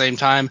at the same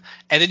time.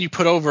 And then you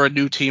put over a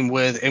new team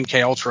with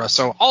MK Ultra.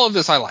 So all of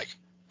this I like.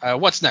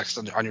 What's next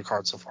on your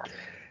card so far?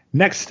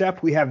 Next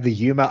up, we have the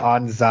Yuma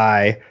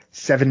Anzai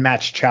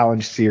 7-match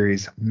challenge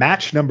series.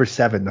 Match number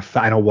 7, the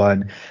final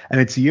one. And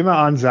it's Yuma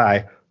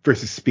Anzai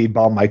versus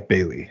Speedball Mike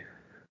Bailey.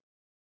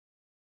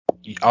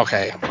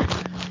 Okay.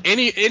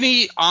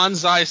 Any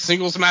Anzai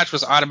singles match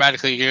was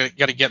automatically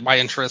going to get my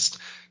interest,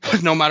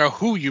 no matter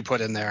who you put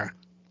in there.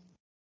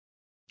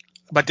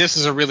 But this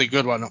is a really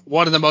good one.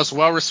 One of the most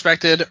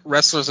well-respected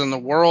wrestlers in the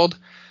world.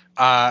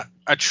 a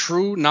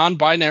true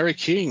non-binary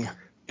king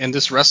in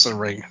this wrestling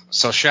ring.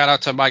 So shout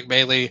out to Mike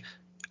Bailey.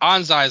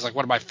 Anzai is like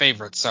one of my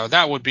favorites, so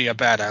that would be a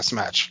badass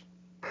match.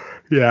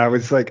 Yeah, I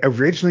was like,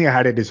 originally I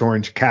had it as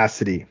Orange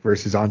Cassidy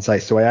versus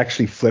Onsite, so I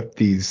actually flipped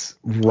these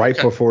right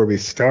before we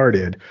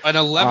started. An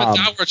 11th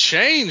hour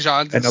change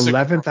on an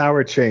 11th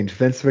hour change,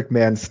 Vince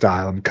McMahon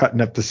style. I'm cutting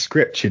up the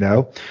script,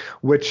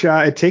 which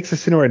it takes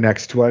us into our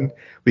next one.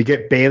 We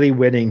get Bailey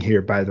winning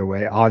here, by the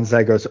way.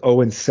 Onsite goes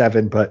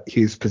 0-7, but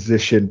he's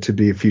positioned to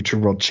be a future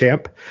world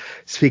champ.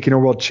 Speaking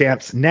of world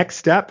champs,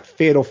 next up,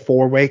 Fatal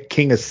 4-Way,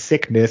 King of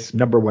Sickness,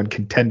 #1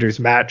 contenders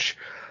match.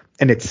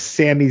 And it's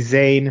Sami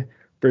Zayn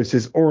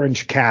versus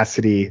Orange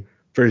Cassidy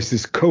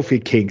versus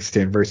Kofi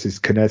Kingston versus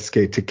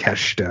Konosuke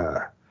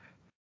Takeshita.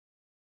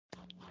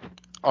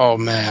 Oh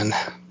man,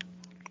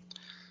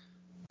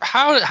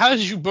 how did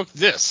you book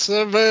this?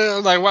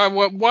 Like,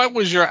 what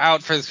was your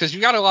out for this? Because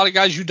you got a lot of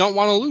guys you don't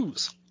want to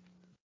lose.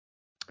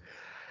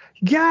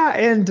 Yeah,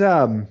 and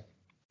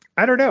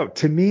I don't know.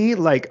 To me,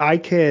 like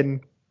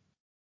I'm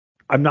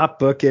not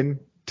booking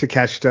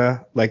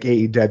Takeshita like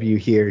AEW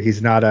here.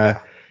 He's not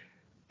a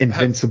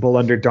invincible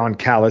under Don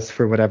Callis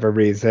for whatever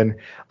reason.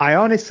 I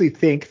honestly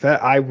think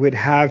that I would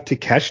have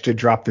Takeshita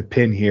drop the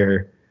pin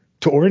here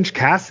to Orange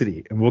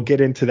Cassidy, and we'll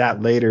get into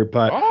that later,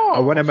 but I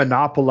want to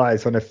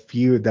monopolize on a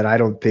feud that I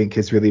don't think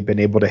has really been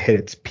able to hit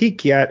its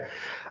peak yet.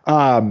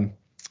 And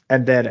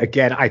then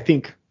again, I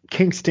think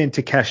Kingston,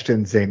 Takeshita,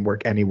 and Zayn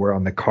work anywhere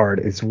on the card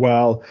as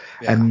well.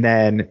 Yeah. And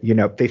then,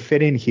 they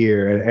fit in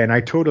here. And I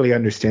totally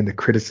understand the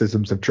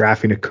criticisms of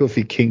drafting a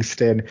Kofi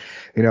Kingston.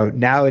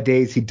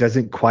 Nowadays he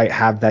doesn't quite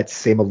have that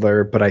same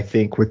allure, but I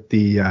think with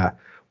the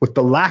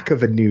lack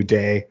of a New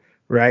Day,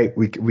 right,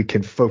 we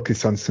can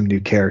focus on some new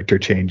character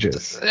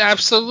changes.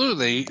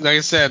 Absolutely. Like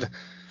I said,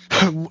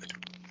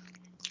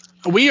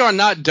 we are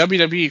not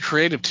WWE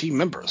creative team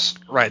members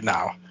right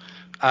now.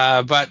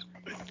 But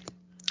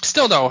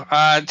still, though,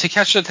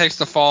 Takeshita takes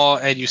the fall,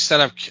 and you set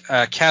up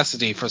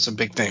Cassidy for some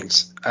big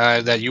things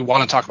that you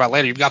want to talk about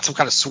later. You've got some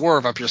kind of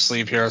swerve up your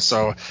sleeve here,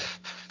 so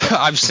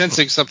I'm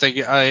sensing something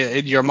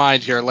in your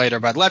mind here later.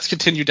 But let's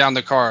continue down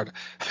the card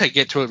and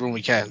get to it when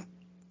we can.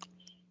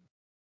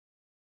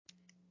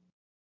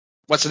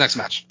 What's the next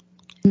match?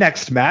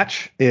 Next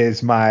match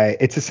is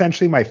it's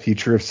essentially my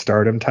Future of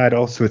Stardom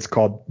title, so it's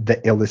called the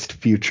Illest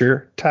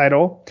Future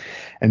title.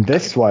 And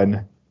this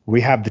one,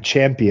 we have the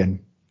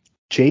champion,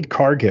 Jade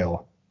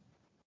Cargill,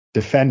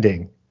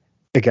 defending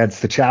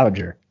against the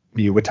challenger,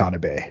 Miyu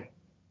Watanabe.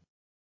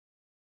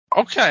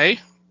 Okay,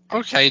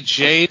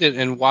 Jade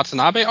and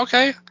Watanabe.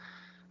 Okay,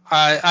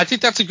 I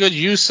think that's a good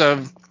use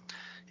of.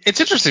 It's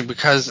interesting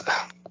because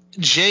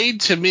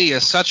Jade to me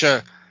is such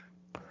a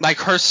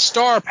her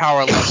star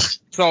power level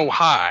so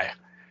high.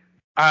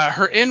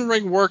 Her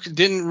in-ring work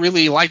didn't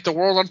really light the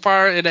world on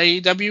fire in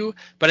AEW,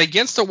 but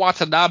against the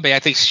Watanabe, I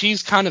think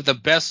she's kind of the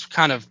best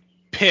kind of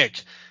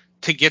pick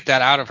to get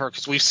that out of her,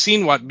 because we've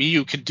seen what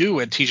Miyu could do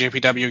at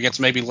TJPW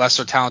against maybe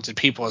lesser talented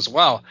people as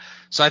well.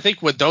 So I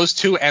think with those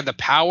two and the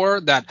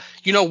power that,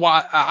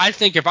 I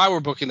think if I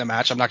were booking the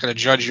match, I'm not going to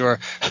judge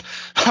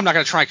I'm not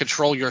going to try and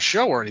control your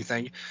show or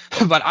anything,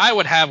 but I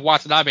would have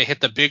Watanabe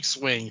hit the big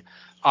swing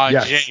on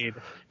Jade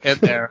in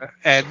there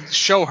and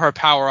show her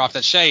power off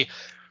that, Shay,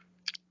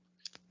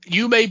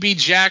 you may be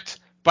jacked,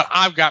 but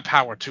I've got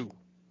power too.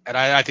 And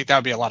I think that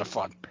would be a lot of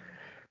fun.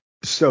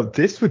 So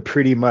this would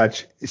pretty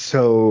much –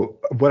 so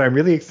what I'm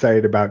really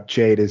excited about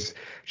Jade is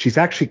she's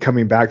actually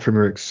coming back from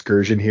her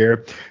excursion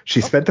here.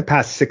 She spent the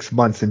past 6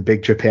 months in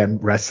Big Japan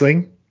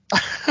Wrestling.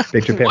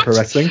 Big Japan Pro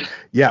Wrestling.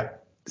 Yeah.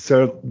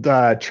 So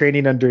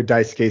training under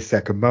Daisuke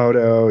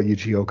Sekimoto,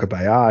 Yuji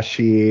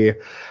Okabayashi.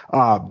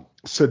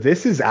 So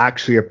this is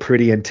actually a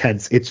pretty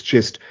intense – it's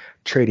just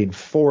trading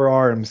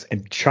forearms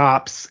and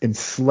chops and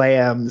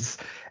slams.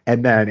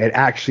 And then it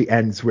actually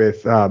ends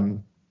with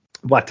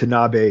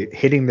Watanabe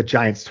hitting the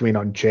giant swing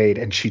on Jade,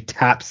 and she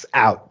taps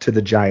out to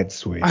the giant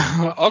swing.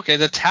 Okay,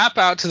 the tap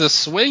out to the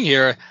swing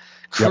here.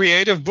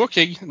 Creative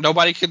booking.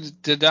 Nobody can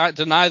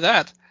deny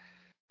that.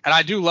 And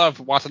I do love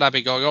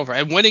Watanabe going over.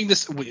 And winning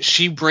this,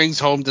 she brings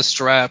home the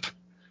strap.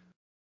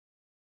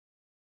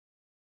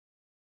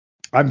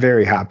 I'm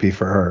very happy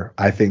for her.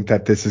 I think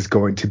that this is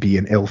going to be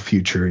an ill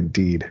future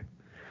indeed.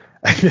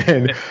 And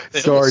then,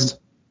 so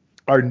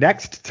our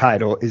next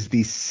title is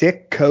the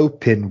Sicko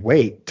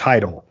Pinweight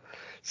title.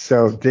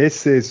 So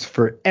this is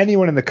for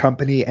anyone in the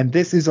company, and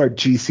this is our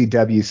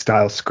GCW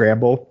style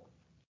scramble.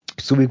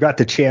 So we've got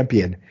the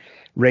champion,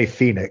 Rey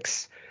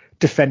Fenix,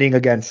 defending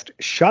against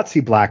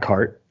Shotzi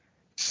Blackheart,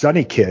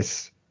 Sonny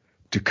Kiss,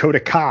 Dakota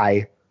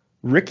Kai,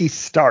 Ricky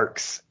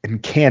Starks,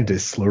 and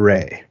Candice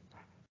LeRae.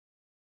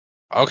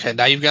 Okay,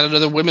 now you've got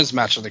another women's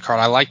match on the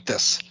card. I like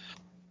this.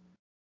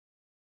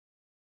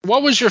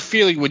 What was your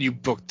feeling when you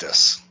booked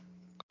this?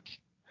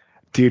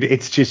 Dude,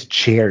 it's just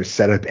chairs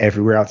set up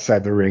everywhere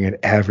outside the ring, and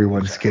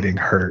everyone's getting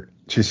hurt.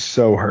 Just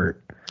so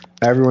hurt.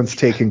 Everyone's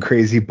taking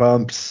crazy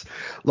bumps.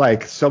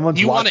 Like,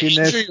 someone's watching this.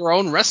 You want to injure your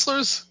own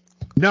wrestlers?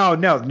 No.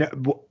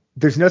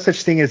 there's no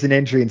such thing as an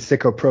injury in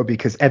Sicko Pro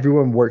because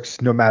everyone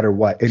works no matter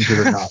what,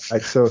 injured or not.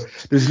 Right? So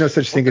there's no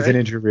such thing as an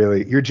injury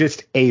really. You're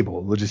just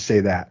able. We'll just say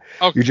that.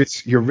 Okay.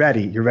 You're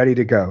ready. You're ready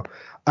to go.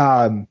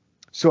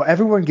 So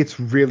everyone gets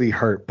really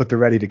hurt, but they're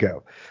ready to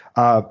go.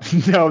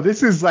 No,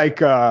 this is like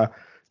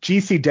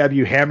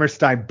GCW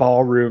Hammerstein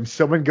Ballroom.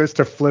 Someone goes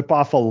to flip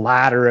off a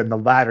ladder and the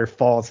ladder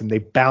falls and they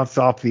bounce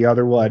off the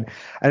other one.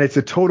 And it's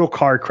a total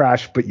car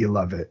crash, but you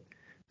love it.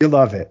 You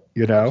love it,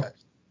 you know? Okay.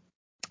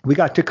 We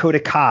got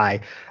Dakota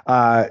Kai,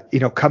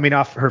 coming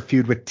off her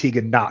feud with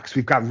Tegan Knox.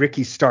 We've got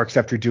Ricky Starks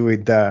after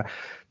doing the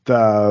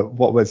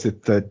what was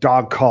it, the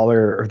dog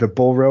collar or the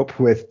bull rope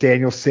with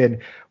Danielson.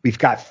 We've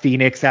got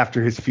Phoenix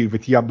after his feud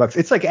with Young Bucks.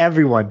 It's like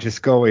everyone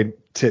just going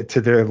to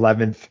their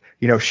 11th.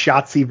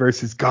 Shotzi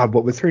versus God.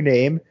 What was her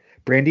name?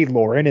 Brandy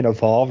Lauren in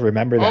Evolve.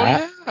 Remember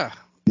that? Oh yeah.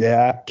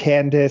 Yeah,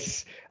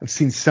 Candice. I've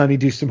seen Sunny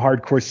do some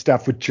hardcore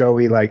stuff with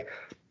Joey. Like,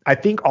 I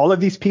think all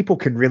of these people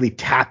can really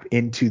tap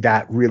into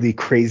that really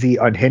crazy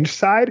unhinged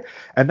side,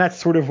 and that's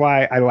sort of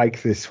why I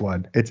like this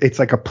one. It's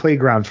like a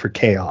playground for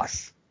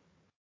chaos.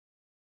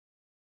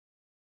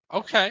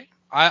 Okay.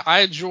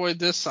 I enjoyed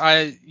this.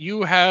 Listen,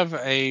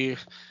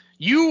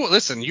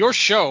 your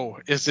show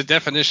is the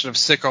definition of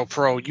Sicko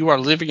Pro. You are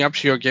living up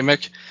to your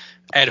gimmick,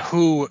 and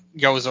who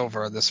goes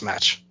over in this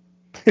match?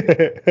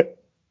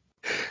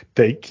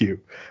 Thank you.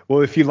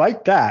 Well, if you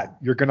like that,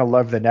 you're going to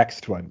love the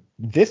next one.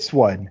 This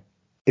one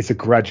is a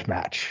grudge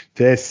match.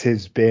 This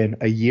has been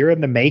a year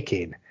in the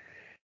making,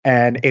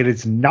 and it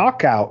is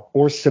knockout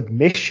or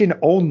submission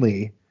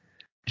only.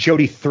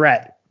 Jody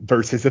Threat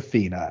versus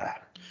Athena.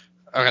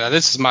 Okay, now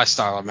this is my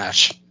style of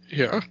match.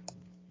 Yeah.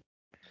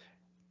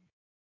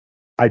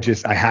 I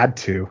had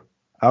to.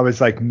 I was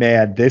like,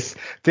 man, this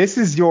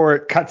is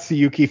your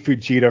Katsuyuki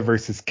Fujita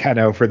versus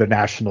Keno for the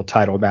national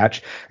title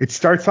match. It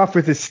starts off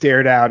with a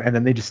stare down, and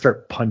then they just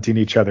start punting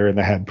each other in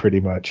the head pretty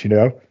much,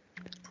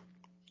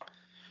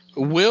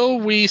 Will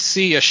we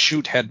see a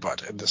shoot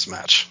headbutt in this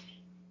match?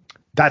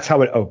 That's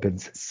how it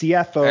opens.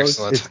 CFOs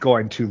Excellent. is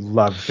going to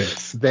love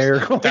this.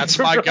 That's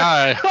my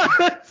guy.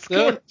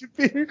 Going to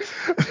be.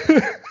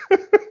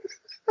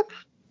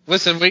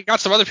 Listen, we got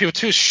some other people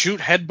too. Shoot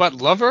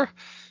headbutt lover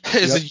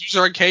is a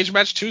user in cage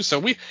match too. So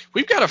we've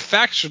got a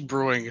faction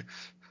brewing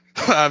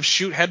of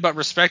shoot headbutt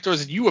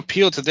respecters, and you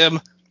appeal to them.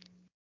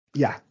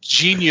 Yeah.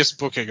 Genius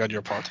booking on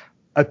your part.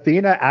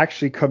 Athena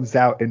actually comes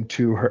out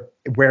into her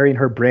wearing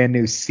her brand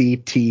new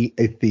CT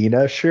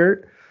Athena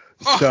shirt.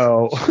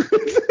 So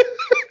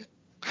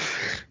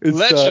it's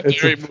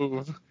legendary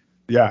move.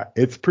 Yeah,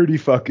 it's pretty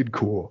fucking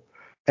cool.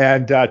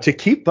 And to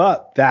keep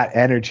up that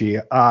energy,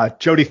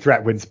 Jody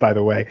Threat wins, by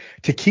the way.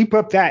 To keep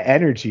up that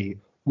energy,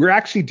 we're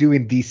actually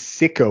doing the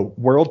Sicko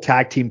World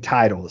Tag Team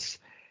titles.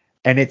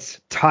 And it's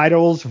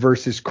titles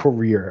versus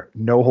career,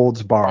 no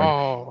holds barred.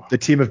 Oh. The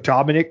team of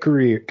Dominic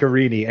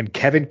Guarini and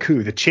Kevin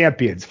Koo, the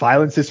champions,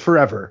 Violence is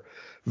Forever,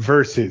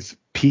 versus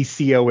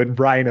PCO and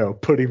Rhino,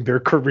 putting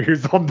their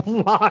careers on the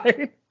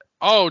line.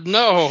 Oh,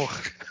 no.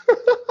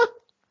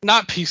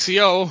 Not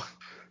PCO.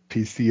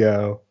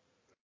 PCO.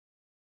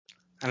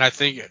 And I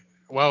think,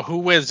 well, who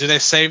wins? Do they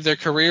save their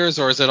careers,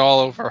 or is it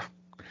all over?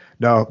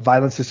 No,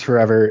 Violence is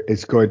Forever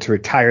is going to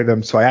retire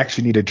them, so I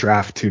actually need to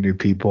draft 2 new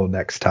people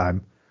next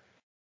time.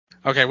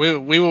 Okay,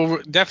 we will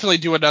definitely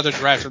do another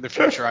draft in the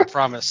future, I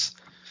promise.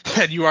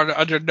 And you are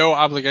under no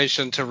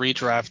obligation to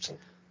redraft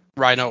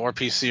Rhino or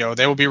PCO.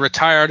 They will be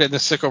retired in the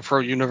Sicko Pro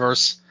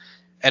universe,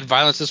 and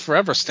Violence is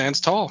Forever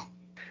stands tall.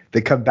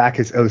 They come back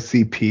as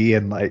OCP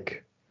and,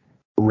 like,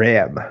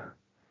 Ram.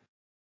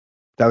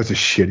 That was a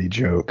shitty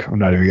joke. I'm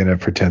not even going to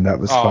pretend that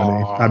was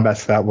funny. I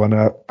messed that one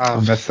up.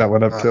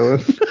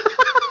 Dylan.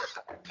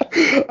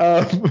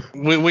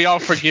 We all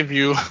forgive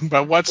you,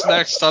 but what's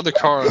next on the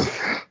card?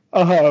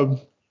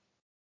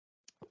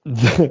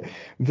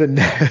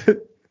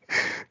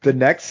 The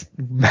next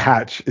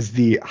match is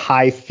the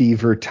High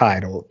Fever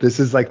title. This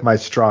is like my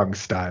strong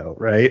style,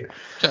 right?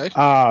 Okay.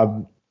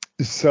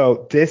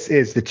 So this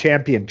is the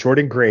champion,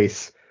 Jordan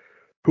Grace,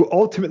 who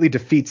ultimately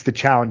defeats the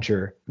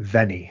challenger,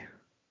 Venny.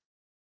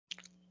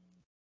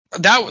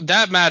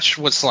 That match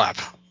would slap.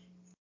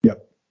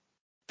 Yep.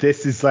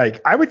 This is like,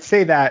 I would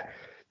say that,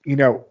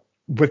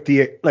 with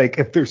the, like,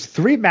 if there's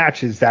 3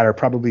 matches that are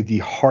probably the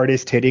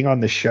hardest hitting on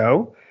the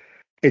show,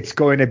 it's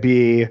going to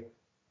be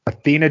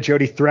Athena,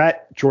 Jody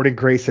Threat, Jordan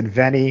Grace, and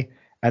Venny,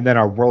 and then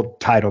our world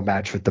title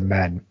match with the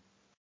men.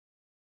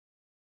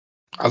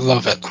 I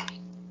love it.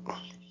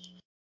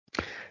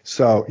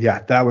 So,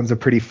 yeah, that one's a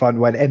pretty fun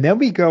one. And then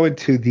we go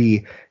into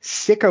the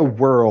Sicko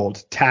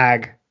World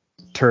Tag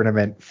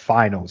Tournament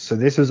Finals. So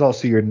this is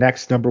also your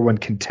next number 1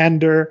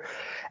 contender.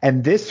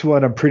 And this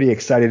one, I'm pretty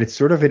excited. It's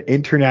sort of an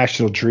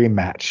international dream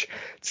match.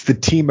 It's the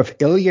team of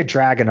Ilya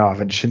Dragunov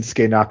and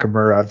Shinsuke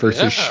Nakamura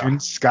versus Shun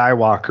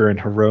Skywalker and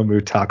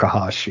Hiromu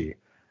Takahashi.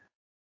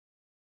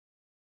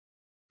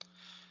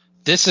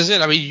 This is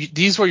it. I mean,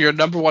 these were your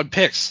number 1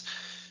 picks.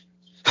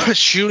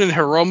 Shun and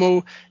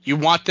Hiromu, you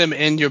want them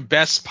in your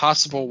best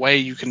possible way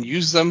you can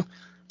use them.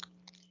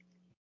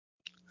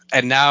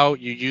 And now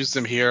you use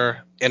them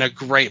here in a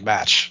great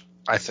match,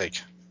 I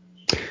think.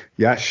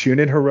 Yeah, Shun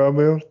and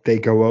Hiromu, they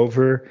go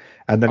over,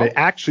 and then Oh. it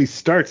actually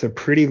starts a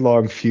pretty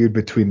long feud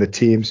between the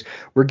teams.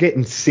 We're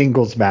getting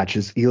singles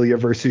matches, Ilya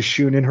versus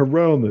Shun and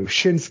Hiromu,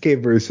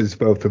 Shinsuke versus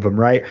both of them,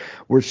 right?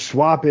 We're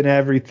swapping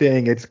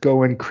everything. It's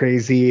going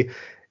crazy.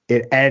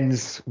 It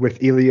ends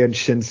with Ilya and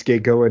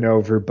Shinsuke going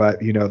over,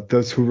 but, you know,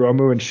 those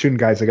Hiromu and Shun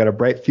guys, they got a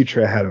bright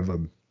future ahead of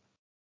them.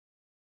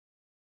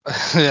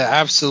 Yeah,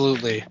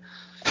 absolutely.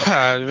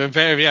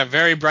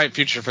 Very bright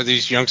future for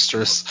these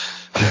youngsters,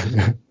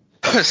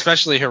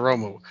 especially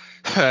Hiromu,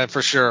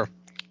 for sure.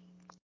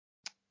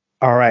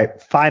 All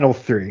right, final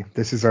three.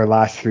 This is our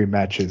last three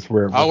matches.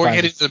 We're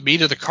getting to the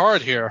meat of the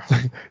card here.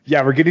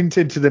 Yeah, we're getting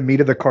into the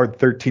meat of the card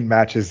 13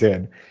 matches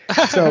in.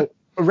 So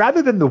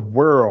rather than the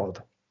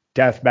world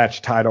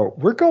deathmatch title,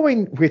 we're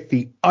going with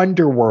the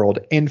Underworld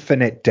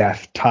Infinite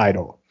Death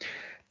title.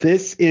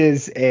 This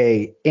is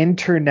a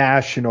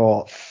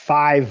international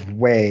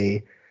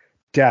 5-way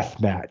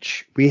death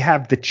match. We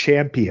have the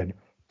champion,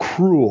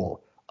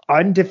 Cruel,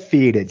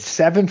 undefeated,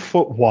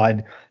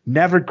 7'1",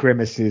 never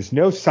grimaces,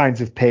 no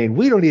signs of pain.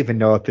 We don't even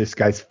know if this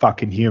guy's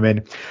fucking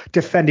human,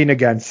 defending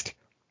against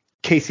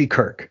Casey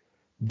Kirk,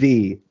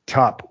 the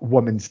top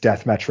women's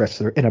deathmatch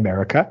wrestler in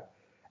America,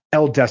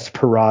 El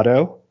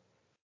Desperado,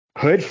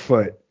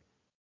 Hoodfoot,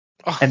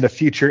 and the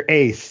future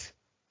ace,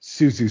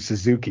 Suzu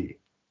Suzuki.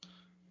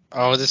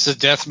 Oh, this is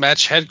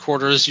deathmatch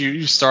headquarters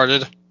you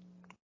started.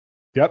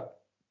 Yep.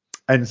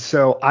 And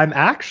so I'm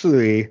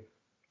actually,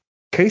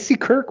 Casey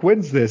Kirk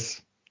wins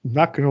this. I'm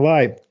not going to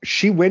lie.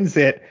 She wins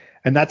it.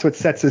 And that's what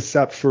sets us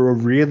up for a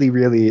really,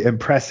 really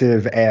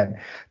impressive and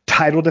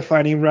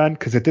title-defining run.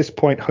 Because at this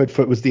point,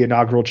 Hoodfoot was the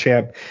inaugural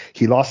champ.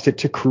 He lost it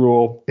to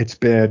Cruel. It's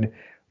been,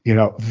 you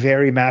know,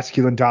 very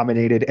masculine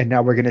dominated. And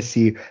now we're going to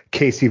see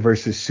Casey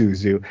versus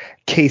Suzu,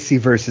 Casey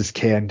versus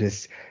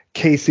Candice,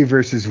 Casey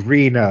versus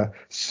Rena,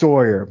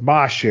 Sawyer,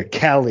 Masha,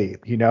 Kelly.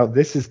 You know,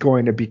 this is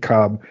going to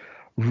become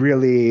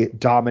really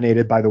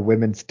dominated by the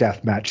women's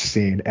deathmatch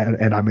scene.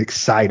 And I'm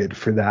excited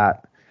for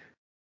that.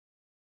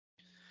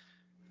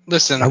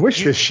 Listen, I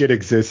wish this shit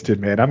existed,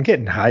 man. I'm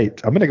getting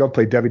hyped. I'm gonna go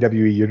play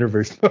WWE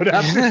Universe mode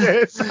after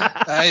this.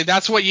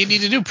 That's what you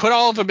need to do. Put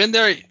all of them in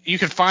there. You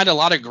can find a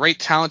lot of great,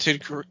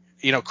 talented,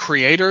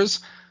 creators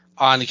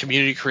on the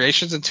community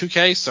creations in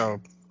 2K. So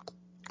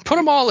put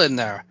them all in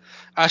there.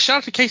 Shout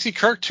out to Casey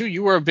Kirk too.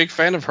 You were a big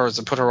fan of hers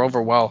and put her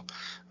over well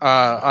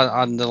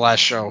on the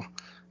last show.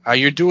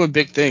 You're doing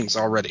big things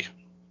already.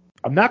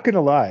 I'm not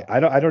gonna lie.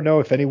 I don't know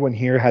if anyone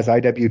here has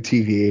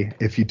IWTV.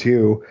 If you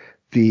do,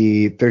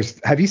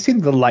 have you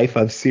seen the Life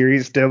of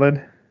series,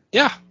 Dylan?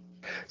 Yeah.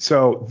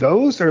 So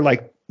those are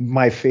like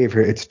my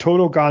favorite. It's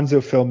total gonzo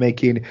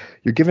filmmaking.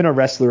 You're giving a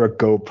wrestler a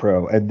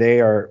GoPro, and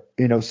they are,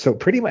 you know, so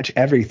pretty much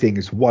everything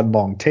is one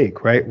long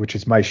take, right? Which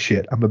is my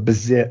shit. I'm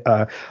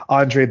a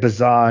Andre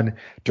Bazin,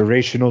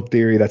 durational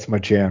theory. That's my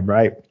jam,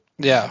 right?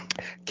 Yeah.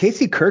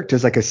 Casey Kirk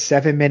does like a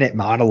 7-minute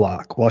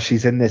monologue while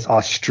she's in this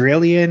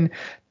Australian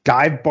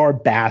dive bar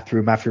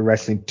bathroom after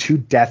wrestling 2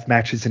 death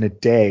matches in a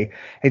day.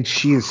 And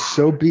she is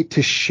so beat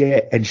to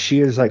shit. And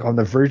she is like on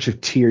the verge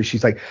of tears.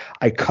 She's like,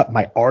 I cut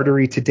my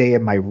artery today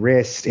in my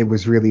wrist. It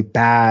was really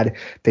bad.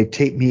 They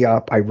taped me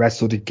up. I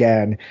wrestled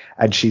again.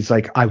 And she's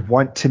like, I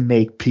want to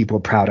make people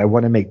proud. I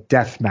want to make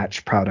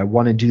deathmatch proud. I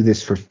want to do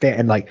this for fan.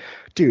 And like,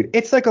 dude,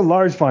 it's like a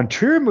Lars von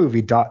Trier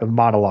movie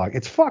monologue.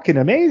 It's fucking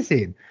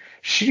amazing.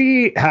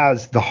 She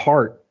has the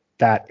heart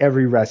that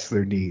every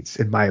wrestler needs,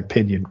 in my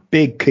opinion.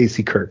 Big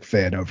Casey Kirk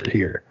fan over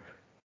here.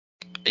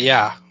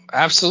 Yeah,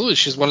 absolutely.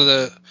 She's one of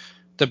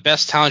the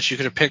best talents you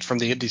could have picked from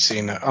the indie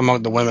scene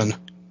among the women.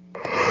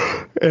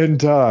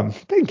 And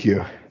thank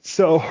you.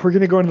 So we're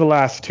going to go into the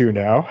last 2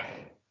 now.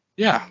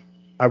 Yeah.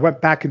 I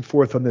went back and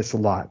forth on this a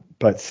lot,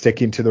 but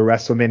sticking to the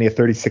WrestleMania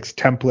 36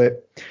 template.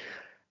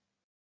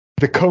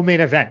 The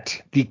co-main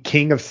event, the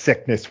King of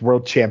Sickness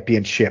World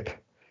Championship.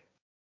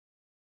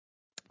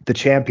 The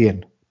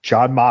champion,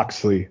 Jon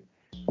Moxley,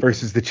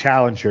 versus the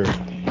challenger,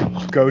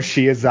 Go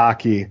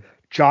Shiozaki.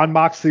 Jon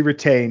Moxley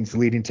retains,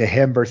 leading to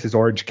him versus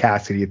Orange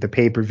Cassidy at the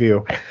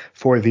pay-per-view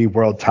for the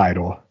world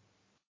title.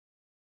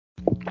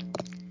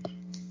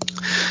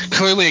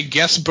 Clearly a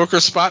guest booker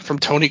spot from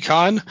Tony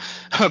Khan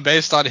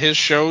based on his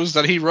shows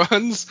that he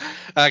runs,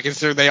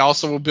 considering they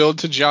also will build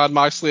to Jon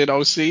Moxley and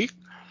OC.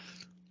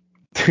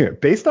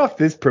 Based off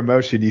this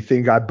promotion, you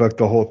think I booked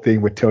the whole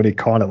thing with Tony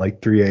Khan at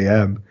like 3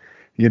 a.m.,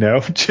 you know,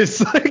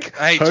 just like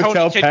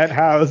hotel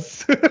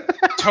penthouse.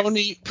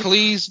 Tony,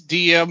 please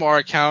DM our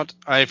account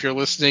if you're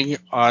listening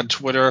on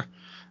Twitter.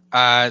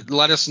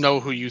 Let us know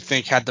who you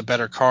think had the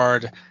better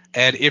card,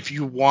 and if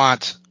you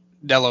want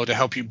Nello to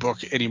help you book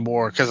any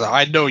more, because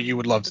I know you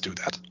would love to do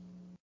that.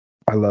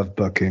 I love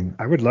booking.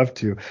 I would love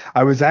to.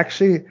 I was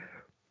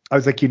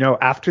like, you know,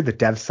 after the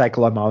dev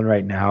cycle I'm on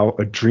right now,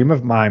 a dream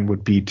of mine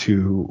would be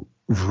to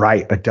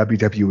write a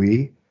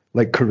WWE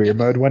like career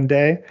mode one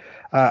day.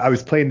 I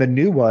was playing the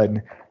new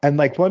one, and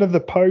like one of the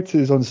parts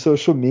is on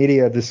social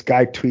media, this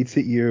guy tweets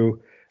at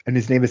you, and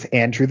his name is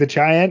Andrew the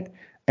Giant.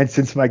 And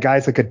since my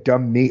guy's like a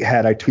dumb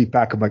meathead, I tweet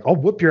back, I'm like, I'll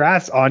whoop your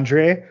ass,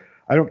 Andre.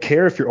 I don't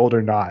care if you're old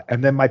or not.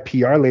 And then my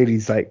PR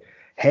lady's like,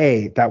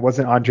 hey, that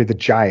wasn't Andre the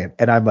Giant.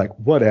 And I'm like,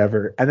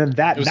 whatever. And then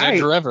that It was night,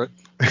 Andrew Everett.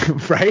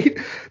 right?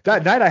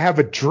 That night I have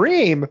a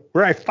dream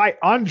where I fight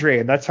Andre,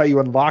 and that's how you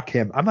unlock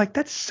him. I'm like,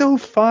 that's so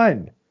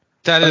fun.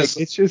 That Like,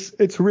 is,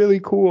 it's really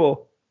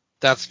cool.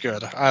 that's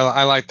good.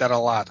 I like that a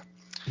lot.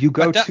 You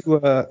go But that, to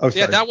yeah,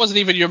 sorry. that wasn't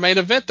even your main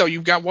event though.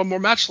 You've got one more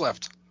match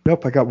left.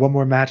 Nope, I got one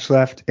more match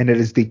left, and it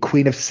is the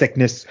Queen of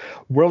Sickness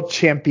World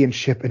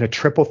Championship in a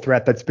triple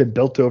threat that's been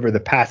built over the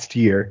past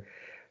year.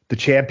 The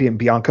champion,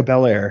 Bianca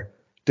Belair,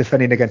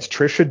 defending against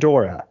Trish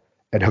Adora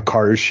and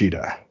Hikaru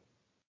Shida.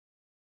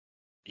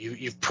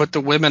 You've put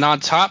the women on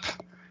top,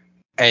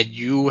 and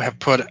you have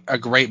put a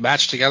great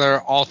match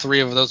together. All three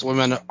of those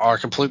women are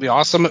completely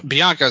awesome.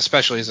 Bianca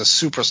especially is a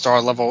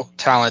superstar level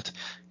talent.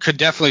 Could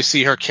definitely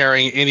see her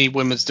carrying any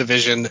women's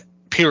division,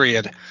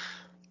 period.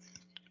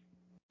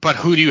 But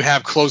who do you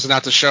have closing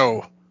out the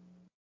show?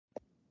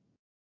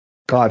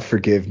 God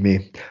forgive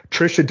me.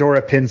 Trish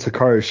Adora pins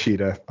Hikaru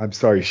Shida. I'm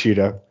sorry,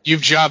 Shida.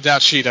 You've jobbed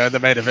out Shida in the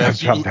main event. I've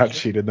jumped out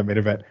Shida in the main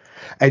event.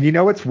 And you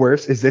know what's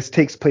worse is this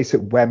takes place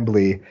at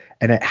Wembley,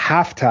 and at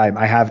halftime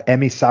I have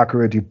Emi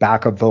Sakura do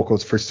backup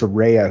vocals for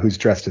Soraya, who's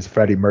dressed as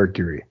Freddie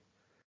Mercury.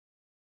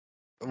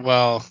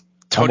 Well,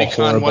 I'm Tony a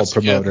Khan horrible once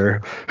again.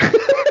 promoter.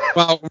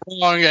 Well,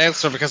 wrong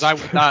answer, because I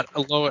would not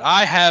alone.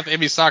 I have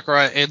Emi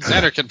Sakura in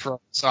Xander Control,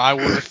 so I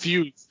will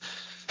refuse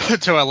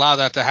to allow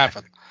that to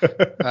happen.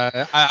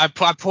 I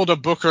pulled a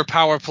Booker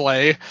power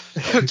play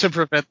to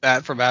prevent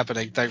that from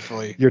happening,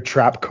 thankfully. Your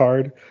trap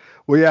card.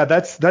 Well, yeah,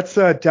 that's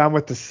Down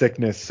with the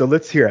Sickness. So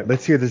let's hear it.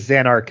 Let's hear the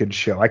Xanarkin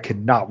show. I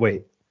cannot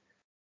wait.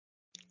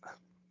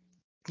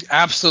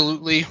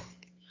 Absolutely.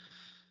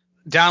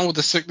 Down with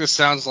the Sickness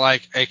sounds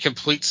like a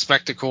complete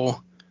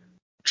spectacle.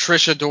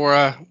 Trish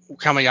Adora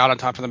coming out on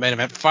top of the main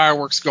event.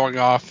 Fireworks going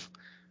off.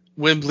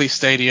 Wembley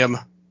Stadium.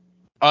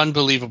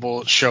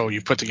 Unbelievable show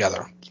you put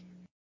together.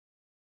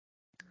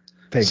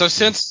 Thank So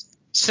you.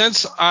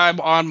 since I'm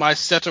on my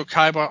Seto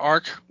Kaiba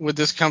arc with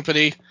this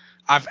company,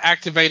 I've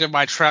activated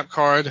my trap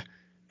card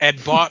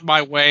and bought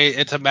my way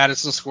into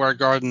Madison Square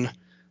Garden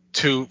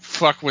to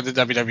fuck with the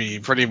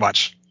WWE, pretty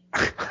much.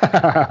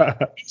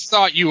 I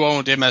thought you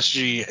owned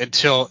MSG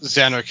until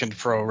Xanarkin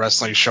Pro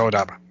Wrestling showed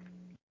up.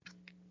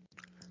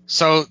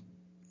 So,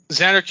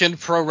 Xanarkin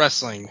Pro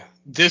Wrestling,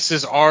 this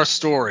is our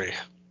story,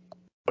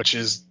 which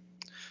is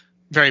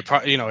very,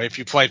 if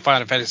you played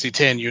Final Fantasy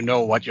X, you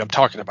know what I'm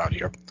talking about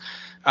here.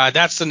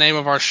 That's the name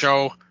of our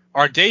show,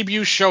 our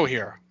debut show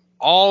here.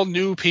 All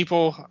new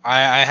people.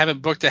 I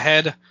haven't booked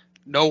ahead.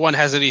 No one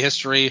has any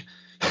history.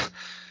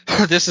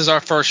 This is our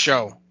first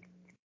show.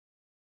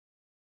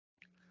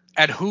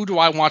 And who do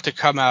I want to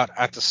come out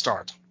at the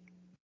start?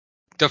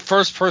 The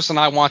first person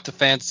I want the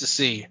fans to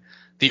see,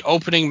 the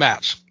opening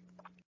match,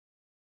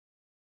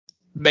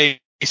 May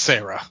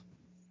Sarah.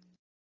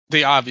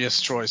 The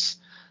obvious choice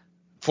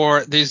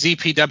for the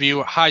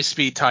ZPW high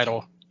speed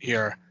title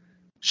here.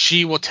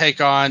 She will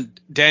take on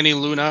Danny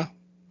Luna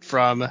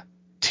from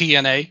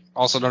TNA,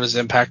 also known as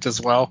Impact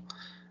as well.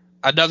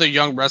 Another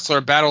young wrestler,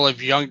 battle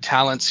of young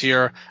talents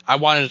here. I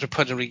wanted to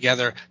put them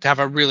together to have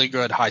a really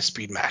good high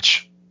speed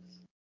match.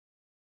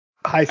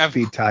 High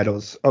speed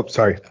titles. Oh,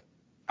 sorry.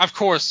 Of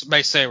course,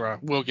 May Sarah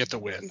will get the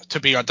win to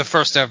be the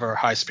first ever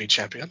high speed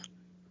champion.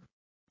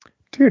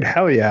 Dude,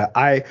 hell yeah.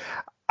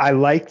 I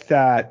like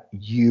that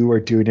you are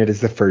doing it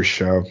as the first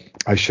show.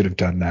 I should have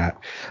done that.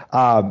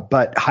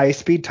 But high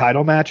speed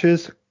title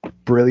matches,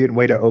 brilliant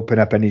way to open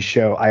up any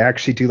show. I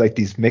actually do like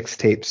these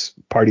mixtapes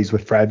parties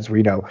with friends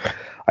where,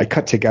 I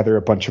cut together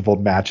a bunch of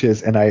old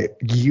matches, and I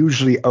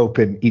usually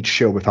open each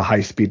show with a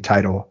high speed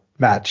title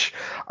match.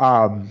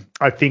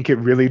 I think it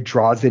really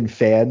draws in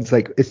fans,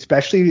 like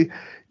especially,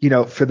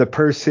 for the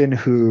person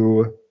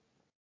who,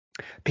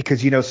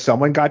 because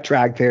someone got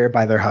dragged there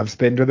by their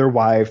husband or their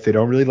wife. They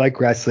don't really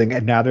like wrestling,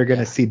 and now they're going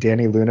to see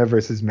Danny Luna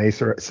versus May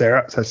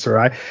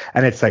Sarai,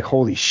 and it's like,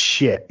 holy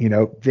shit,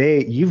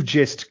 you've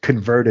just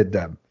converted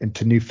them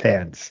into new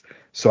fans.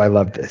 So I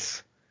love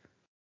this.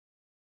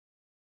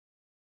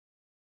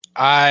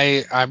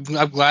 I'm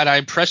glad I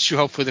impressed you.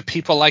 Hopefully the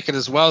people like it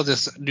as well.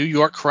 This New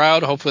York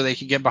crowd, hopefully they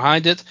can get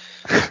behind it.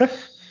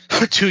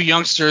 Two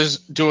youngsters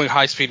doing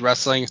high speed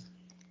wrestling.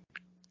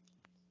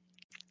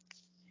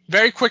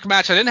 Very quick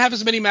match. I didn't have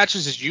as many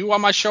matches as you on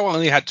my show. I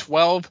only had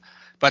 12,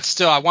 but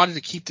still I wanted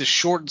to keep this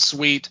short and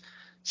sweet.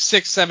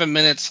 6-7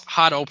 minutes,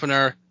 hot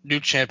opener, new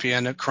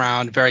champion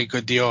crowned. Very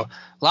good deal.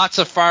 Lots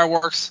of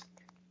fireworks,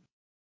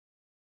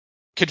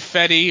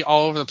 confetti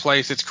all over the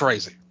place. It's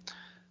crazy.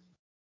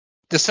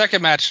 The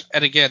second match,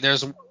 and again,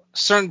 there's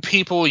certain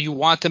people you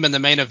want them in the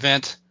main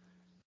event,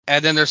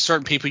 and then there's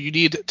certain people you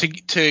need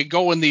to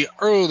go in the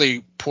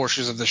early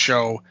portions of the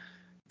show.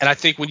 And I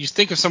think when you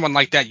think of someone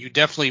like that, you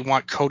definitely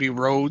want Cody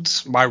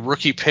Rhodes, my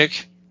rookie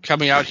pick,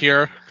 coming out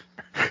here.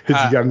 His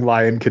Young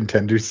Lion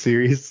Contenders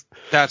series.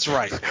 That's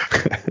right.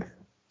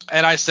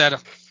 And I said,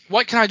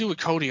 what can I do with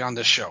Cody on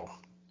this show?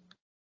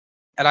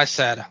 And I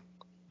said,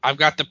 I've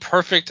got the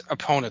perfect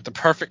opponent, the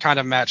perfect kind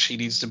of match he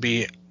needs to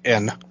be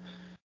in.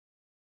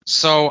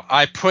 So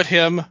I put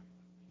him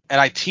and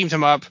I teamed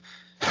him up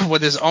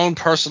with his own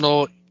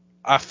personal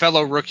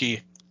fellow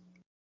rookie,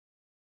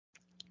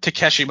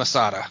 Takeshi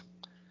Masada.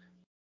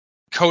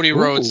 Cody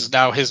Rhodes is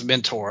now his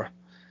mentor.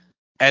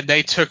 And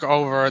they took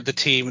over the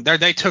team.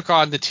 They took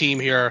on the team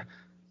here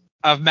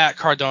of Matt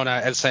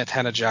Cardona and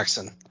Santana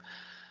Jackson.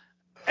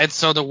 And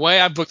so the way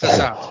I booked this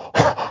out.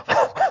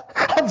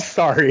 I'm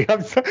sorry.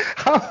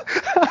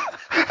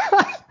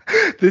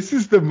 This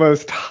is the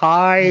most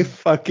high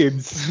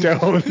fucking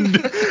stoned.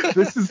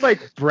 This is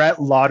like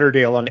Brett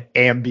Lauderdale on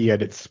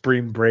Ambien at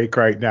spring break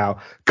right now.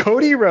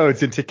 Cody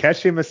Rhodes and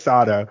Takeshi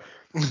Masada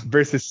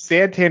versus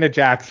Santana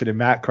Jackson and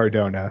Matt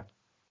Cardona.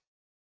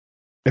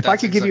 If I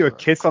could give you a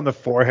kiss on the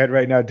forehead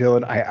right now,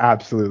 Dylan, I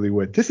absolutely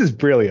would. This is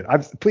brilliant.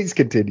 Please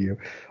continue.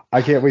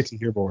 I can't wait to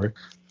hear more.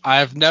 I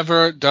have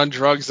never done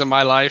drugs in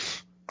my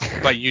life,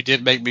 but you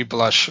did make me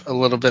blush a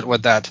little bit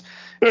with that.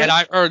 And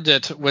I earned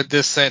it with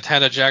this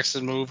Santana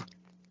Jackson move.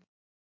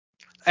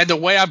 And the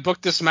way I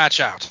booked this match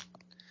out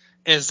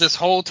is this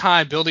whole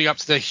time building up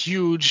to the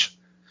huge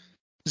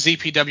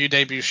ZPW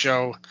debut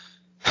show,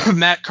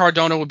 Matt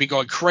Cardona would be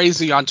going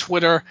crazy on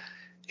Twitter.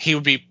 He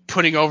would be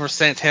putting over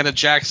Santana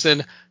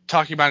Jackson,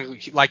 talking about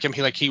it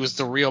like he was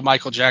the real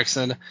Michael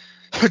Jackson,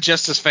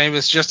 just as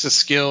famous, just as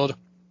skilled,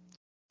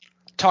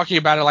 talking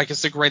about it like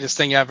it's the greatest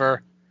thing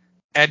ever.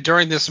 And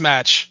during this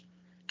match,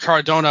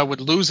 Cardona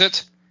would lose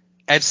it,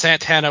 and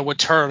Santana would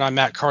turn on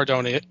Matt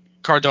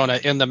Cardona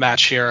in the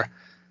match here.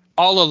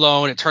 All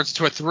alone, it turns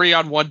into a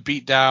 3-on-1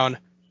 beatdown,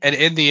 and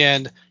in the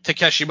end,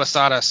 Takeshi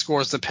Masada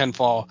scores the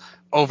pinfall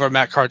over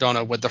Matt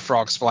Cardona with the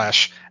frog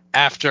splash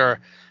after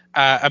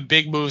a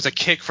big move, a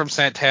kick from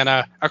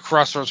Santana, a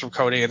crossroads from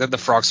Cody, and then the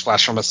frog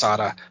splash from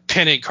Masada,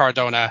 pinning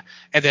Cardona,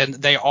 and then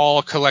they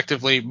all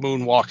collectively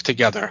moonwalk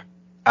together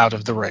out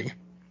of the ring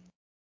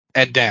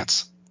and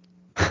dance.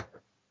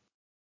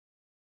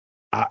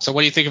 So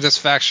what do you think of this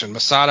faction?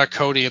 Masada,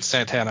 Cody, and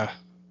Santana.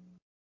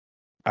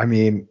 I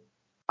mean,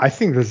 I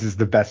think this is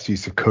the best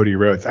use of Cody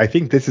Rhodes. I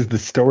think this is the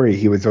story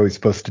he was always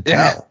supposed to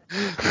tell.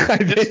 Yeah.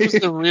 This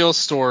was the real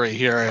story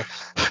here.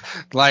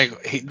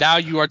 Like, now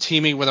you are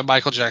teaming with a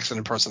Michael Jackson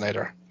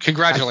impersonator.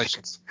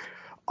 Congratulations.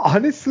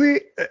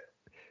 Honestly,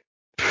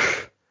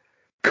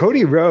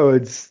 Cody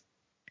Rhodes,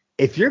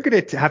 if you're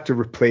going to have to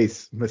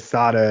replace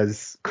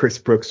Masada's Chris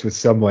Brooks with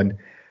someone,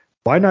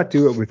 why not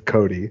do it with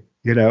Cody,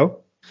 you know?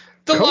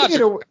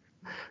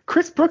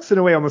 Chris Brooks, in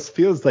a way, almost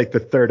feels like the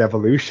third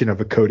evolution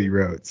of a Cody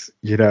Rhodes,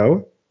 you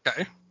know?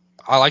 Okay.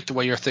 I like the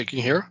way you're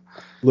thinking here.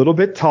 A little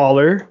bit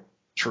taller.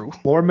 True.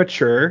 More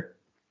mature.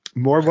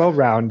 More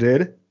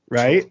well-rounded,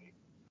 right? True.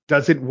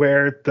 Doesn't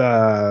wear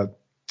the,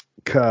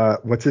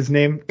 what's his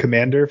name?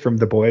 Commander from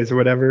The Boys or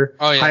whatever?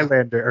 Oh, yeah.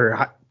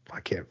 Highlander, I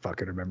can't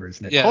fucking remember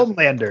his name. Yeah.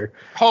 Homelander.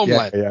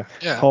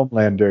 Yeah.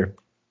 Homelander.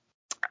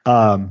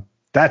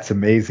 That's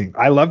amazing.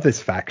 I love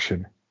this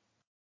faction.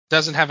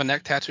 Doesn't have a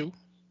neck tattoo.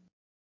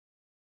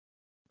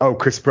 Oh,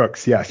 Chris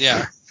Brooks, yes.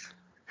 Yeah.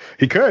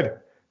 He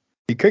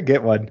could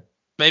get one.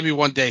 Maybe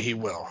one day he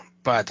will.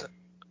 But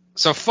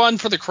so fun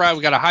for the crowd.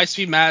 We got a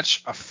high-speed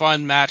match, a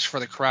fun match for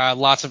the crowd,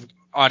 lots of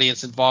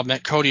audience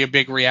involvement. Cody, a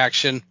big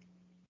reaction.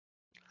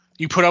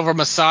 You put over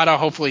Masada.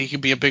 Hopefully he can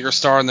be a bigger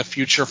star in the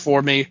future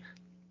for me.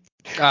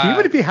 He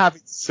would be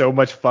having so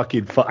much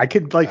fucking fun. I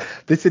could, like,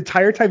 this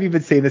entire time you've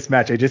been saying this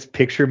match, I just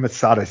picture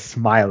Masada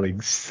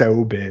smiling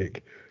so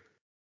big.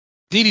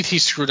 DDT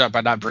screwed up by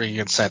not bringing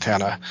in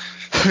Santana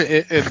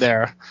in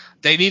there.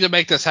 They need to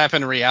make this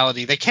happen in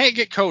reality. They can't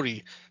get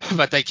Cody,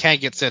 but they can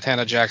get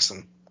Santana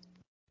Jackson.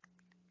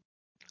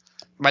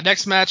 My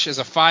next match is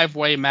a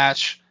 5-way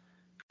match.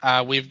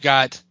 We've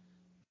got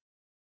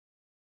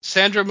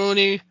Sandra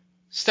Mooney,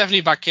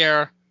 Stephanie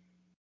Vaquer,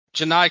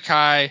 Janai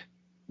Kai,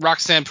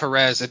 Roxanne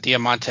Perez, and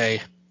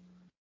Diamante.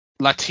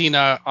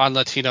 Latina on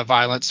Latina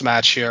violence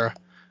match here.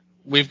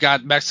 We've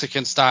got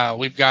Mexican style.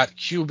 We've got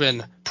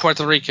Cuban,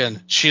 Puerto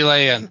Rican,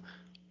 Chilean,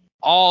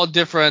 all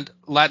different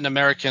Latin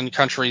American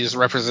countries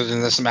represented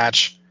in this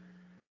match.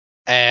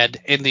 And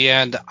in the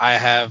end, I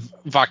have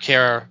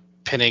Vaquer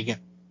pinning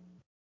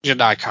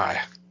Janai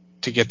Kai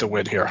to get the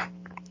win here.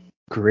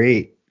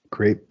 Great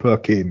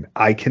booking.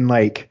 I can,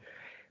 like,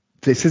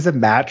 this is a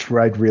match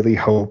where I'd really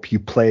hope you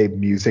play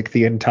music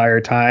the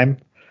entire time,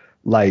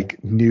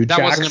 like New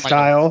Jack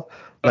style.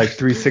 Like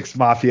 3-6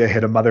 Mafia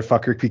hit a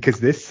motherfucker,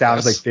 because this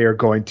sounds like they're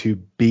going to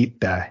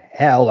beat the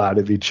hell out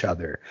of each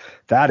other.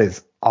 That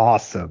is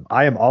awesome.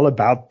 I am all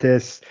about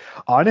this.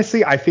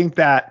 Honestly, I think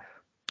that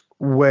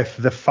with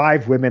the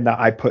 5 women that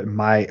I put in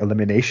my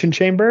elimination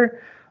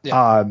chamber,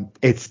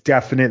 it's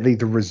definitely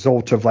the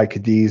result of,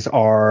 like, these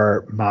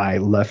are my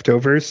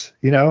leftovers,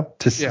 you know,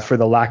 for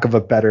the lack of a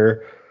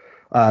better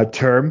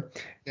term.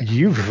 Yeah.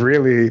 You've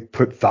really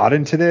put thought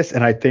into this,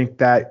 and I think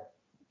that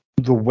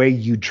the way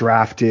you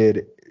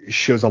drafted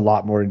shows a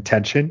lot more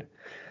intention.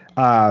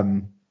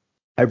 I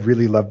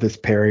really love this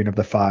pairing of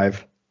the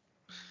 5.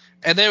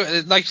 And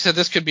they, like you said,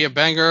 this could be a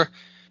banger.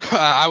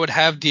 I would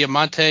have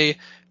Diamante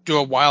do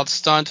a wild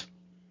stunt.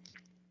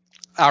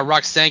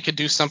 Roxanne could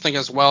do something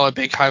as well, a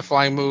big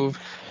high-flying move.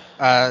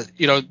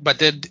 But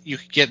then you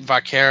could get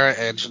Vaquer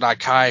and Janai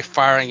Kai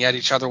firing at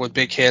each other with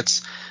big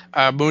hits.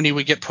 Mooney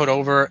would get put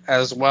over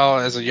as well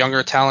as a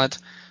younger talent.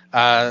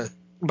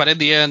 But in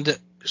the end,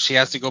 she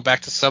has to go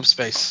back to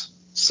subspace.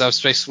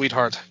 Subspace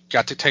sweetheart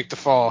got to take the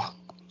fall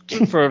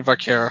for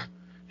Vakira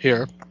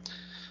here.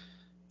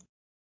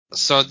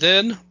 So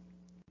then,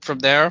 from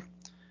there,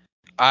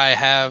 I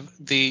have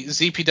the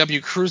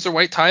ZPW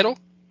Cruiserweight title,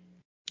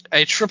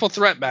 a triple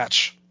threat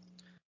match.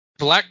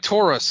 Black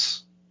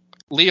Taurus,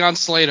 Leon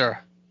Slater,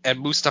 and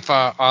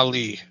Mustafa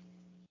Ali.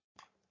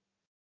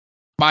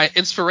 My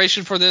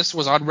inspiration for this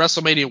was on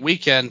WrestleMania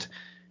weekend.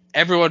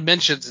 Everyone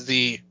mentions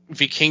the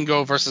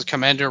Vikingo versus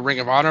Commander Ring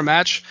of Honor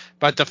match,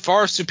 but the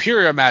far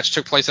superior match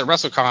took place at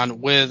WrestleCon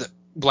with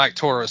Black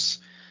Taurus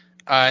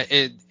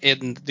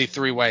in the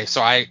three-way.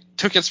 So I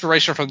took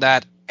inspiration from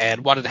that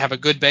and wanted to have a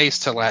good base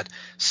to let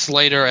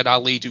Slater and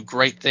Ali do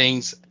great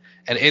things.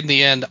 And in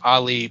the end,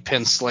 Ali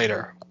pins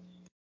Slater.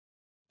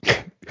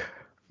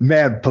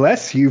 Man,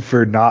 bless you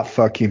for not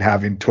fucking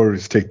having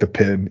Taurus take the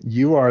pin.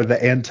 You are the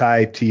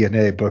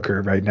anti-TNA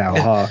booker right now,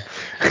 huh?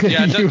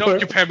 Yeah, don't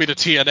compare me to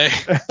TNA.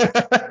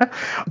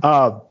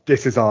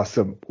 This is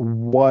awesome.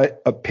 What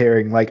a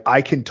pairing. Like,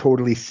 I can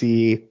totally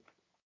see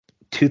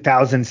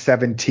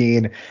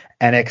 2017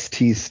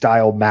 NXT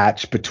style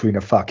match between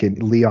a fucking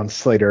Leon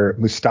Slater,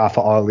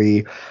 Mustafa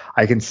Ali.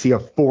 I can see a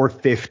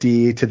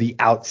 450 to the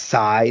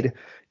outside.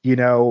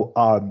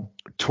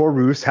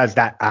 Taurus has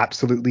that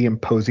absolutely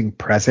imposing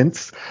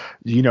presence.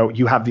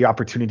 You have the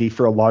opportunity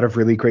for a lot of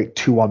really great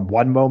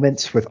 2-on-1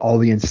 moments with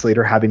Ali and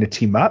Slater having to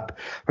team up,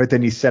 but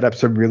then you set up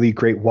some really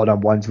great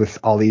one-on-ones with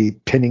Ali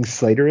pinning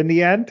Slater in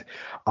the end.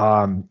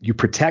 You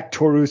protect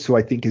Taurus, who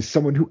I think is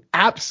someone who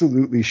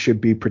absolutely should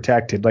be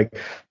protected. Like,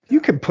 you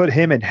can put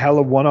him in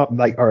hella one-up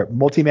or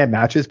multi-man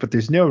matches, but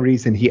there's no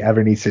reason he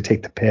ever needs to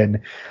take the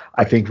pin.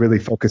 I think really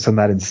focus on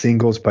that in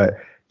singles, but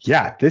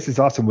yeah, this is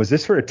awesome. Was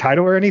this for a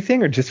title or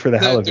anything, or just for the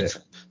hell of it?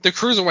 The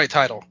Cruiserweight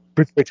title.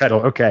 Cruiserweight title,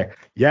 okay.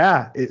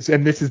 Yeah,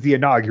 and this is the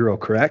inaugural,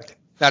 correct?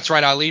 That's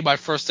right, Ali, my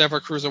first ever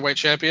Cruiserweight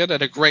champion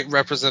and a great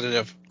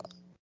representative.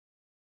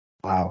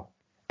 Wow.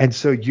 And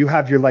so you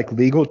have your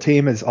legal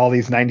team as all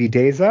these 90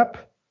 days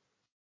up?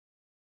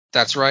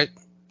 That's right.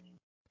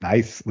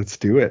 Nice. Let's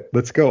do it.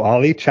 Let's go,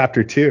 Ali,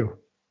 chapter 2.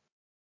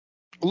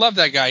 Love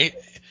that guy.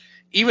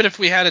 Even if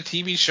we had a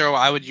TV show,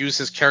 I would use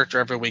his character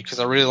every week because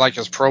I really like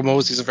his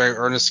promos. He's a very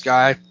earnest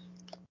guy.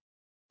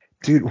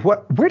 Dude,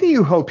 where do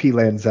you hope he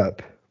lands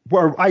up?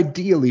 Or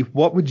ideally,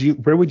 where would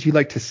you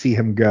like to see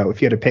him go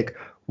if you had to pick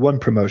one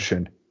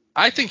promotion?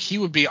 I think he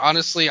would be,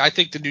 honestly, I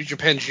think the New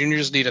Japan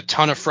Juniors need a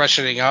ton of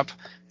freshening up,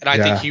 and I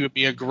think he would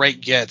be a great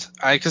get.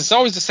 Because it's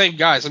always the same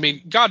guys. I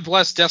mean, God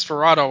bless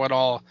Desperado and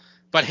all,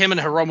 but him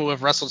and Hiromu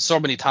have wrestled so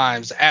many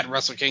times at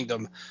Wrestle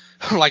Kingdom.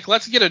 Like,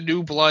 let's get a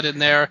new blood in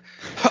there.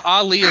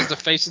 Ali is the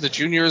face of the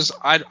juniors.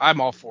 I'm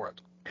all for it.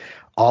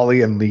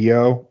 Ali and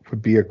Leo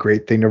would be a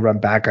great thing to run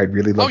back. I'd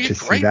really love to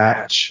see that.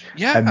 Match.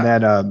 Yeah. And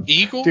then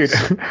Eagles. Dude,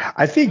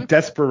 I think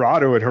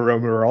Desperado and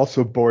Hiromu are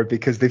also bored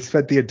because they've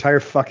spent the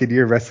entire fucking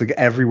year wrestling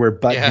everywhere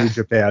but New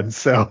Japan.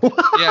 So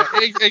yeah,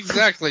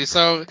 exactly.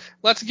 So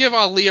let's give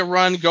Ali a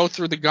run, go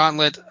through the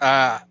gauntlet.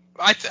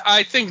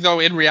 I think, though,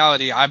 in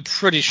reality, I'm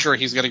pretty sure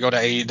he's going to go to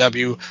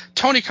AEW.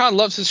 Tony Khan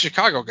loves his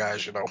Chicago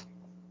guys,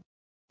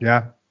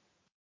 Yeah.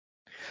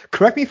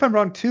 Correct me if I'm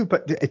wrong, too,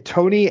 but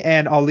Tony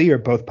and Ali are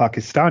both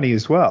Pakistani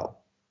as well.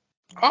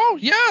 Oh,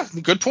 yeah.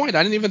 Good point.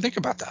 I didn't even think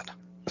about that.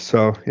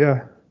 So,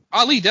 yeah.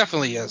 Ali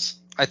definitely is.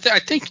 I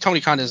think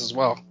Tony Khan is as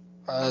well.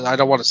 I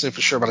don't want to say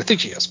for sure, but I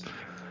think he is.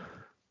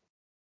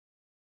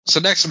 So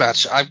next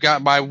match, I've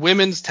got my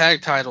women's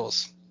tag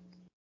titles.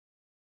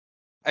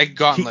 A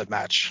gauntlet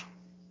match.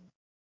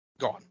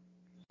 Go on.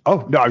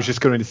 Oh, no, I was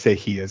just going to say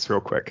he is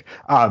real quick.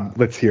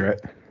 Let's hear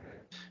it.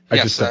 I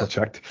just double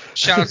checked.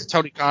 Shout out to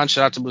Tony Khan.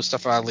 Shout out to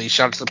Mustafa Ali.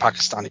 Shout out to the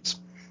Pakistanis.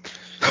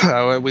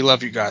 We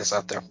love you guys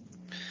out there.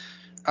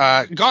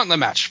 Gauntlet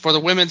match for the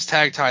women's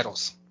tag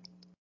titles.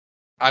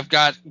 I've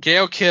got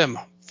Gail Kim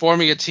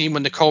forming a team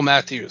with Nicole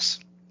Matthews.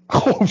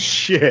 Oh,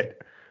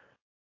 shit.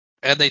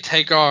 And they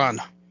take on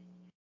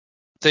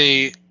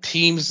the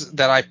teams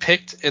that I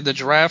picked in the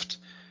draft.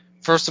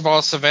 First of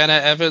all, Savannah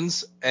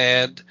Evans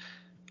and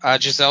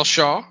Giselle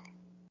Shaw.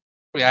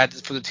 We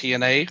added for the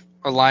TNA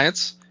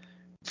Alliance.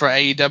 For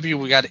AEW,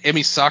 we got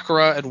Emi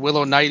Sakura and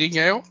Willow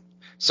Nightingale.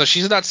 So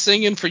she's not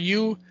singing for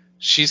you.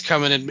 She's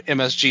coming in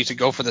MSG to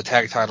go for the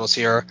tag titles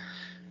here.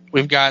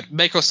 We've got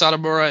Meiko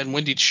Satomura and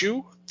Wendy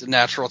Chu, the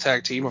natural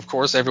tag team, of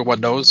course. Everyone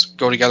knows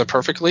go together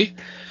perfectly.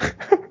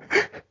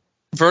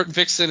 Vert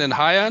Vixen and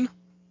Hyan,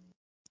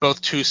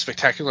 both two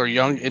spectacular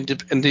young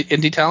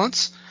indie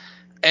talents.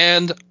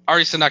 And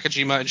Arisa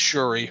Nakajima and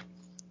Shuri.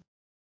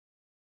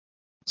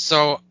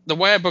 So the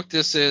way I booked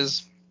this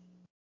is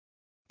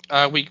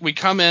we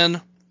come in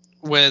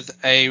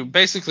with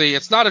basically,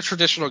 it's not a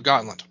traditional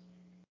gauntlet.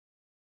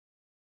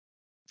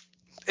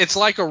 It's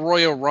like a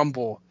Royal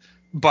Rumble,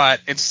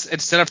 but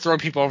instead of throwing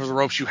people over the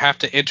ropes, you have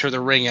to enter the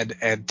ring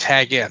and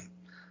tag in.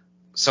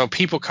 So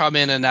people come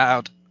in and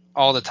out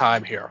all the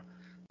time here.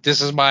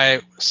 This is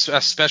my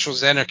special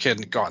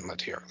Xanarkin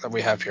gauntlet here that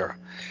we have here.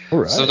 All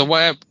right. So the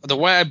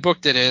way I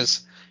booked it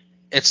is,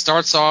 it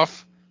starts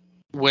off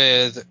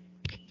with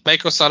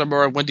Meiko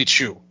Satomura and Wendy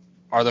Chu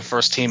are the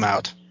first team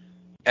out.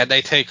 and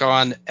they take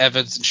on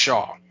Evans and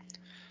Shaw.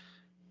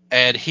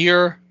 And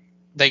here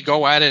they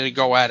go at it and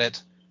go at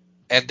it,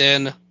 and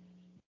then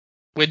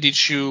Wendy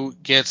Chu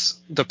gets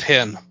the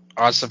pin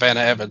on Savannah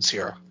Evans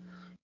here.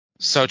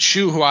 So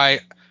Chu, who I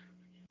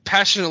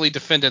passionately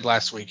defended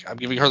last week, I'm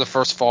giving her the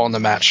first fall in the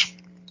match.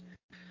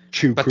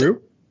 Chu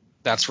Crew?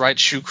 That's right.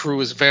 Chu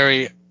Crew is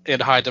very in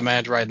high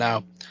demand right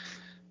now.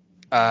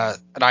 And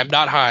I'm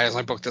not high as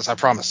I book this, I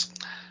promise.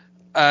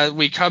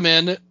 We come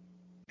in,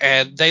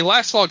 and they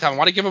last a long time. I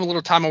want to give them a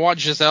little time. I want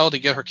Giselle to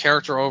get her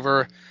character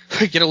over,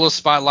 get a little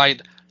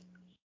spotlight,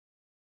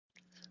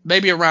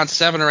 maybe around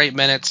 7 or 8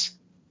 minutes,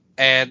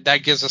 and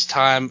that gives us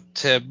time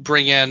to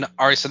bring in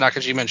Arisa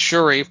Nakajima and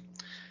Shuri.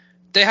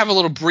 They have a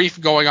little brief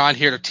going on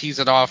here to tease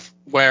it off,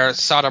 where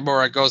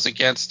Satomura goes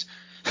against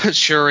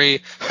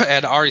Shuri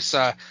and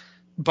Arisa,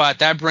 but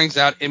that brings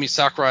out Emi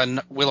Sakura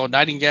and Willow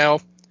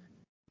Nightingale,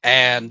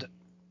 and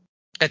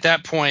at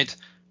that point,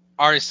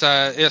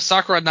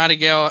 Sakura and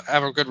Nightingale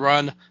have a good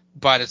run,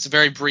 but it's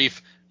very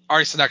brief.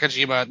 Arisa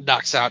Nakajima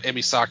knocks out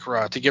Emi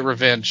Sakura to get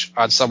revenge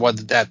on someone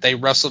that they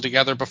wrestled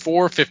together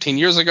before 15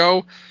 years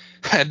ago,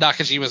 and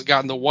Nakajima's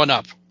gotten the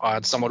one-up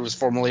on someone who was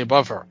formerly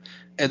above her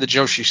in the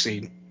Joshi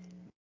scene.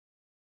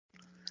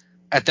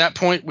 At that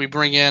point, we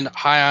bring in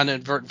Hyon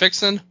and Vert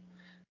Vixen,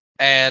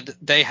 and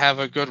they have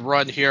a good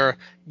run here.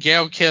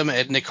 Gail Kim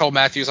and Nicole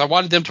Matthews, I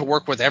wanted them to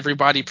work with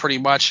everybody pretty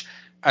much,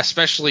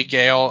 especially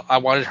Gail. I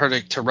wanted her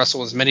to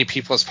wrestle as many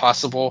people as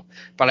possible,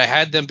 but I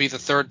had them be the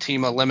third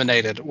team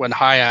eliminated when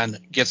Hyon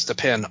gets the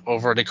pin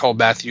over Nicole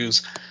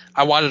Matthews.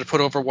 I wanted to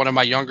put over one of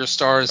my younger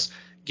stars,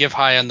 give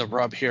Hyon the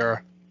rub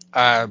here.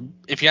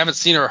 If you haven't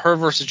seen her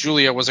versus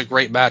Julia was a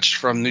great match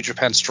from New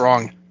Japan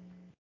Strong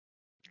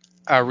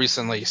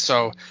recently.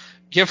 So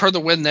give her the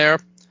win there,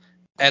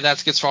 and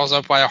that gets followed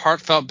up by a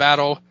heartfelt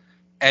battle,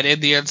 and in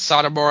the end,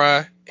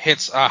 Satomura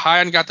hits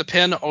Hyon got the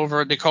pin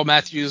over Nicole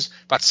Matthews,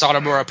 but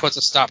Satomura puts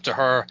a stop to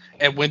her,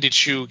 and Wendy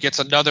Chu gets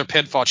another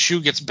pinfall.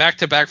 Chu gets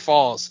back-to-back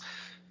falls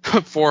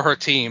for her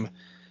team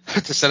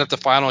to set up the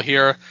final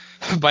here.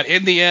 But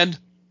in the end,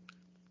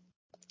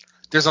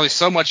 there's only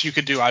so much you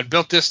can do. I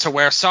built this to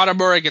where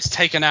Satomura gets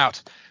taken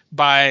out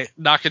by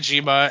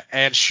Nakajima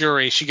and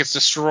Shuri. She gets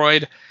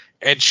destroyed,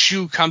 and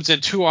Chu comes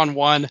in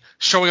 2-on-1,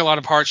 showing a lot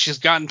of heart. She's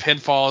gotten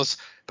pinfalls,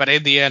 but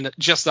in the end,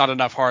 just not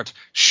enough heart.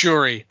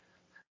 Shuri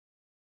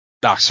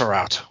knocks her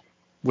out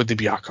with the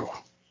Byakko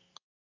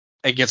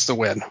and gets the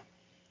win.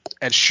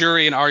 And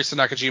Shuri and Arisa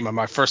Nakajima,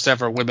 my first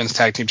ever women's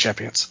tag team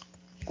champions.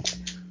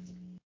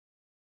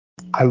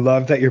 I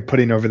love that you're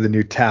putting over the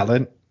new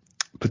talent,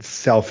 but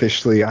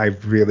selfishly, I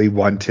really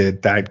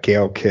wanted that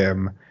Gail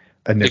Kim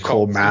and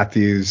Nicole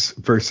Matthews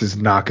versus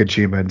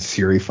Nakajima and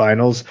Siri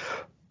finals,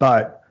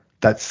 but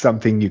that's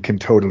something you can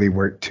totally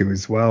work to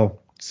as well.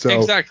 So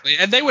exactly,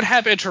 and they would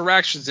have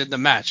interactions in the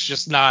match,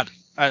 just not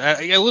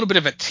a little bit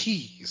of a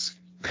tease.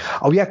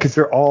 Oh yeah, because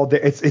they're all there.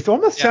 It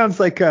almost sounds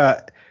like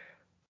an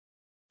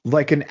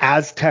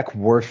Aztec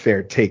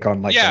Warfare take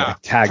on like a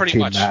tag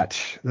team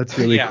match. That's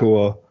really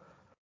cool.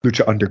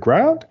 Lucha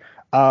Underground.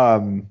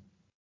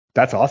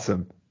 That's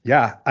awesome.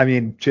 Yeah, I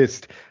mean,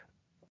 just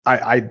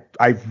I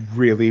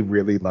really,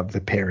 really love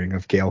the pairing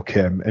of Gail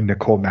Kim and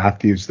Nicole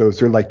Matthews.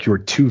 Those are like your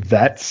two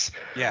vets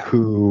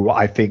who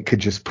I think could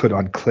just put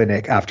on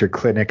clinic after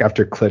clinic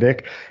after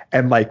clinic.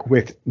 And like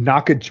with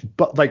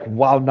but like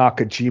while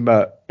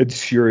Nakajima and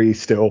Shuri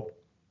still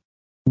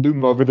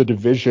loom over the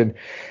division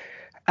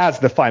as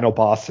the final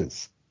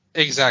bosses.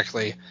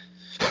 Exactly.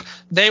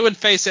 They would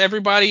face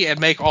everybody and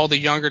make all the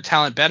younger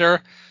talent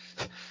better,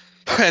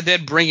 and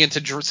then bring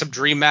into some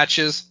dream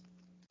matches.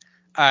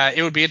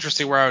 It would be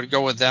interesting where I would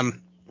go with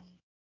them.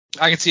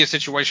 I could see a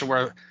situation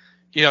where,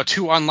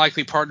 two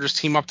unlikely partners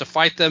team up to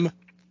fight them,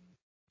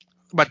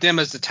 but them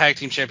as the tag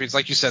team champions,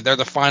 like you said, they're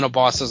the final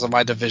bosses of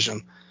my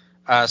division.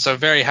 So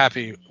very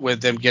happy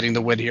with them getting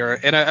the win here.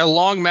 In a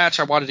long match,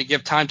 I wanted to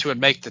give time to it,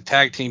 make the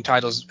tag team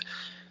titles.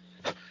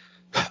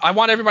 I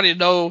want everybody to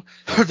know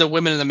the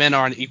women and the men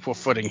are on equal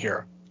footing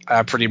here,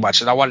 pretty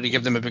much, and I wanted to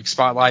give them a big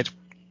spotlight.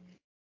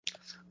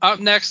 Up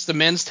next, the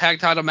men's tag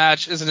title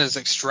match isn't as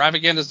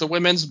extravagant as the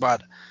women's,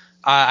 but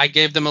I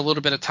gave them a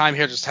little bit of time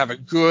here just to have a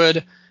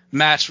good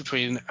match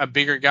between a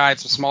bigger guy and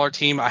some smaller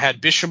team. I had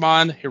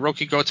Bishamon,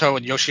 Hiroki Goto,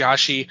 and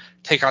Yoshihashi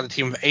take on the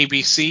team of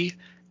ABC,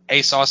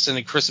 Ace Austin,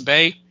 and Chris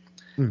Bay.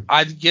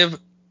 I'd give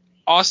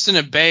Austin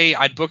and Bay,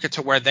 I'd book it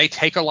to where they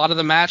take a lot of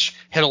the match,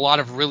 hit a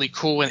lot of really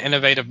cool and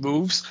innovative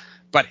moves,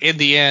 but in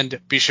the end,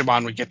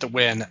 Bishamon would get the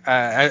win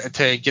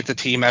to get the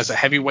team as a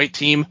heavyweight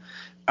team.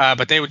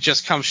 But they would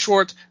just come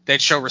short.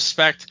 They'd show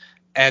respect,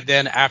 and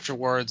then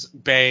afterwards,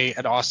 Bay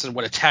and Austin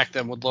would attack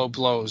them with low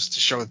blows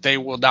to show that they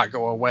will not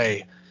go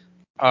away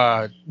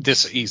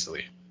this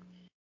easily.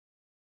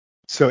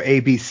 So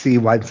ABC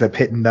winds up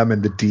hitting them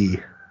in the D.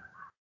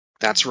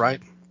 That's right.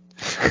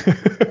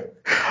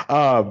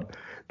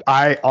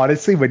 I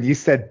honestly, when you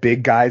said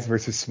big guys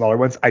versus smaller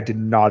ones, I did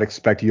not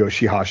expect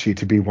Yoshihashi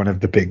to be one of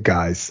the big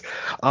guys.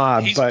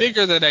 He's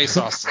bigger than Ace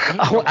Austin.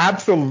 Oh,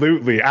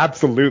 absolutely.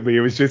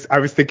 It was just, I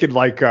was thinking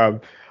like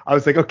I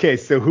was like, okay,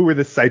 so who were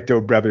the Saito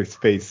brothers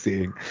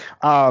facing?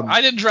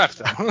 I didn't draft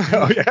them.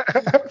 Oh, yeah.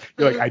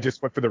 You're like, I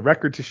just went for the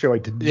record to show I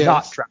did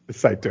not draft the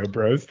Saito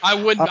bros. I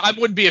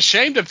wouldn't be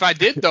ashamed if I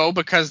did, though,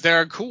 because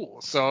they're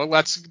cool. So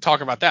let's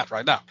talk about that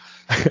right now.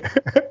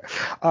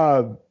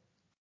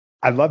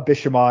 I love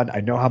Bishamon.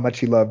 I know how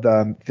much you love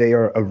them. They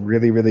are a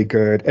really, really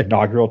good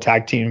inaugural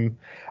tag team.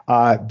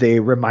 They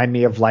remind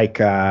me of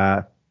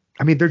they're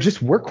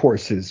just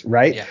workhorses,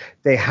 right?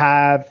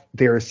 Yeah.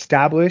 They're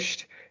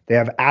established. They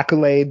have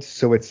accolades.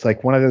 So it's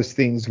like one of those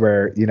things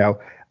where,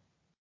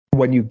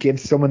 when you give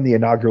someone the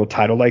inaugural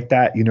title like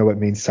that, it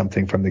means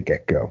something from the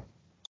get-go.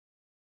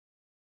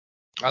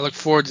 I look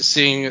forward to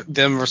seeing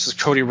them versus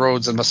Cody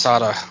Rhodes and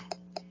Masada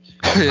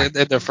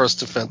in their first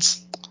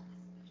defense.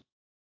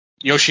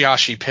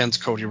 Yoshihashi pins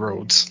Cody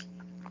Rhodes.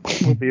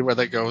 Will be where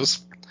that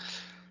goes.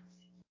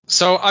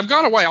 So I've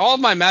gone away. All of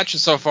my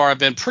matches so far have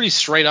been pretty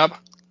straight up,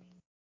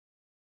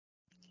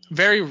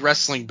 very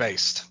wrestling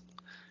based.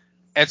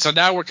 And so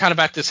now we're kind of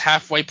at this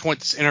halfway point,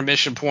 this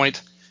intermission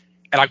point,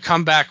 and I've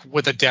come back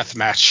with a death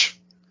match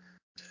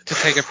to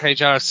take a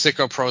page out of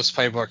Sicko Pro's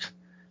playbook.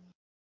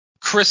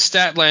 Chris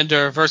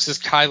Statlander versus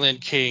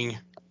Kylan King.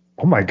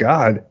 Oh my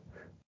God.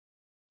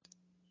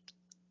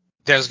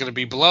 There's going to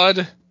be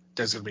blood.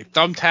 There's going to be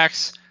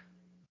thumbtacks.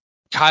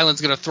 Kylan's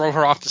going to throw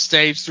her off the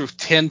stage through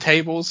 10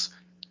 tables.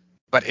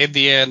 But in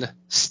the end,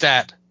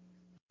 Stat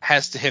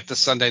has to hit the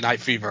Sunday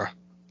Night Fever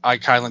on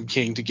Kylan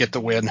King to get the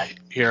win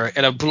here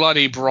in a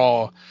bloody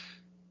brawl.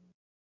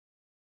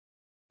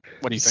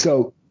 What do you think?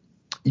 So,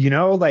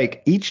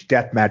 each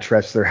deathmatch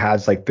wrestler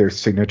has their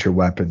signature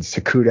weapons.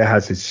 Sakuda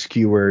has his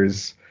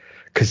skewers,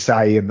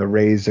 Kasai and the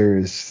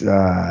razors,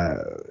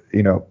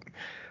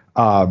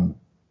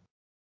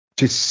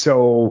 just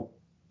so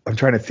I'm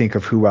trying to think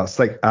of who else,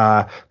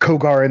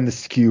 Kogar and the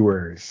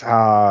skewers,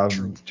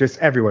 just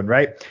everyone,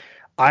 right?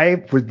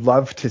 I would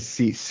love to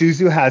see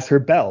Suzu has her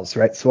bells,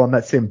 right? So on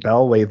that same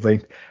bell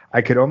wavelength,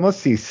 I could almost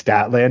see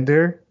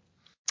Statlander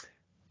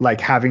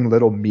having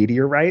little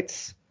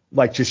meteorites,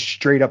 just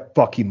straight up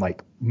fucking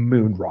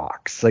moon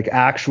rocks,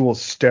 actual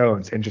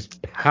stones, and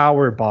just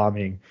power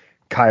bombing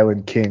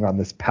Kylan King on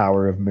this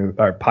pile of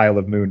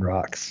moon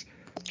rocks.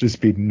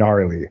 Just be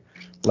gnarly.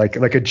 Like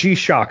a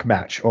G-Shock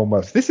match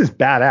almost. This is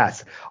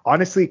badass.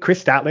 Honestly,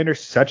 Chris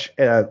Statlander's such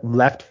a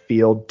left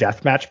field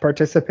deathmatch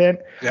participant,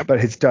 but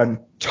has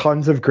done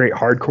tons of great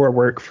hardcore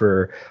work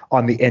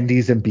on the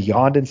indies and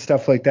beyond and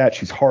stuff like that.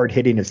 She's hard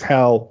hitting as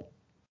hell.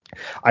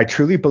 I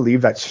truly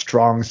believe that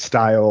strong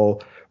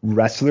style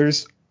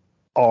wrestlers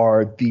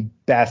are the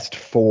best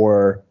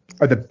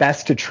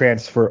to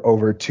transfer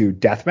over to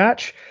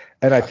deathmatch.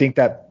 And I think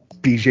that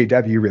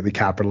BJW really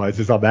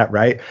capitalizes on that,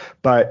 right?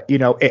 But,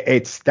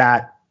 it's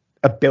that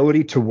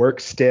ability to work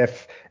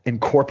stiff,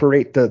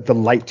 incorporate the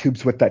light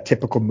tubes with that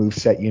typical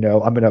moveset.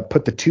 I'm going to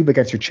put the tube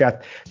against your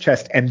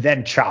chest and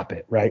then chop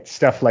it, right?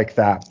 Stuff like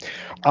that.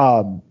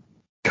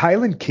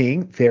 Kylan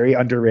King, very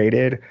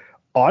underrated,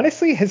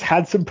 honestly has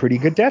had some pretty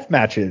good death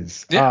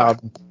matches. Yeah.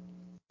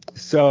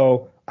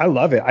 So I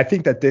love it. I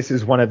think that this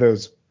is one of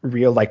those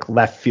real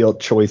left field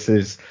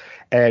choices,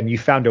 and you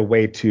found a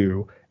way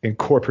to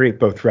incorporate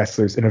both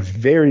wrestlers in a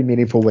very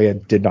meaningful way I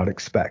did not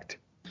expect.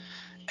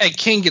 And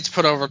King gets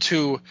put over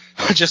too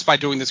just by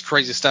doing this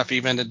crazy stuff,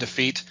 even in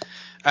defeat.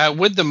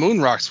 With the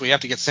Moon Rocks, we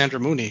have to get Sandra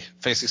Mooney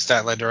facing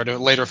Statlander in a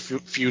later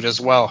feud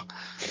as well.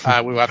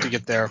 We will have to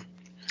get there.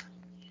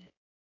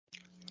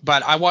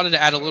 But I wanted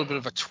to add a little bit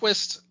of a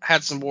twist,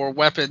 had some more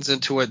weapons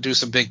into it, do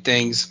some big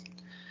things.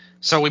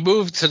 So we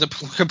moved to the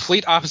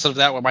complete opposite of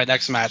that with my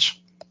next match.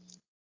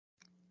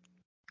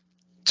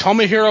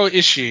 Tomohiro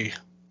Ishii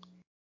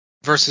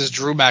versus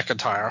Drew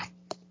McIntyre,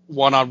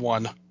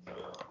 1-on-1.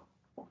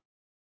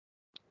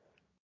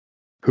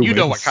 You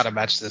know what kind of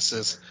match this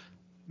is.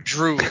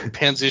 Drew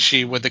pins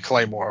Ishii with the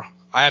Claymore.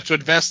 I have to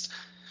invest.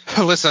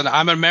 Listen,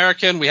 I'm an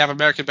American. We have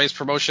American-based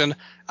promotion.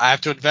 I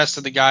have to invest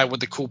in the guy with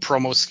the cool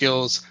promo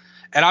skills.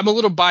 And I'm a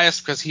little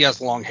biased because he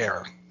has long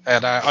hair.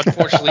 And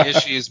unfortunately,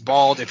 Ishii is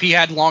bald. If he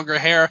had longer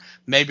hair,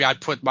 maybe I'd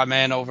put my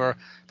man over.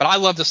 But I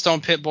love the Stone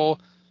Pitbull.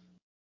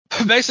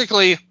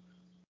 Basically,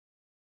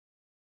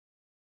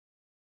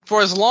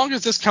 for as long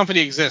as this company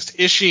exists,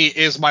 Ishii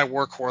is my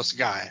workhorse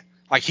guy.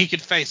 He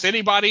could face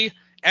anybody.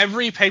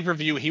 Every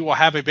pay-per-view, he will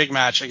have a big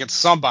match against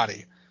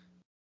somebody.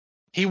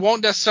 He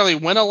won't necessarily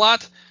win a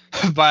lot,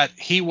 but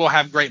he will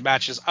have great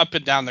matches up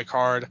and down the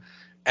card.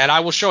 And I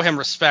will show him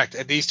respect.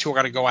 And these two are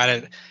going to go at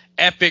it.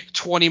 Epic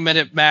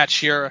 20-minute match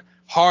here.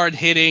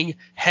 Hard-hitting,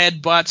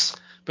 headbutts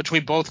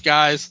between both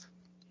guys.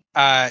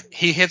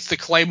 He hits the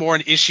Claymore,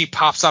 and Ishii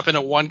pops up in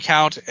a 1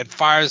 count and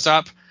fires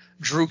up.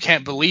 Drew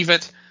can't believe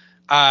it.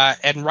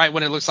 And right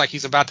when it looks like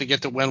he's about to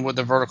get the win with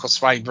the vertical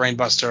spike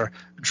brainbuster,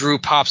 Drew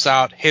pops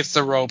out, hits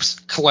the ropes,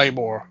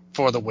 Claymore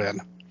for the win.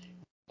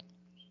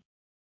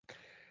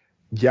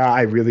 Yeah,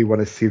 I really want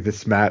to see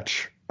this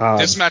match.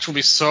 This match will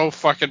be so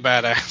fucking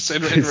badass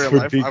in real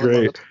would life. be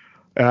great.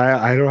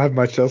 I don't have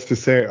much else to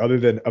say other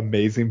than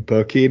amazing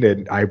booking,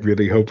 and I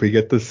really hope we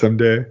get this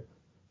someday.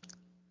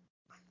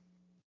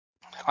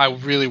 I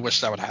really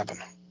wish that would happen.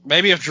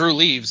 Maybe if Drew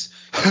leaves,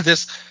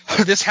 this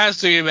this has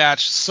to be a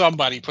match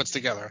somebody puts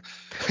together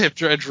if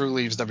Drew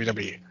leaves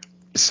WWE.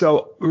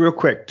 So real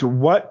quick,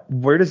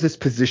 where does this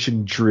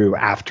position Drew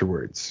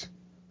afterwards?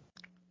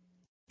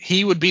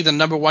 He would be the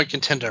number one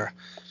contender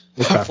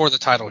for the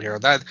title here.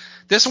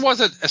 This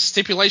wasn't a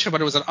stipulation,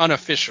 but it was an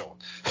unofficial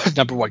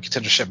number one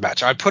contendership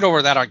match. I put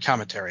over that on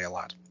commentary a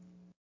lot.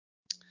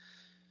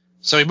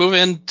 So we move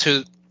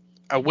into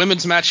a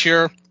women's match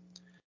here.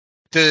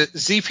 The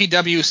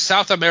ZPW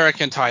South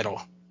American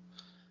title.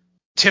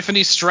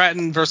 Tiffany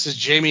Stratton versus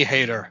Jamie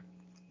Hayter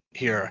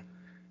here.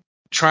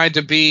 Trying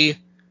to be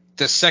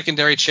the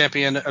secondary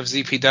champion of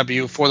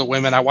ZPW for the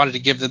women. I wanted to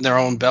give them their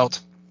own belt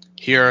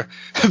here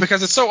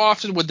because it's so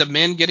often with the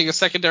men getting a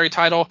secondary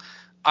title.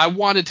 I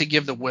wanted to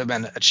give the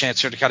women a chance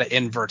here to kind of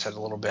invert it a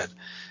little bit.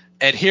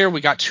 And here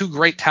we got two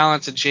great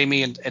talents in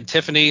Jamie and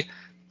Tiffany.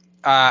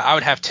 I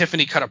would have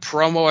Tiffany cut a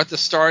promo at the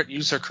start,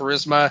 use her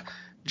charisma.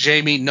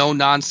 Jamie, no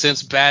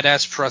nonsense,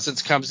 badass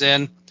presence comes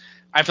in.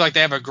 I feel like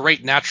they have a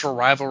great natural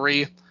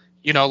rivalry.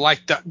 You know,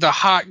 like the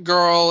hot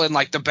girl and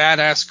like the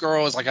badass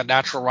girl is like a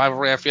natural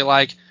rivalry, I feel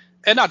like.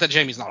 And not that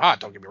Jamie's not hot,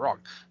 don't get me wrong.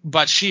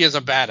 But she is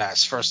a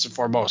badass, first and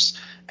foremost.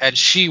 And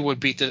she would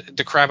beat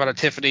the crap out of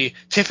Tiffany.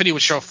 Tiffany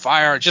would show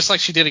fire, just like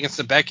she did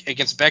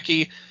against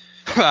Becky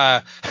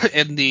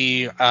in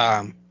their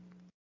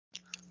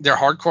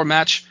hardcore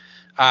match.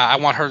 I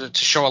want her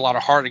to show a lot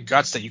of heart and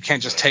guts that you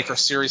can't just take her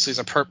seriously as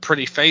a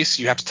pretty face.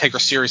 You have to take her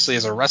seriously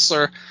as a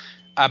wrestler.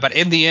 But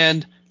in the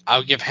end,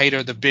 I'll give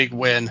Hayter the big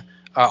win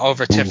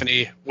over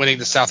Tiffany, winning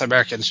the South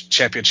American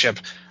Championship.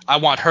 I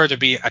want her to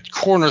be a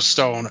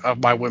cornerstone of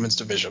my women's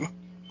division.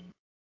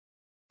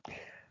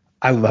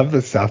 I love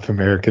the South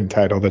American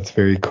title. That's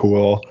very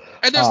cool.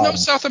 And there's no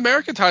South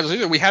American titles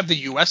either. We have the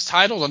U.S.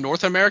 title, the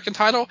North American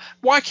title.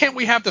 Why can't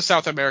we have the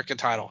South American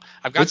title?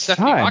 I've got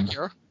Stephanie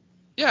Vaquer.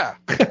 Yeah.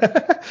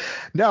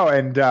 No,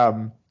 and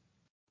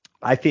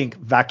I think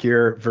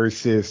Vaquer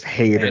versus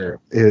Hayter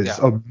is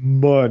a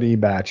money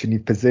match, and you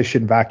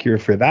position Vaquer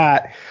for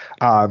that.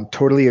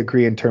 Totally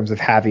agree in terms of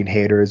having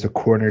Hayter as a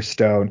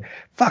cornerstone.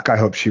 Fuck, I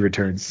hope she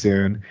returns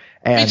soon.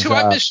 And, me too.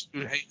 I miss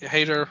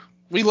Hayter.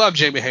 We love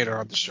Jamie Hayter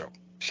on the show.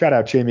 Shout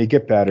out, Jamie.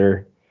 Get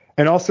better.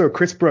 And also,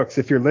 Chris Brooks,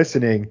 if you're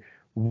listening,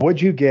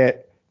 would you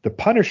get the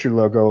Punisher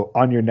logo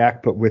on your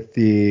neck, but with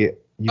the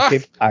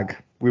UK flag?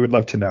 We would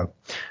love to know.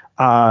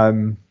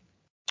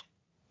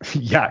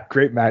 Yeah,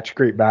 great match.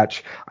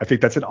 I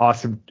think that's an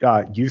awesome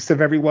use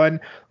of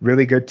everyone.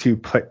 Really good to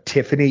put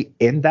Tiffany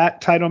in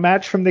that title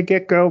match from the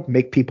get-go,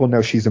 make people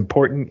know she's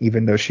important,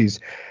 even though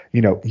she's,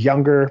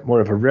 younger,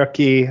 more of a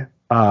rookie.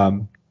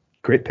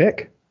 Great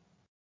pick.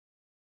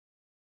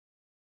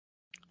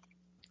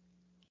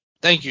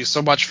 Thank you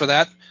so much for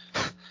that.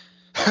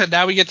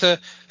 Now we get to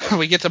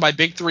my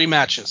big three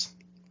matches.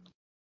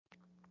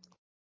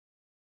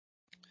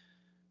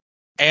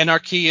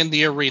 Anarchy in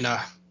the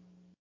Arena.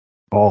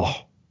 Oh.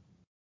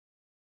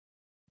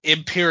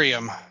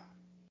 Imperium.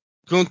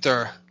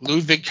 Gunther,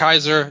 Ludwig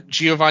Kaiser,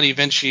 Giovanni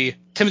Vinci,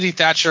 Timothy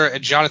Thatcher,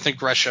 and Jonathan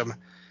Gresham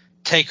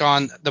take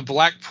on the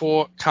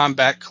Blackpool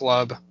Combat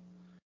Club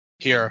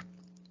here,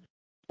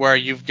 where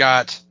you've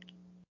got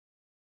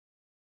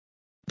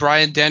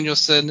Bryan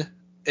Danielson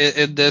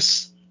in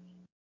this.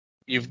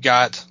 You've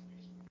got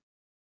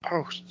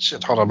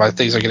hold on, my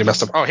things are getting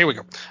messed up. Oh, here we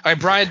go. All right,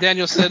 Bryan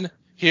Danielson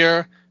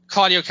here,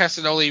 Claudio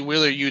Castagnoli,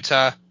 Wheeler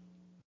Yuta,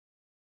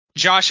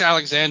 Josh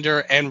Alexander,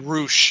 and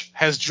Roosh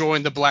has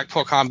joined the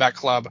Blackpool Combat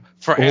Club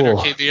for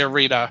Anarchy in the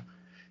Arena.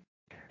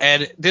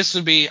 And this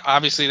would be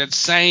obviously an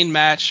insane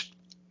match.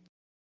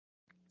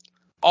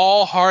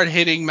 All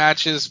hard-hitting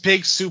matches,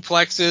 big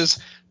suplexes,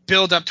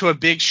 build up to a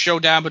big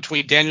showdown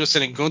between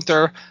Danielson and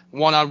Gunther,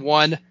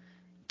 one-on-one.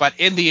 But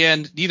in the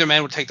end, neither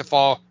man would take the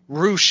fall.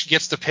 Roosh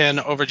gets the pin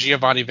over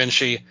Giovanni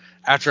Vinci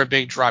after a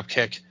big drop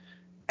kick.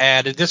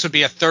 And this would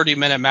be a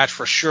 30-minute match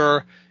for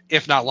sure,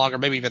 if not longer,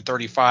 maybe even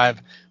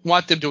 35.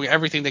 Want them doing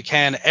everything they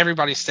can.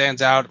 Everybody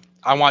stands out.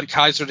 I want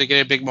Kaiser to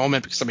get a big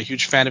moment because I'm a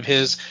huge fan of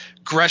his.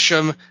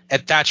 Gresham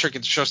and Thatcher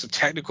can show some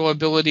technical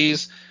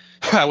abilities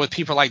with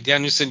people like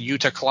Danielson,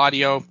 Yuta,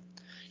 Claudio.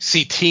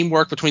 See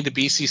teamwork between the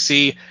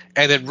BCC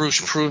and then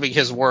Roosh proving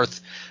his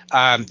worth.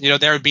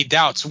 There would be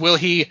doubts. Will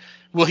he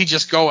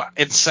just go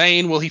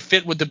insane? Will he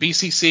fit with the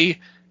BCC?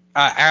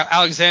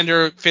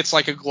 Alexander fits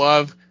like a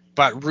glove,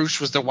 but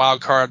Roosh was the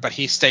wild card, but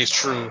he stays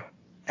true.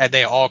 And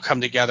they all come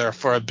together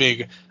for a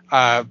big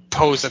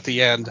pose at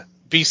the end.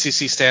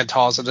 BCC stand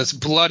talls in this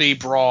bloody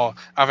brawl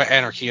of an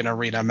Anarchy in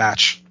Arena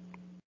match.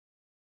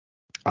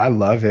 I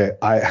love it.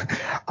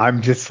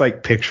 I'm just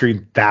like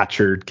picturing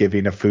Thatcher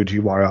giving a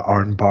Fujiwara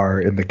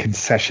armbar in the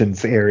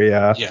concessions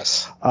area.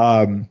 Yes.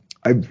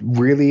 I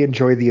really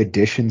enjoy the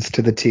additions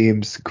to the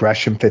teams.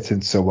 Gresham fits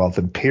in so well with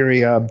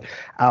Imperium.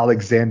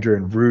 Alexander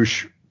and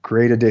Roosh,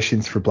 great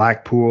additions for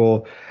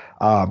Blackpool.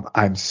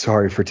 I'm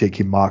sorry for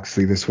taking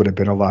Moxley. This would have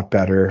been a lot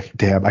better.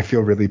 Damn, I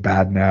feel really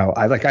bad now.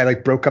 I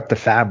broke up the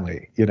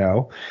family,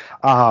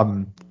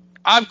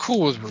 I'm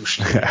cool with Roosh,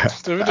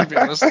 to be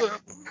honest.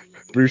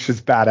 Roosh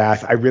is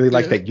badass. I really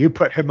like that you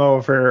put him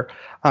over.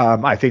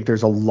 I think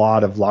there's a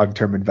lot of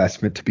long-term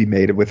investment to be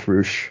made with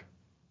Roosh.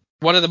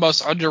 one of the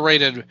most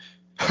underrated,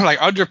 like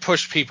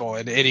underpushed people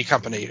in any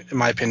company, in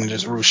my opinion,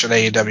 is Rush in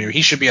AEW.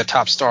 He should be a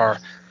top star,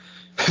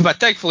 but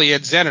thankfully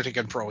in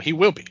Xanartic Pro, he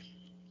will be.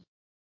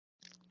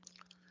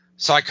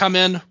 So I come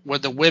in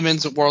with the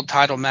women's world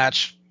title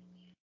match.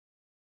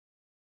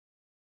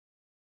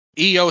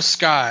 Io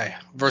Sky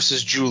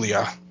versus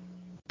Julia.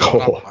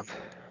 Oh.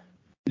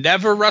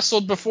 Never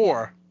wrestled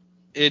before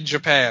in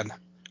Japan.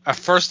 A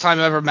first time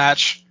ever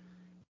match.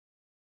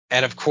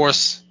 And of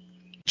course,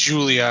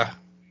 Julia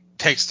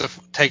takes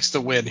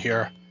the win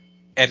here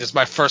and is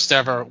my first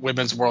ever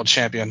women's world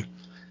champion.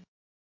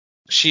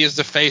 She is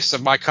the face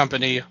of my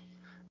company.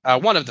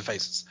 One of the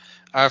faces,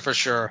 for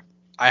sure.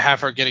 I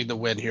have her getting the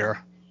win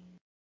here.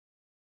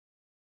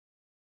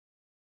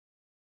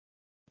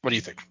 What do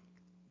you think?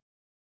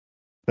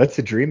 That's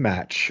a dream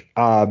match.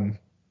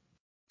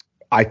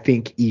 I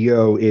think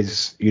Io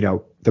is,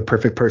 the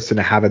perfect person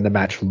to have in the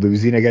match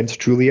losing against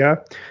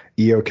Julia.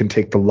 Io can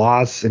take the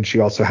loss, and she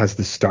also has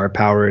the star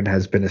power and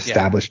has been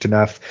established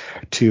enough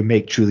to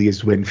make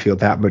Julia's win feel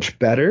that much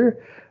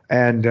better.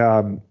 And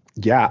I'm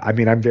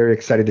very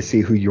excited to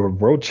see who your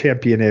world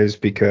champion is,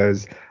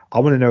 because I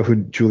want to know who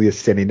Julia's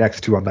standing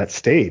next to on that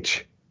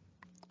stage.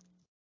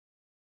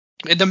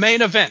 In the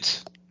main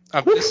event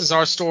of This Is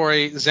Our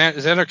Story,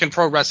 Xanarkin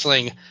Pro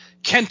Wrestling,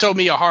 Kento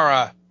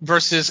Miyahara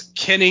versus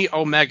Kenny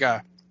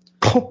Omega.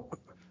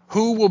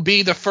 Who will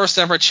be the first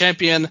ever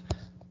champion?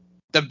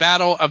 The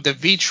battle of the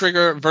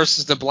V-Trigger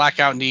versus the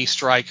Blackout Knee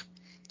Strike.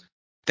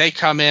 They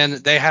come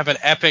in. They have an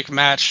epic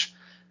match.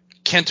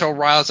 Kento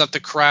riles up the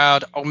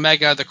crowd.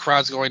 Omega, the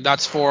crowd's going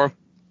nuts for.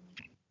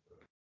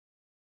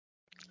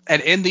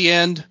 And in the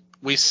end,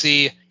 we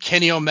see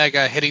Kenny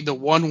Omega hitting the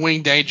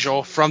one-winged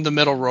angel from the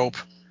middle rope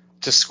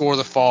to score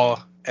the fall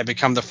and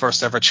become the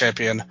first ever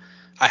champion.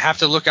 I have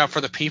to look out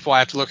for the people. I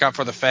have to look out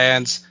for the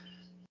fans.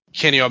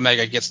 Kenny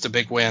Omega gets the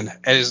big win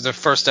and is the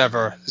first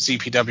ever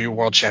ZPW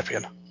world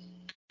champion.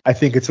 I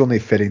think it's only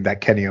fitting that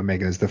Kenny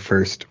Omega is the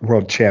first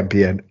world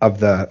champion of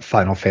the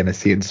Final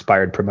Fantasy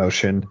inspired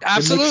promotion.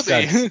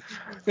 Absolutely.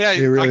 Yeah,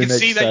 really I can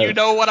see that you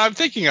know what I'm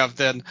thinking of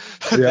then.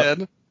 Yep.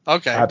 Then.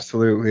 Okay.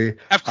 Absolutely.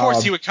 Of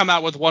course, he would come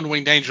out with One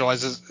Winged Angel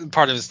as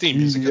part of his theme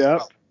music as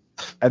well.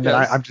 And then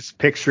I'm just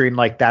picturing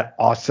like that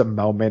awesome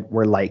moment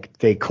where like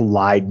they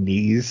collide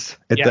knees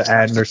at the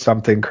end or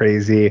something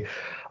crazy.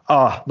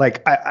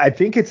 I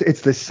think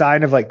it's the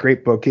sign of like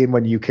great booking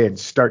when you can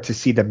start to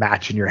see the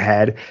match in your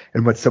head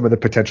and what some of the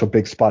potential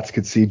big spots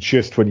could see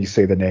just when you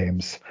say the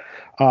names.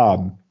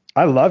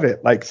 I love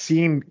it. Like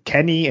seeing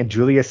Kenny and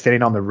Julia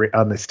standing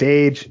on the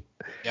stage.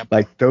 Yep.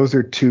 Like those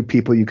are two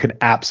people you can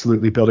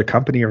absolutely build a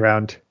company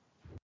around.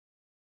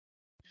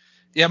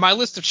 Yeah, my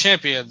list of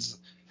champions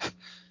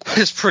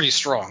is pretty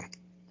strong.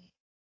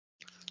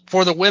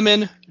 For the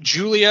women,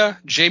 Julia,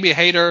 Jamie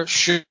Hayter,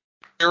 Shuri,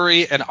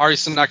 and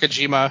Arisa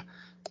Nakajima.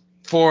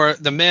 For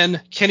the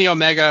men, Kenny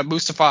Omega,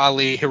 Mustafa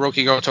Ali,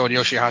 Hiroki Goto, and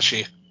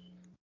Yoshihashi.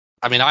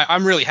 I mean,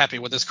 I'm really happy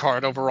with this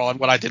card overall and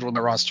what I did with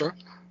the roster.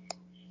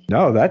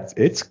 No,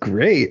 it's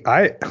great.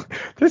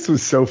 This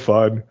was so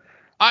fun.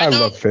 I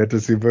love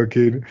fantasy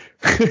booking.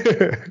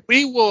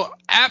 We will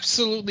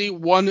absolutely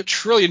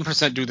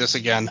 1,000,000,000% do this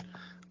again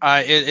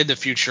in the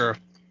future.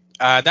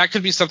 That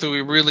could be something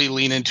we really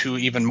lean into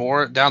even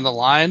more down the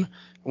line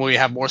when we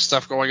have more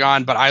stuff going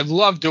on. But I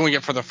love doing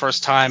it for the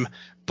first time.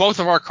 Both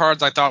of our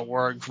cards I thought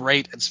were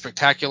great and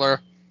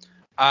spectacular.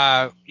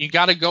 You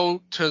got to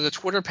go to the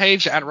Twitter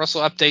page at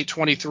Wrestle Update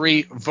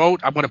 23.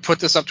 Vote. I'm going to put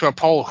this up to a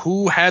poll.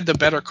 Who had the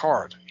better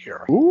card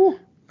here? Ooh.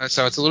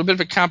 So it's a little bit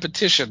of a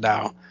competition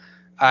now.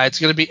 It's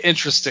going to be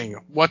interesting.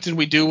 What did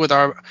we do with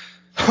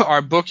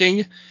our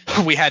booking?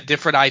 We had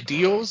different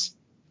ideas,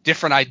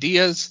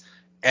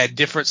 and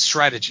different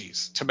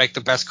strategies to make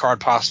the best card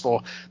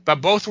possible.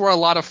 But both were a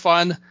lot of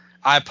fun.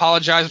 I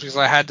apologize because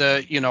I had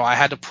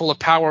to pull a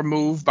power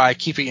move by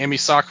keeping Emi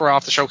Sakura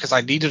off the show because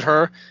I needed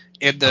her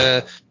in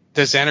the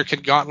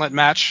Xanarkin Gauntlet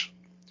match.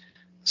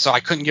 So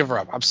I couldn't give her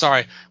up. I'm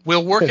sorry.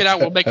 We'll work it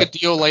out. We'll make a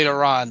deal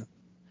later on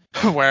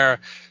where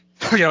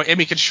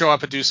Emi can show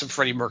up and do some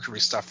Freddie Mercury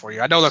stuff for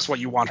you. I know that's what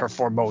you want her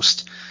for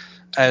most.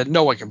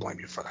 No one can blame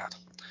you for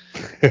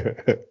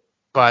that.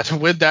 But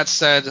with that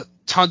said,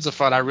 tons of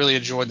fun. I really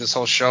enjoyed this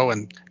whole show,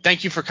 and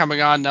thank you for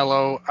coming on,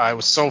 Nello. It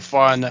was so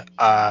fun.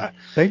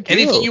 Thank you.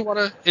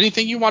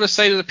 Anything you want to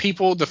say to the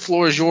people? The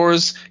floor is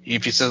yours.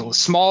 If it's a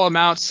small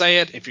amount, say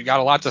it. If you got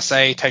a lot to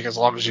say, take as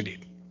long as you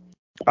need.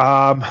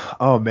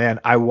 Oh man,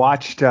 I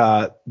watched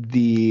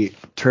the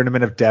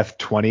Tournament of Death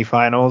 20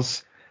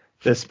 finals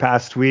this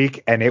past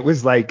week, and it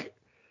was like,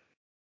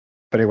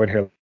 if anyone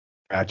here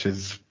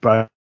matches,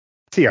 but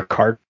see a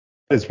card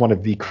is one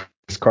of the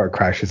car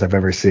crashes I've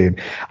ever seen.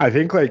 I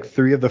think like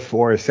 3 of the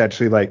 4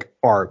 essentially like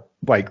are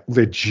like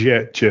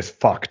legit just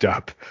fucked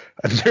up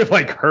and they're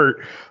like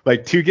hurt.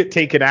 Like 2 get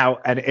taken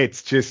out, and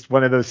it's just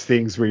one of those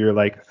things where you're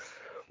like,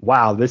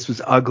 wow, this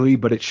was ugly,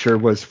 but it sure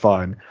was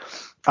fun.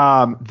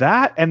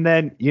 That, and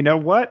then you know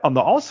what? On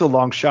the also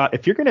long shot,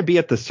 if you're going to be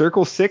at the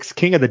Circle 6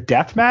 King of the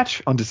Death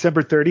match on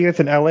December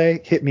 30th in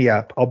LA, hit me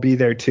up. I'll be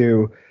there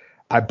too.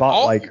 I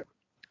bought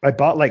I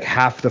bought like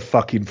half the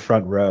fucking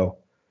front row.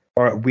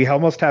 Or we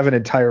almost have an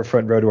entire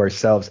front row to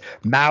ourselves.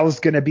 Mao's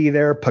gonna be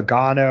there,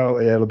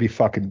 Pagano, it'll be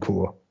fucking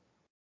cool.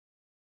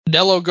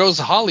 Nello goes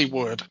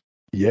Hollywood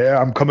Yeah,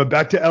 I'm coming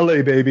back to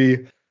LA,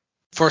 baby.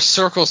 for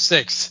Circle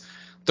 6,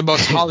 the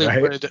most Right?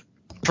 Hollywood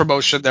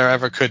promotion there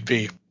ever could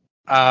be.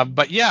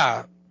 But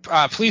yeah,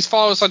 please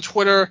follow us on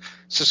Twitter,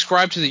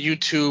 subscribe to the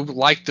YouTube,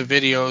 like the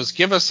videos,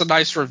 give us a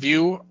nice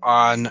review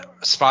on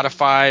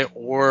Spotify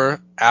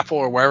or Apple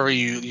or wherever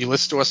you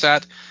listen to us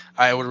at.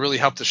 It would really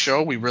help the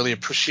show. We really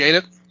appreciate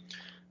it.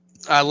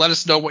 Let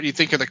us know what you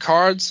think of the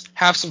cards.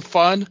 Have some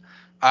fun.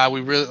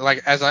 We really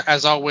like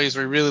as always.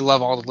 We really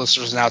love all the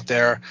listeners out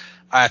there.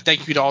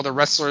 Thank you to all the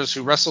wrestlers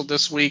who wrestled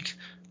this week.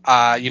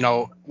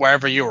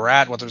 Wherever you were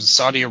at, whether it's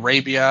Saudi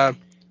Arabia,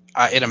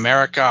 in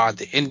America,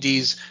 the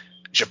Indies,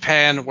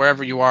 Japan,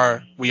 wherever you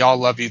are, we all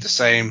love you the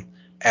same.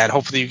 And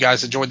hopefully you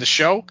guys enjoyed the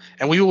show.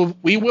 And we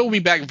will be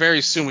back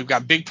very soon. We've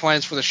got big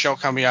plans for the show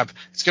coming up.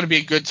 It's going to be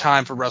a good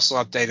time for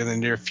Wrestle Update in the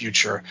near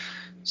future.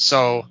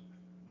 So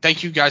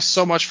thank you guys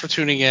so much for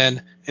tuning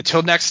in.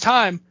 Until next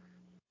time,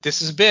 this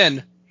has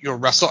been your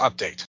Wrestle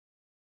Update.